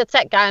Mike, the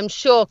tech guy, I'm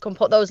sure, can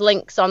put those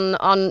links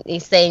on.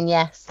 He's saying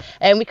yes,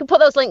 and we can put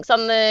those links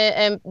on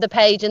the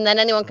page, and then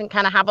anyone can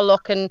kind of have a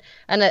look and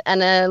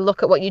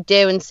look at what you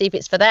do and see if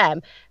it's for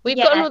them. We've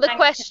got another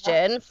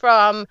question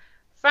from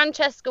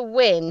Francesca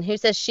Wynn, who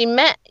says she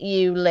met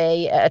you,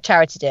 Lee, at a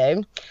charity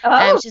do.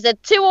 She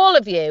said, to all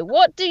of you,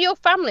 what do your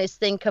families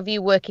think of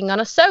you working on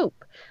a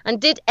soap?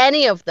 And did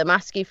any of them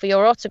ask you for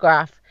your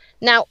autograph?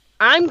 Now,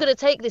 I'm going to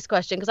take this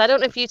question because I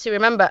don't know if you two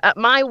remember, at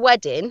my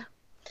wedding,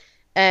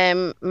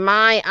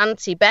 my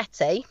Auntie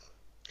Betty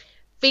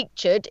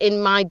featured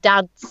in my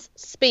dad's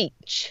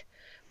speech,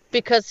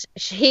 because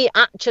he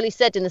actually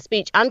said in the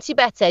speech, Auntie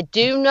Betty,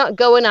 do not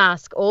go and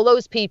ask all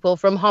those people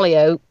from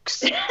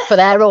Hollyoaks for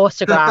their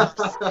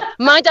autographs.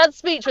 My dad's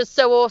speech was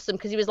so awesome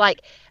because he was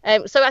like,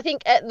 so I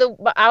think at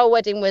our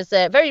wedding was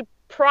very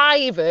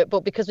private,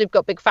 but because we've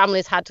got big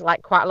families, had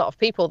like quite a lot of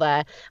people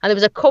there, and there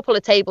was a couple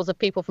of tables of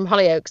people from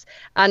Hollyoaks.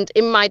 And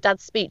in my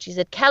dad's speech, he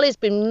said, Kelly's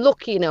been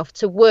lucky enough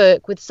to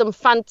work with some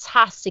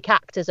fantastic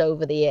actors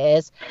over the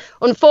years.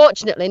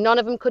 Unfortunately, none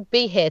of them could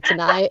be here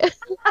tonight. It's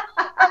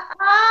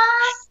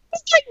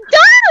like,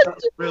 Dad!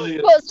 That's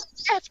brilliant. But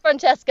yes,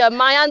 Francesca,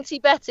 my Auntie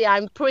Betty,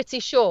 I'm pretty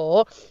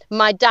sure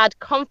my dad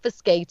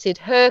confiscated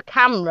her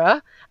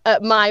camera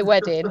at my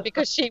wedding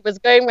because she was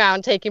going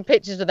around taking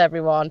pictures with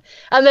everyone.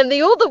 And then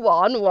the other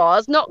one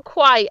was not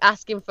quite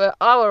asking for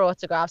our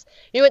autographs.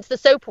 We went to the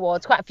Soap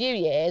Awards quite a few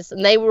years,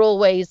 and they were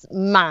always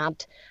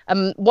mad.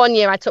 One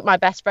year I took my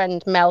best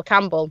friend, Mel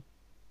Campbell,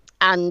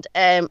 and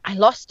I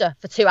lost her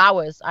for 2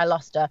 hours.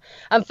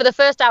 And for the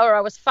first hour,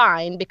 I was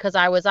fine because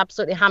I was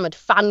absolutely hammered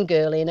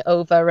fangirling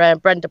over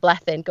Brenda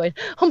Blethyn, going,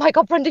 oh my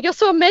God, Brenda, you're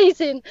so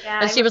amazing.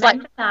 Yeah, and she was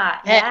like,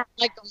 and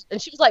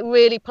she was like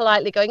really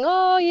politely going,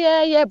 oh,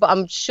 yeah. But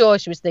I'm sure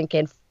she was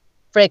thinking,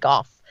 frig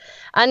off.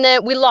 And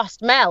we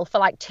lost Mel for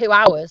like 2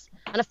 hours.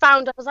 And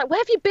I was like, where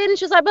have you been? And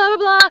she was like, blah, blah,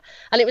 blah.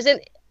 And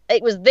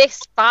it was this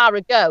far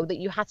ago that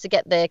you had to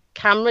get the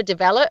camera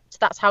developed.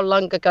 That's how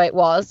long ago it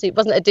was. It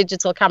wasn't a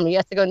digital camera. You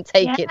had to go and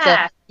take it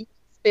to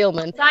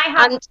Spielman. I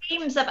have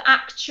teams of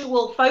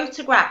actual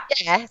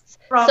photographs. Yes.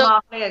 From so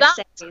our that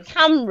series.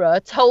 Camera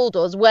told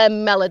us where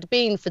Mel had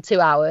been for 2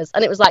 hours.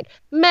 And it was like,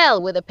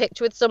 Mel with a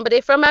picture with somebody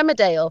from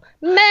Emmerdale.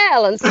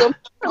 Mel and some.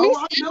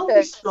 I know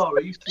this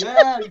story.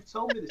 Yeah, you've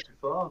told me this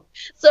before.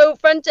 So,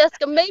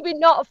 Francesca, maybe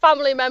not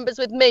family members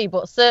with me,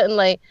 but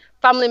certainly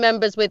family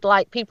members with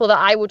like people that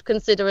I would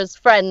consider as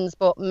friends,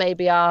 but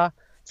maybe are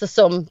to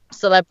some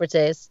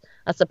celebrities,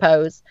 I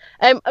suppose.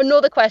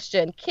 Another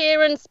question,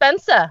 Kieran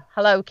Spencer.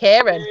 Hello,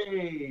 Kieran.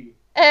 Hey.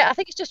 I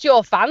think it's just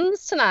your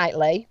fans tonight,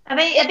 Lee. Are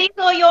these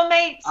all your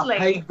mates, Lee? I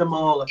paid them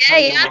all. I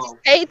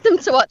paid them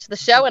to watch the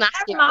show and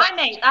ask you. My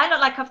mates. I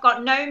look like I've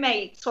got no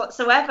mates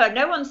whatsoever.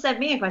 No one sent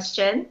me a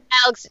question.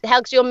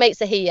 Helgs, your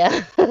mates are here.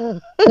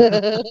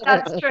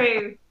 That's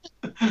true.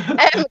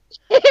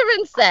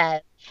 Kieran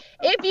said,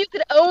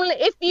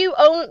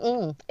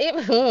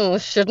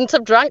 shouldn't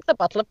have drank the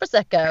bottle of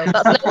Prosecco.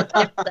 That's not what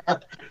Kieran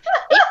said.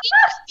 If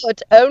you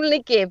could only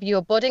give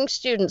your budding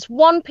students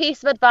one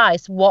piece of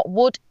advice, what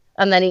would,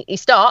 and then he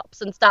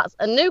stops and starts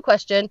a new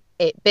question,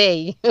 it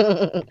be?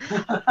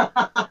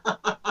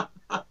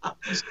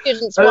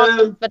 Students, one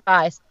piece of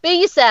advice.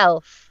 Be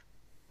yourself.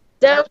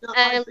 Don't,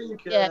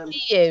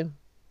 be you.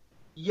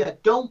 Yeah,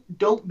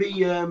 don't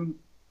be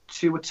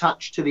too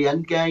attached to the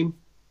end game.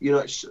 You know,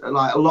 it's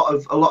like a lot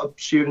of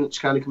students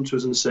kind of come to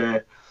us and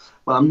say,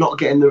 well, I'm not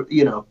getting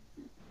the,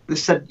 they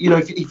said,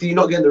 if you're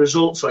not getting the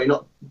results or you're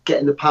not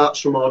getting the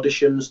parts from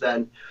auditions,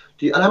 then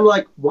and I'm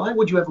like, why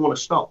would you ever want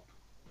to stop?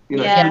 You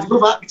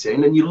love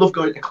acting and you love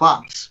going to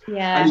class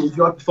and you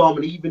enjoy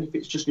performing, even if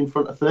it's just in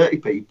front of 30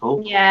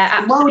 people. Yeah,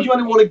 absolutely. Why would you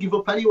only want to give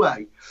up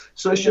anyway?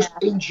 So it's just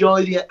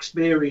enjoy the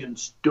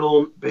experience.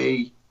 Don't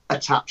be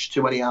attached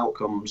to any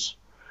outcomes.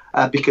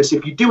 Because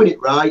if you're doing it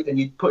right and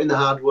you put in the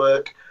hard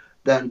work,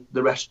 then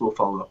the rest will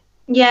follow.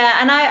 Yeah,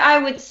 and I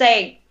would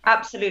say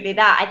absolutely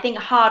that. I think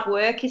hard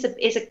work is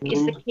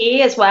the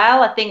key as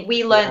well. I think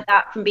we learned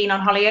that from being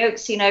on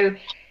Hollyoaks.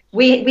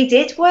 We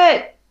did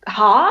work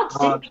hard,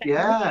 didn't we?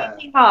 Yeah.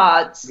 Really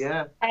hard.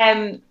 Yeah.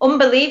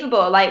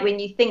 Unbelievable. Like when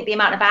you think the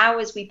amount of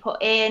hours we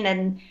put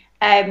in,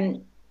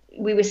 and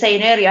we were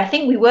saying earlier, I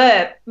think we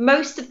were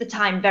most of the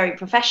time very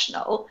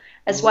professional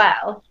as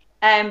well.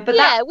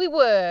 But we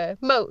were.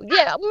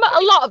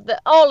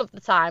 All of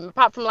the time,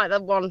 apart from like the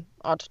one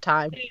odd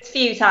time. A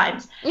few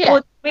times. Yeah.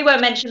 Well, we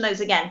won't mention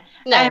those again.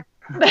 No.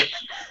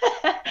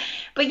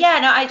 But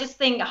I just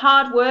think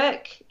hard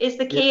work is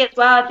the key as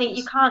well. I think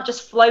you can't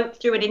just float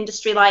through an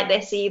industry like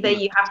this either.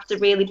 You have to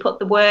really put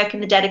the work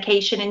and the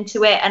dedication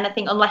into it. And I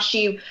think unless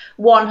you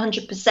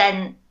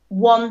 100%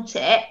 want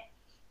it,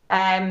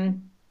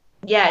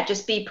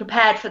 just be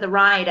prepared for the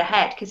ride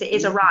ahead, because it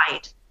is a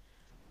ride.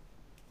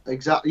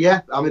 Exactly.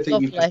 Yeah, I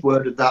think you've just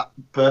worded that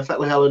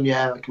perfectly, Helen.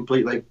 Yeah,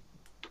 completely.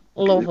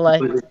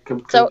 Lovely.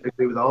 Completely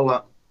agree with all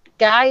that.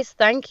 Guys,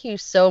 thank you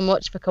so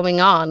much for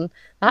coming on.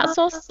 That's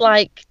us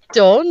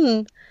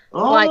done.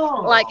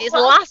 Like his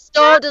last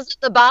orders at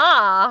the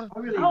bar. I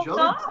really enjoyed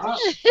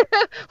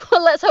that.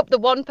 Well, let's hope the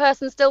one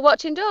person still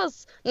watching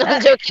does. No,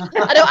 I'm joking.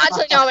 I don't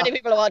actually know how many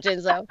people are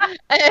watching, so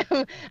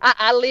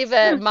I'll leave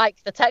Mike,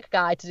 the tech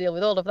guy, to deal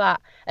with all of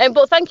that.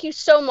 But thank you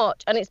so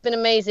much, and it's been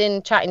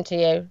amazing chatting to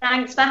you.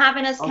 Thanks for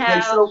having us, Kel.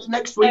 Okay, so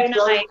next week,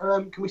 nice.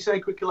 can we say a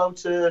quick hello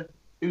to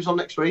who's on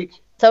next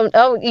week? So,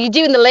 you're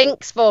doing the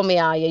links for me,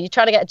 are you? You're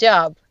trying to get a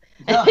job?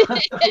 No,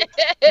 because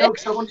I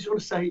just want to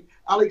say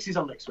Alex is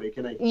on next week,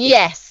 isn't he?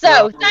 Yes.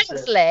 So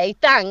thanks, Lee.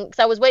 Thanks.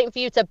 I was waiting for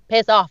you to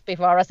piss off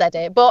before I said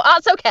it, but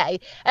that's okay.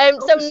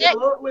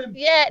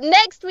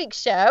 Next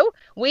week's show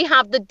we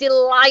have the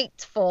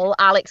delightful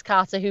Alex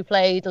Carter, who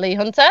played Lee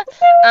Hunter,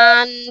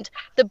 and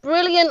the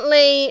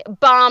brilliantly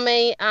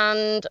balmy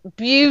and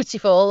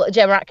beautiful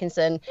Gemma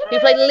Atkinson, who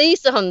played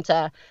Lisa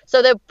Hunter.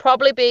 So there'll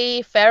probably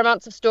be fair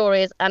amounts of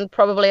stories and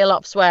probably a lot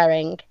of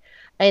swearing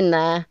in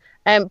there.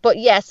 But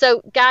yeah,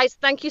 so guys,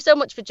 thank you so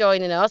much for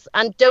joining us,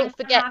 and don't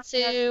forget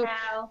to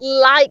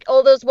like,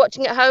 all those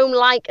watching at home,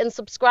 like and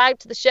subscribe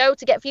to the show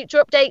to get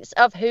future updates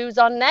of who's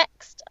on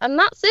next. And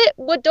that's it,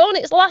 we're done.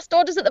 It's last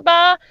orders at the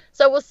bar,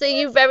 so we'll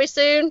see you very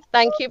soon.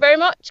 Thank you very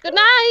much. Good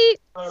night.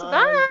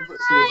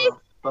 Bye.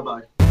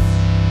 Bye.